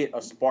think you'll get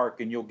a spark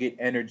and you'll get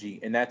energy,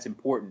 and that's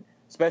important,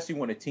 especially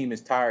when a team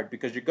is tired,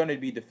 because you're going to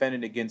be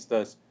defending against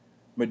us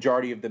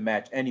majority of the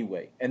match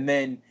anyway. And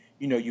then,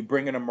 you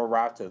bring in a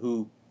Morata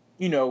who,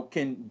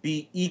 can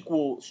be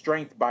equal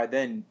strength by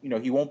then.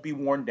 He won't be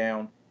worn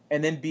down,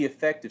 and then be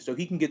effective, so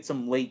he can get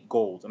some late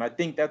goals. And I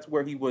think that's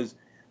where he was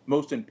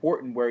most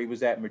important, where he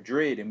was at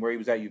Madrid and where he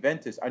was at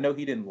Juventus. I know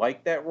he didn't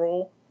like that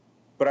role,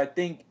 but I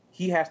think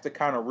he has to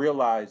kind of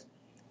realize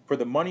for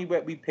the money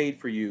that we paid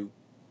for you,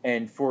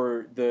 and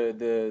for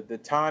the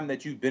time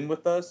that you've been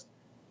with us,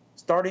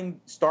 starting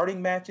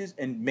matches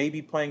and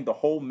maybe playing the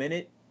whole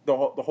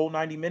the whole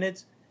 90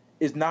 minutes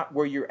is not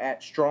where you're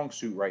at strong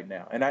suit right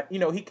now. And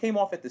he came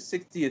off at the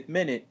 60th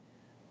minute,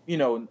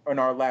 in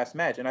our last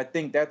match, and I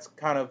think that's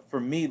kind of for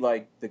me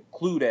like the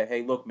clue that,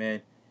 hey, look,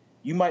 man,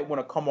 you might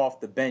want to come off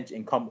the bench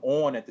and come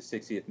on at the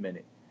 60th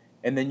minute.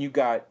 And then you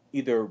got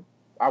either,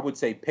 I would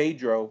say,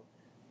 Pedro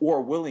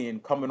or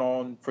Willian coming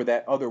on for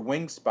that other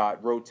wing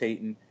spot,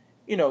 rotating.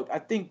 I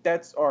think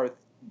that's our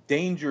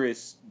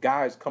dangerous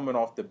guys coming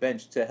off the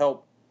bench to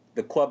help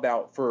the club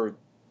out for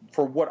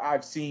what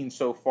I've seen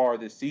so far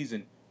this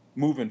season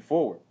moving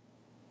forward.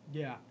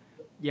 Yeah.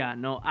 Yeah,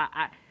 no,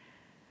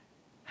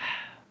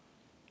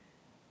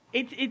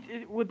 it's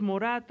with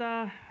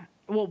Morata.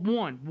 Well,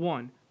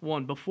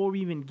 one before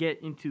we even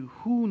get into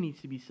who needs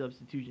to be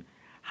substitution,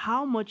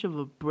 how much of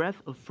a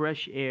breath of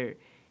fresh air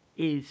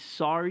is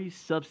Sarri's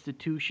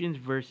substitutions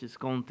versus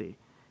Conte,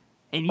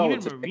 and even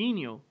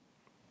Mourinho?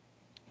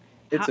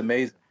 It's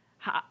amazing.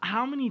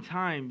 How many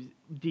times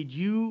did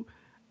you?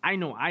 I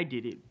know I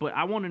did it, but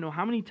I want to know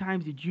how many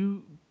times did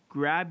you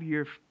grab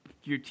your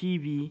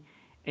TV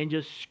and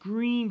just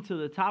scream to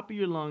the top of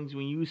your lungs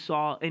when you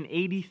saw an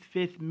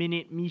 85th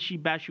minute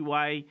Michy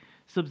Batshuayi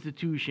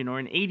substitution, or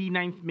an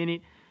 89th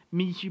minute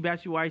Michy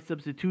Batshuayi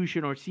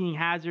substitution, or seeing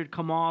Hazard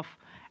come off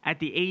at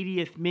the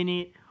 80th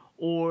minute,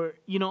 or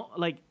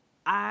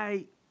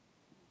I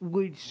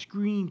would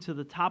scream to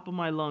the top of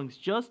my lungs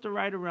just to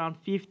right around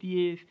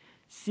 50th,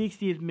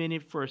 60th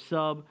minute for a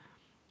sub,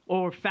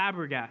 or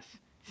Fabregas.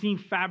 Seeing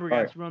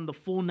Fabregas run the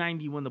full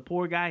 90 when the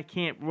poor guy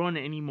can't run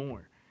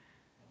anymore.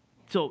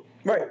 So,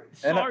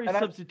 sorry,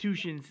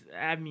 substitutions.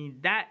 I mean,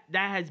 that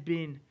has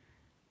been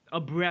a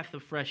breath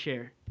of fresh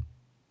air.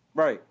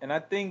 Right, and I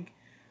think,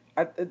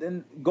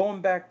 and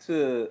going back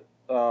to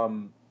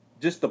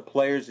just the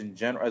players in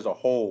general as a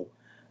whole,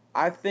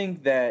 I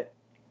think that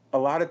a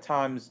lot of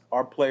times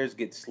our players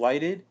get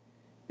slighted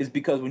is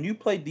because when you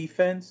play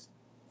defense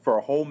for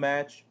a whole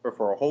match or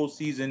for a whole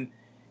season,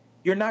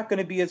 you're not going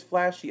to be as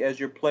flashy as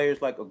your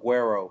players like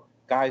Aguero,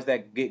 guys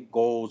that get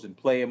goals and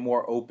play a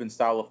more open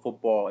style of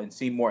football and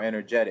seem more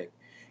energetic.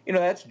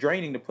 That's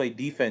draining to play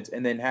defense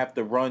and then have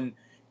to run,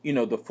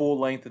 the full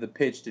length of the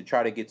pitch to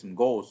try to get some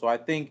goals. So I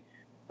think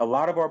a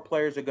lot of our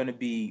players are going to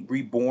be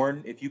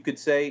reborn, if you could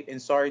say, in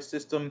Sarri's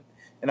system.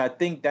 And I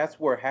think that's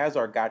where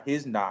Hazard got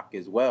his knock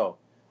as well.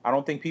 I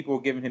don't think people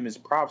were giving him his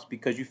props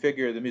because you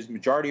figure that his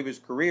majority of his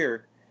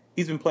career,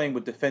 he's been playing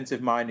with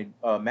defensive-minded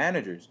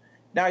managers.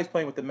 Now he's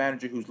playing with a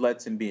manager who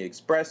lets him be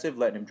expressive,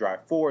 letting him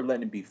drive forward,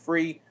 letting him be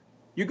free.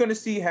 You're going to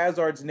see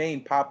Hazard's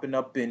name popping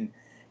up and,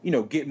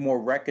 get more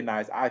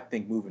recognized, I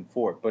think, moving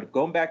forward. But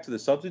going back to the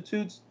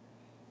substitutes,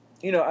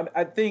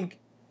 I think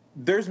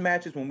there's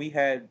matches when we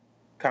had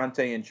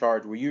Conte in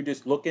charge where you're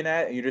just looking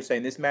at it and you're just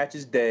saying, this match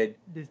is dead.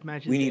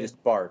 We need a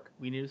spark.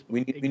 We need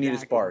a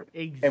spark.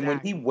 Exactly.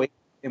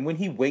 And when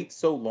he waits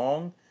so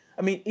long,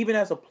 I mean, even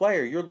as a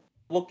player, you're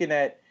looking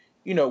at,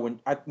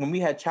 when we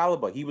had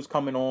Chalobah, he was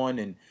coming on,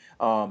 and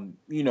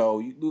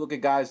you look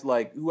at guys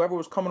like whoever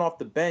was coming off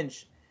the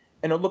bench,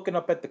 and they're looking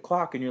up at the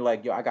clock, and you're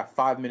like, yo, I got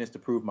 5 minutes to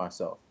prove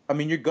myself. I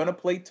mean, you're gonna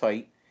play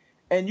tight,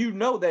 and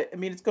that. I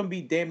mean, it's gonna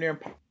be damn near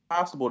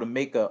impossible to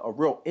make a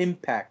real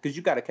impact because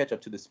you got to catch up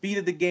to the speed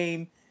of the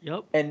game.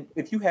 Yep. And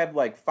if you have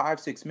like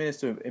 5-6 minutes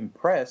to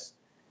impress,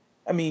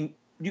 I mean,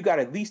 you got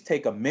to at least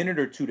take a minute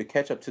or two to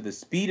catch up to the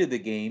speed of the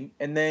game,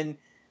 and then,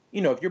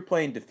 if you're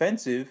playing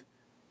defensive,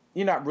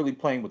 you're not really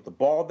playing with the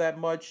ball that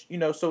much,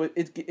 so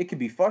it can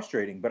be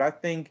frustrating. But I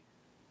think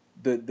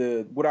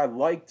the what I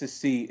like to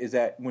see is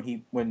that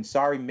when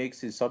Sarri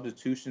makes his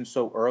substitution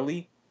so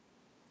early,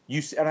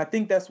 and I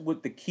think that's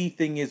what the key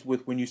thing is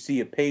with when you see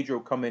a Pedro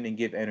come in and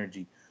give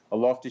energy, a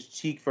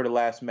Loftus-Cheek for the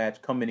last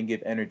match come in and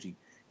give energy.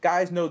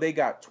 Guys know they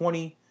got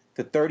 20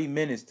 to 30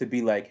 minutes to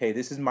be like, hey,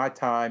 this is my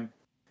time.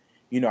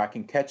 I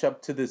can catch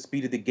up to the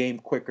speed of the game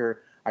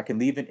quicker. I can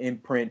leave an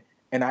imprint,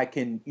 and I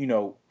can,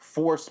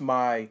 force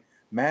my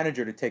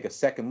manager to take a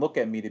second look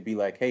at me to be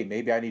like, hey,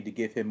 maybe I need to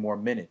give him more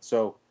minutes.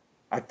 So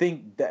I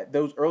think that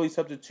those early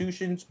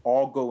substitutions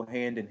all go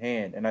hand in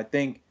hand. And I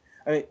think,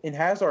 and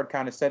Hazard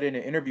kind of said in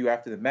an interview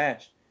after the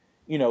match,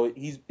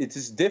 it's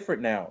just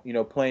different now,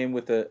 playing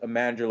with a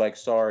manager like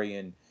Sarri,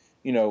 and,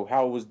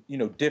 how it was,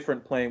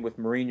 different playing with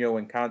Mourinho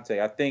and Conte.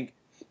 I think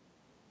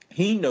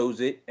he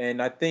knows it,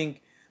 and I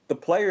think the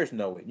players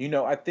know it.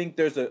 I think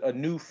there's a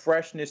new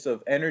freshness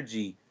of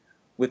energy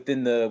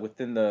within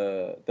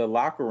the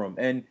locker room.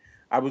 And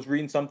I was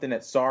reading something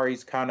that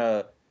Sarri's kind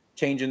of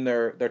changing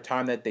their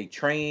time that they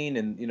train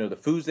and, the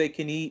foods they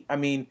can eat. I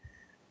mean,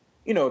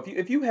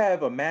 if you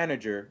have a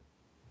manager,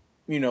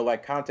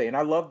 like Conte, and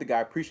I love the guy,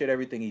 I appreciate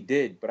everything he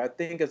did, but I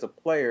think as a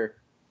player,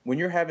 when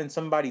you're having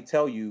somebody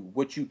tell you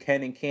what you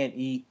can and can't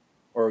eat,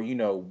 or,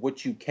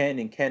 what you can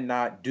and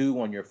cannot do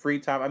on your free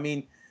time, I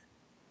mean,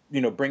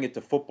 bring it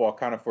to football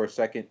kind of for a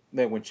second.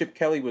 Then when Chip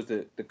Kelly was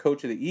the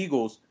coach of the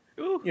Eagles,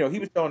 he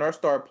was telling our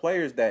star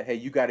players that, hey,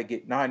 you got to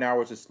get 9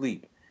 hours of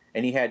sleep.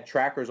 And he had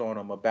trackers on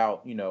them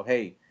about,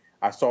 hey,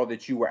 I saw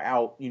that you were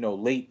out,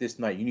 late this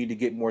night. You need to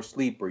get more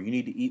sleep, or you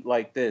need to eat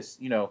like this.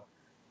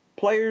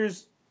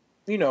 Players,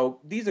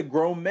 these are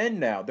grown men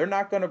now. They're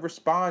not going to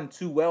respond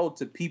too well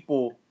to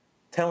people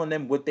telling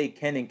them what they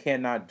can and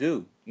cannot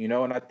do.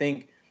 And I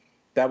think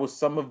that was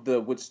some of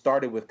what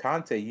started with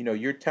Conte.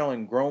 You're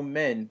telling grown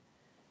men,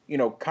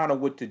 kind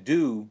of what to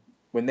do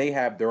when they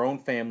have their own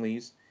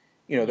families.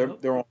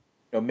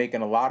 They're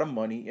making a lot of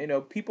money.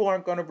 People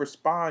aren't going to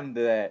respond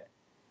to that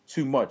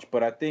too much.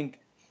 But I think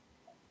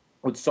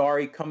with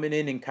Sarri coming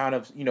in and kind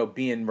of,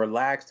 being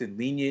relaxed and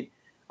lenient,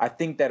 I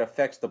think that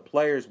affects the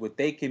players where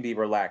they can be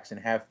relaxed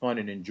and have fun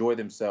and enjoy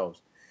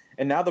themselves.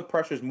 And now the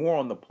pressure's more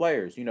on the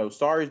players.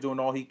 Sarri's doing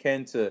all he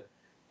can to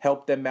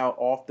help them out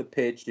off the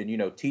pitch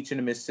and, teaching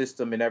them his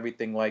system and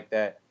everything like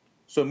that.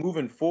 So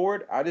moving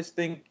forward, I just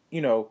think,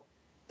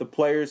 the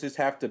players just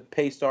have to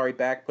pay Sarri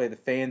back, play the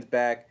fans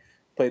back,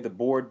 play the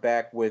board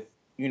back with,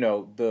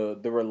 the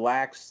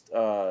relaxed,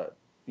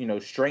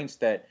 strengths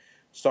that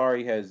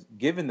Sarri has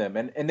given them.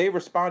 And they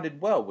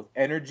responded well with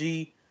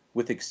energy,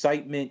 with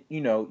excitement.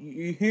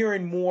 You're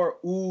hearing more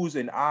oohs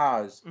and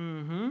ahs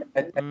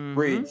at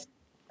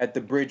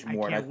the bridge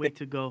more. I can't wait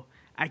to go.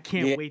 I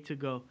can't wait to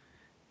go.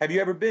 Have you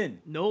ever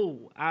been?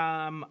 No,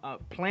 I'm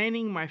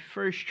planning my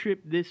first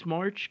trip this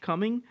March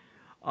coming.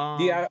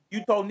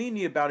 You told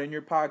Nini about it in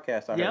your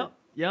podcast. I heard.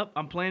 Yep.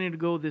 I'm planning to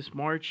go this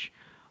March,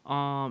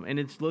 and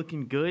it's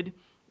looking good.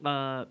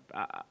 All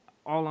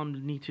I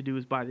need to do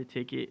is buy the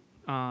ticket.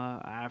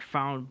 I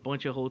found a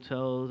bunch of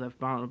hotels. I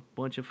found a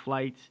bunch of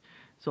flights.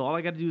 So all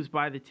I got to do is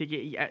buy the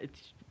ticket. Yeah,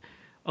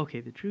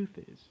 okay. The truth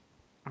is,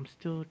 I'm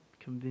still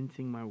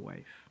convincing my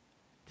wife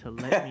to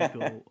let me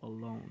go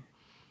alone.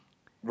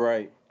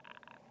 Right.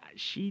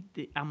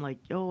 I'm like,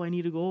 yo, I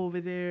need to go over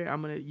there.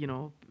 I'm gonna,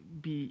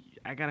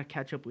 I gotta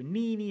catch up with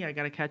Nini. I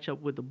gotta catch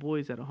up with the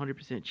boys at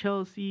 100%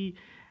 Chelsea.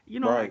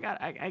 Right.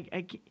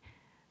 I can't.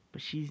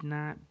 But she's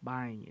not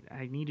buying it.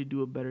 I need to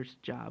do a better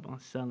job on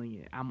selling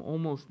it. I'm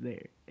almost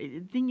there.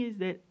 The thing is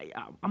that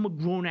I'm a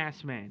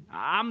grown-ass man.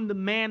 I'm the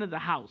man of the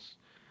house.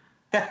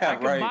 I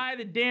can buy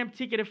the damn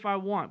ticket if I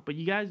want, but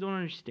you guys don't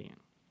understand.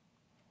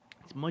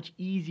 It's much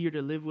easier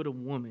to live with a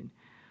woman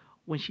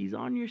when she's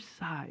on your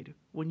side,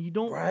 when you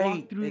don't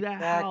walk through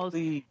that house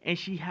and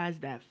she has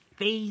that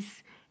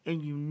face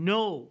and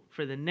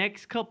for the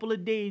next couple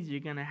of days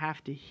you're going to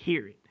have to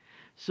hear it.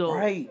 So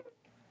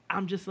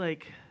I'm just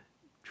like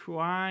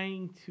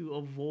trying to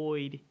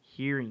avoid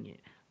hearing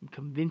it. I'm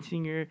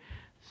convincing her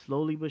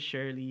slowly but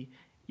surely,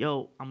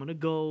 yo, I'm going to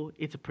go.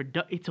 It's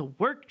a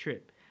work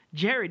trip.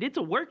 Jared, it's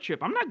a work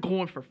trip. I'm not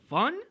going for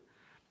fun.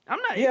 I'm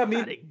not. Yeah, I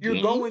mean,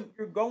 you're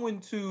going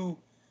to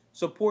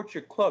support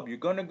your club. You're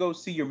going to go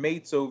see your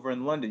mates over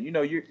in London.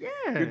 You're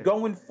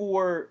going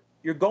for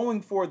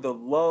the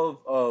love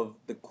of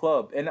the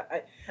club. And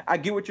I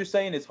get what you're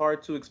saying. It's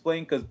hard to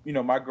explain because,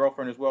 my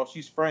girlfriend as well,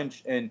 she's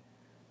French, and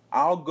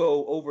I'll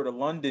go over to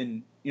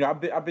London.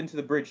 I've been to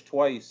the bridge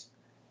twice,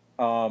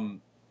 the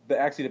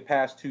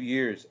past 2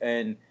 years,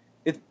 and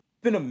it's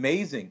been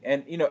amazing.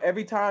 And,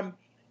 every time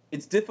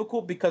it's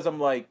difficult because I'm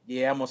like,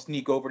 yeah, I'm going to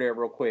sneak over there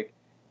real quick.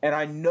 And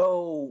I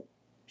know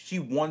she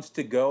wants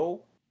to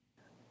go,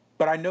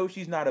 but I know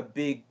she's not a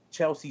big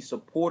Chelsea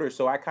supporter,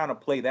 so I kind of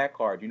play that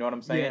card. You know what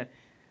I'm saying? Yeah.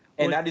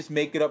 And I just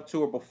make it up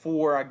to her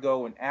before I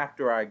go and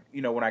after I,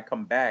 when I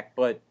come back.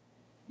 But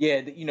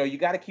yeah, you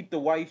got to keep the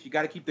wife, you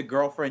got to keep the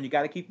girlfriend, you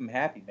got to keep them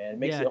happy, man. It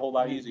makes it a whole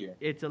lot easier.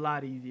 It's a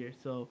lot easier.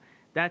 So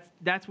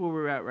that's where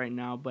we're at right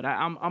now. But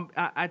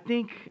I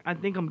think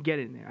I'm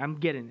getting there. I'm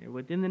getting there.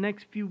 Within the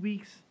next few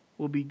weeks,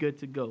 we'll be good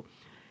to go.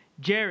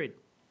 Jared,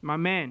 my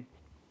man,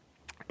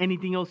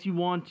 anything else you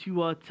want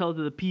to tell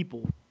to the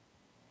people?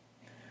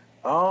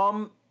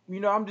 I'm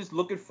just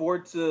looking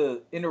forward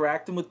to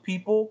interacting with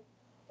people.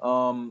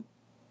 With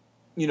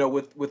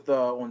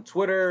on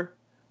Twitter.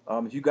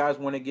 If you guys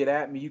want to get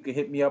at me, you can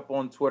hit me up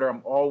on Twitter.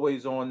 I'm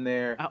always on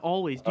there.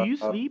 Always. Do you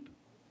sleep?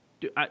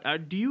 Do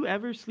you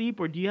ever sleep,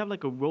 or do you have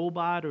like a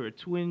robot or a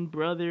twin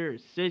brother or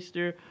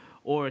sister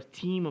or a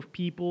team of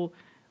people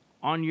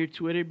on your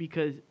Twitter?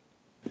 Because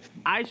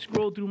I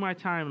scroll through my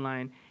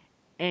timeline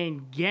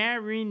and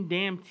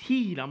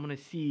guaranteed I'm gonna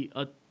see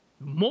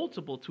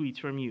multiple tweets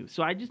from you.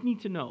 So I just need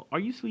to know: are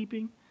you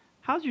sleeping?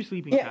 How's your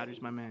sleeping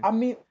patterns, my man? I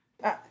mean,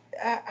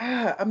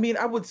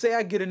 I would say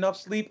I get enough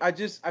sleep. I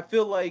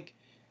feel like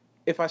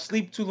if I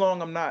sleep too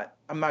long,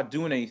 I'm not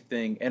doing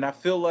anything. And I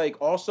feel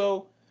like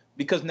also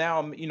because now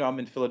I'm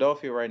in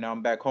Philadelphia right now,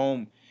 I'm back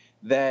home,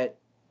 that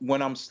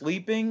when I'm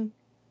sleeping,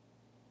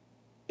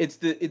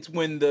 it's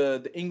when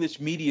the English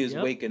media is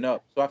waking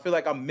up. So I feel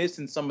like I'm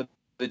missing some of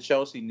the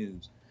Chelsea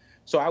news.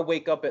 So I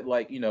wake up at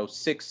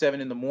 6,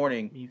 7 in the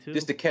morning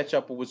just to catch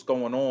up with what's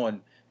going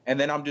on. And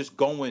then I'm just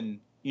going,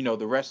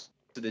 the rest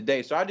of the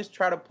day. So I just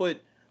try to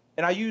put,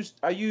 and I use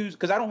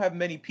because I don't have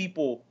many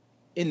people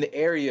in the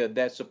area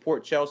that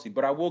support Chelsea,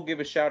 but I will give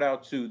a shout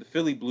out to the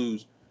Philly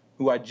Blues,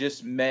 who I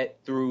just met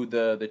through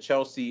the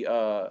Chelsea,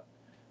 the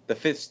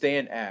Fifth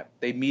Stand app.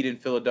 They meet in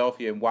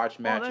Philadelphia and watch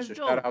matches. So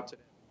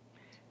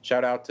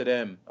shout out to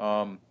them.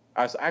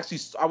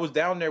 I was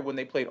down there when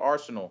they played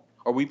Arsenal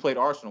or we played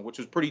Arsenal, which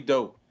was pretty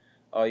dope.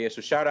 Yeah,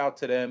 so shout out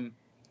to them.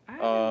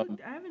 I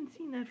haven't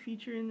seen that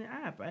feature in the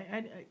app.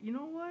 You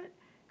know what?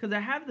 Because I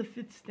have the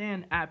Fifth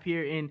Stand app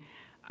here, and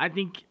I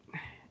think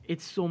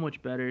it's so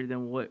much better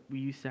than what we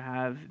used to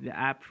have. The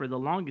app for the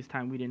longest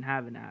time, we didn't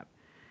have an app.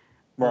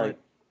 Right. But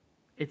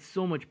it's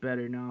so much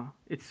better now.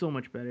 It's so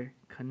much better.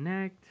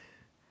 Connect.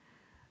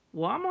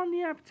 Well, I'm on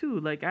the app too.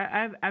 Like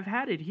I've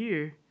had it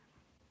here.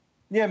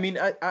 Yeah, I mean,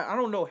 I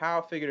don't know how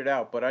I figured it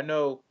out, but I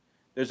know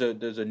there's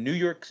a New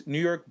York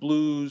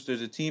Blues.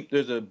 There's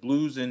a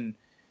Blues in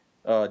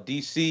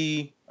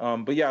DC.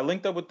 But yeah, I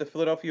linked up with the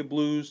Philadelphia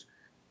Blues.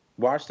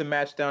 Watched the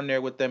match down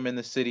there with them in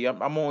the city.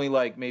 I'm only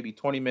like maybe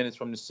 20 minutes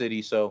from the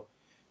city, so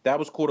that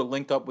was cool to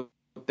link up with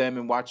them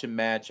and watch a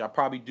match. I'll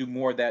probably do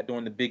more of that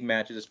during the big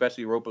matches,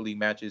 especially Europa League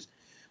matches,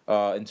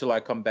 until I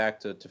come back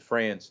to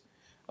France.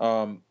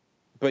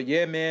 But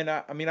yeah, man,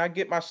 I mean, I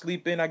get my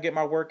sleep in, I get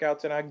my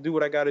workouts, and I do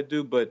what I got to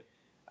do. But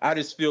I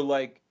just feel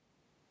like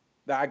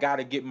I got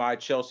to get my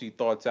Chelsea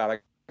thoughts out. I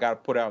got to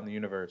put out in the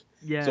universe.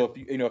 Yeah. So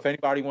if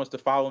anybody wants to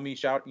follow me,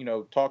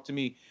 talk to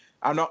me.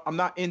 I'm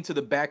not into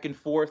the back and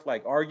forth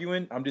like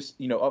arguing. I'm just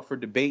up for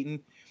debating.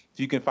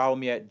 So you can follow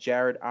me at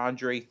Jared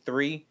Andre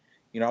 3.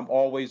 I'm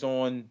always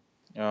on.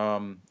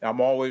 I'm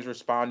always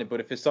responding. But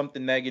if it's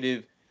something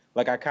negative,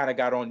 like I kind of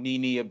got on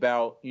Nini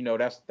about,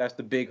 that's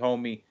the big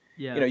homie.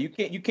 Yeah. You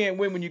can't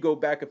win when you go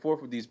back and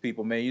forth with these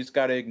people, man. You just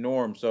got to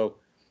ignore them. So,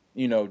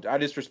 I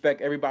just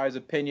respect everybody's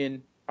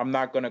opinion. I'm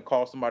not gonna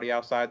call somebody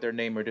outside their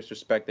name or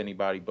disrespect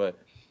anybody, but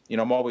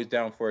I'm always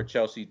down for a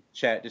Chelsea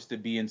chat just to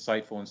be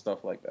insightful and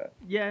stuff like that.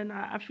 Yeah, and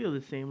I feel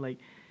the same. Like,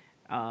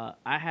 I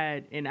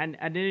had, and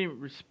I didn't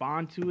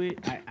respond to it.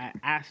 I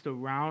asked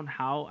around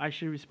how I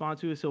should respond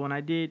to it. So when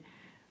I did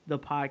the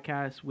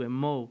podcast with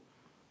Mo,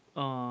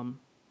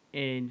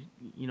 and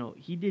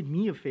he did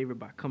me a favor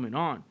by coming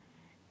on,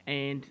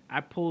 and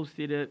I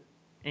posted it,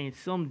 and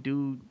some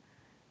dude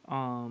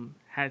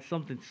had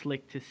something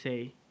slick to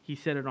say. He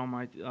said it on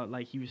my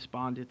like he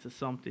responded to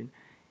something,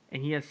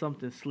 and he has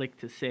something slick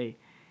to say.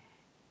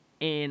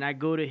 And I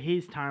go to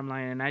his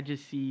timeline and I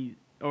just see,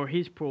 or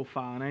his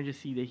profile, and I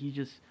just see that he's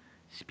just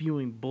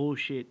spewing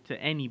bullshit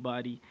to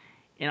anybody.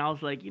 And I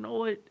was like, you know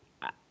what?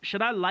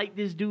 Should I light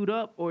this dude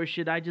up or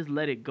should I just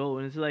let it go?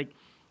 And it's like,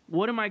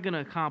 what am I going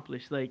to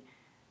accomplish? Like,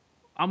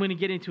 I'm going to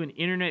get into an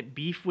internet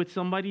beef with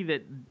somebody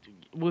that,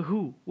 with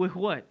who? With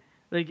what?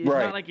 Like, it's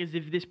not like as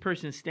if this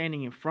person's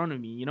standing in front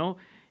of me,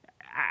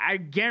 I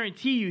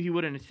guarantee you he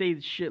wouldn't say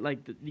shit like,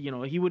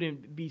 he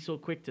wouldn't be so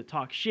quick to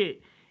talk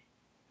shit.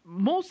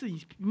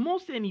 Anybody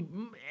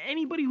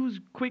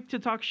who's quick to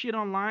talk shit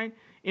online,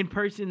 in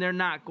person, they're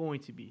not going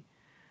to be.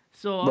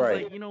 So I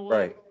was like, you know what?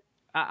 Right.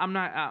 I'm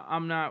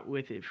not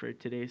with it for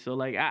today. So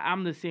like,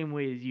 I'm the same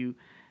way as you.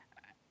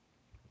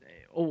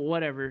 Or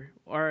whatever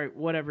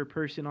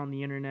person on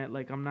the internet.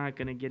 Like, I'm not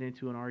gonna get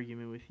into an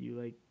argument with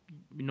you. Like,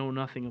 you know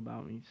nothing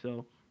about me.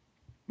 So,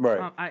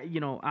 right.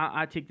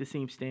 I take the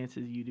same stance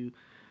as you do.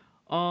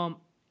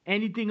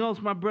 Anything else,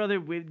 my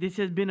brother? This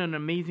has been an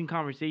amazing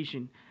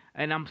conversation.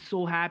 And I'm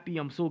so happy.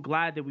 I'm so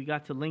glad that we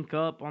got to link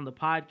up on the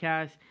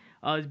podcast.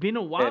 It's been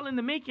a while in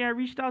the making. I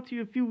reached out to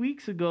you a few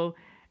weeks ago,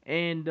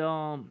 and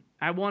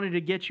I wanted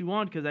to get you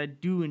on because I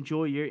do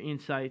enjoy your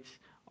insights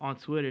on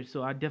Twitter.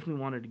 So I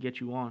definitely wanted to get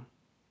you on.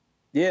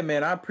 Yeah,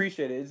 man, I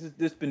appreciate it.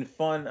 It's been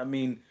fun. I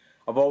mean,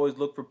 I've always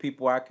looked for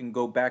people I can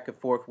go back and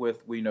forth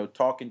with.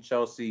 Talking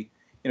Chelsea.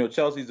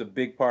 Chelsea's a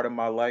big part of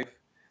my life.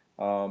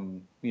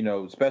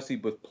 Especially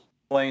with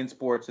playing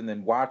sports and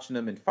then watching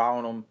them and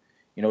following them.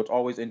 It's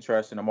always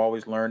interesting. I'm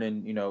always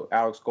learning.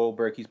 Alex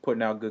Goldberg, he's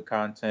putting out good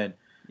content.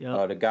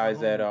 Yep. The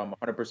guys at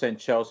 100%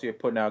 Chelsea are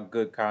putting out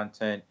good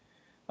content.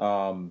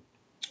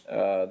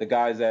 The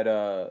guys at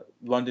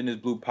London is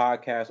Blue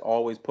podcast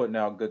always putting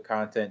out good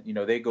content.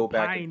 They go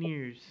back.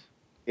 Pioneers.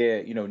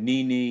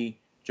 Nini,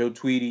 Joe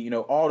Tweedy,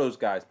 all those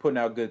guys putting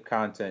out good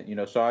content.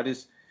 So I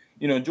just,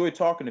 enjoy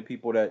talking to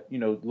people that,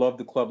 love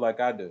the club like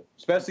I do,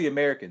 especially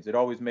Americans. It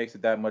always makes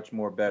it that much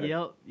more better.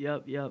 Yep.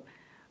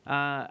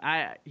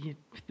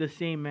 The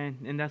same, man,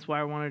 and that's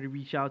why I wanted to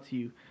reach out to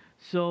you.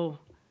 So,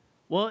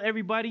 well,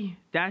 everybody,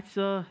 that's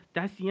the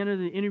end of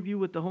the interview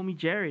with the homie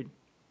Jared.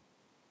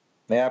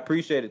 Man, I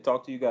appreciate it.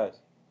 Talk to you guys.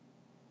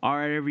 All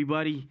right,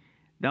 everybody,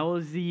 that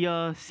was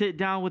the sit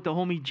down with the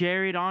homie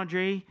Jared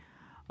Andre,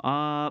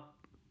 the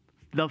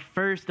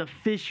first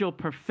official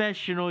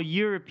professional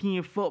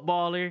European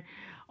footballer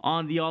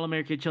on the All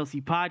American Chelsea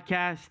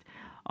podcast.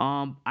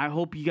 I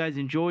hope you guys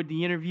enjoyed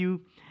the interview.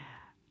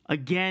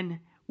 Again,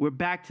 we're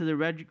back to the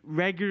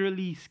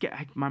regularly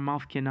my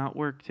mouth cannot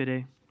work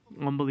today.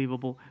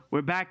 Unbelievable.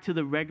 We're back to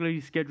the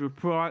regularly scheduled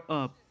blah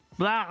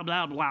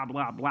blah blah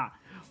blah blah.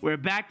 We're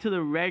back to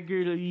the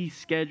regularly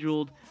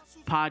scheduled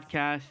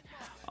podcast.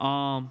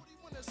 I'm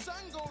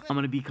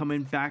gonna be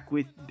coming back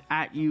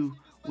at you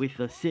with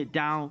a sit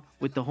down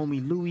with the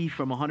homie Louis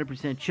from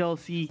 100%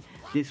 Chelsea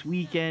this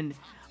weekend.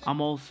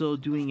 I'm also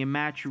doing a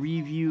match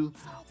review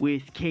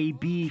with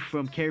KB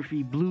from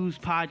Carefree Blues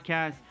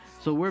podcast.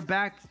 So we're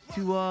back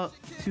to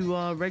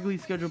regularly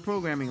scheduled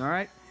programming, all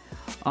right?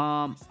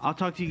 I'll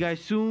talk to you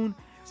guys soon.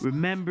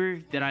 Remember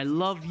that I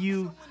love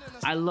you.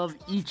 I love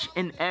each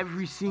and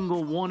every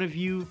single one of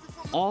you.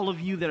 All of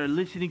you that are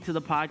listening to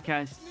the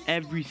podcast,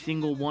 every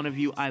single one of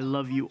you, I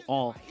love you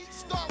all.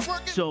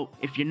 So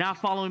if you're not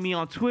following me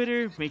on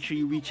Twitter, make sure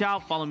you reach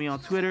out. Follow me on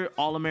Twitter,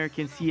 All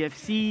American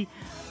CFC.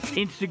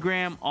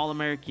 Instagram, All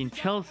American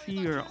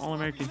Chelsea or All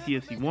American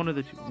CFC. One of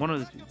the two.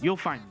 You'll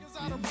find me.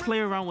 Play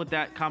around with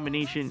that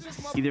combination,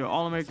 either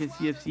All American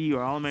CFC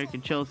or All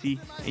American Chelsea,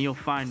 and you'll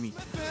find me.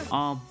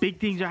 Big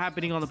things are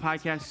happening on the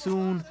podcast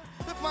soon.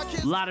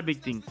 A lot of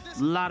big things.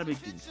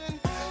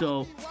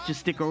 So just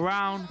stick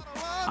around.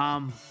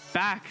 I'm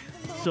back.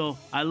 So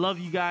I love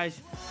you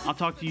guys. I'll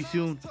talk to you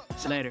soon.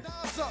 Later.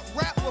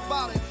 Rap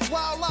about it.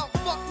 Wild out,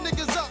 fuck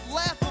niggas up,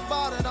 laugh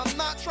about it. I'm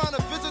not trying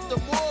to visit the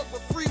morgue,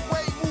 but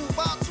freeway move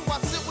out till I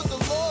sit with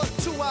the Lord.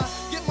 Till I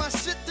get my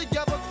shit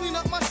together, clean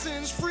up my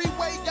sins.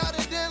 Freeway got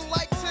it in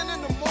like 10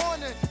 in the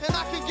morning, and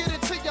I can get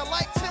it to you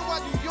like 10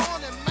 while you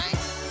yawning, man.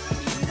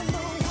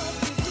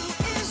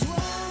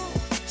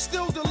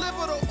 Still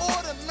deliver the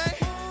order, man.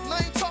 And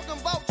I ain't talking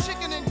about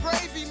chicken and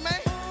gravy,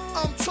 man.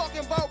 I'm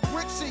talking about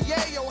bricks and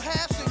yayo,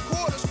 halves and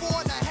quarters,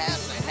 4 and a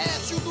halves and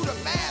halves. You do the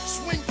math,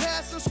 swing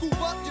past and scoop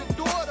up your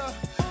daughter.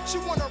 She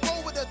wanna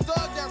roll with a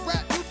thug that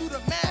rap. You do the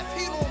math,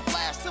 heat on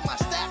blast till my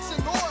stacks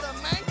in order,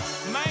 man.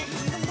 Man,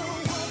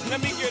 let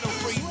me get 'em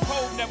free.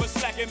 Cold never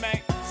slacking, man.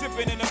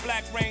 Sipping in the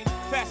black rain,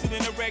 faster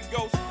than a red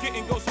ghost.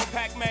 Getting ghosts from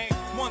Pac-Man.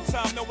 One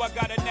time, know I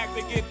got a knack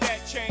to get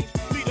that change.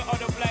 Leader of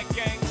the black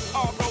gang,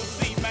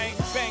 ROC, man.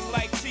 Bang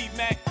like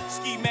T-Mac,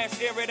 ski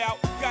mask, air it out.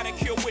 Gotta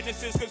kill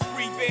witnesses, cause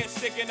free bears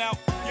sticking out.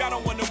 Y'all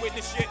don't wanna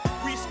witness shit.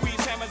 We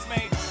squeeze hammers,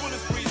 man.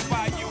 Bullets breeze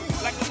by you,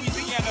 like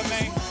Louisiana,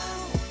 man.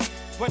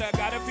 But I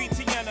got a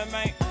VTN,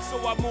 man. So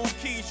I move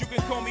keys, you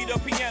can call me the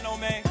piano,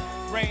 man.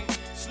 Rain,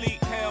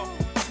 sleet, hail,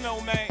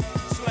 snow, man.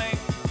 Slang,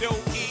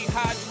 do-E,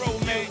 hydro,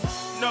 man.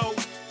 No,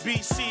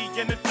 BC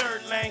in the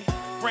third lane.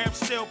 Ram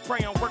still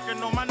praying,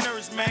 working on my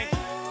nerves, man.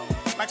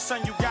 Like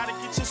son, you gotta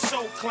get your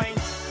soul clean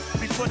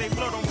before they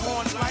blow them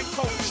horns like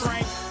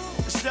Coltrane.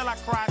 Still I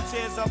cry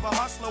tears of a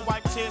hustler,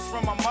 wipe tears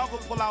from my mother,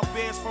 pull out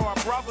beds for our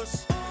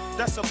brothers.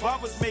 That's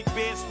above us, make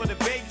beds for the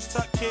babies,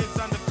 tuck kids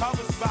under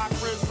covers, buy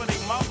cribs for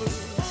their mothers.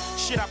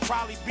 Shit, I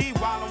probably be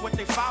wildin' with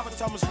they father.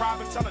 Thomas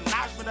Robin telling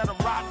Najma that I'm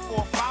riding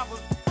for a father.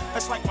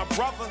 That's like my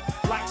brother,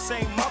 like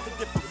same mother,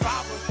 different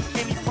father.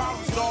 Any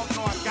problems, dog,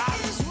 know I got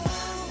it.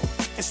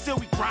 And still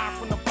we grind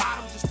from the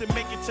bottom just to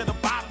make it to the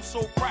bottom.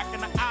 So crack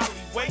in the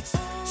alleyways.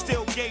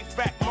 Still gave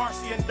back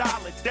Marcy and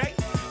Dollar Day.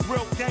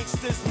 Real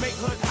gangsters make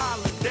hood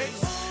holidays.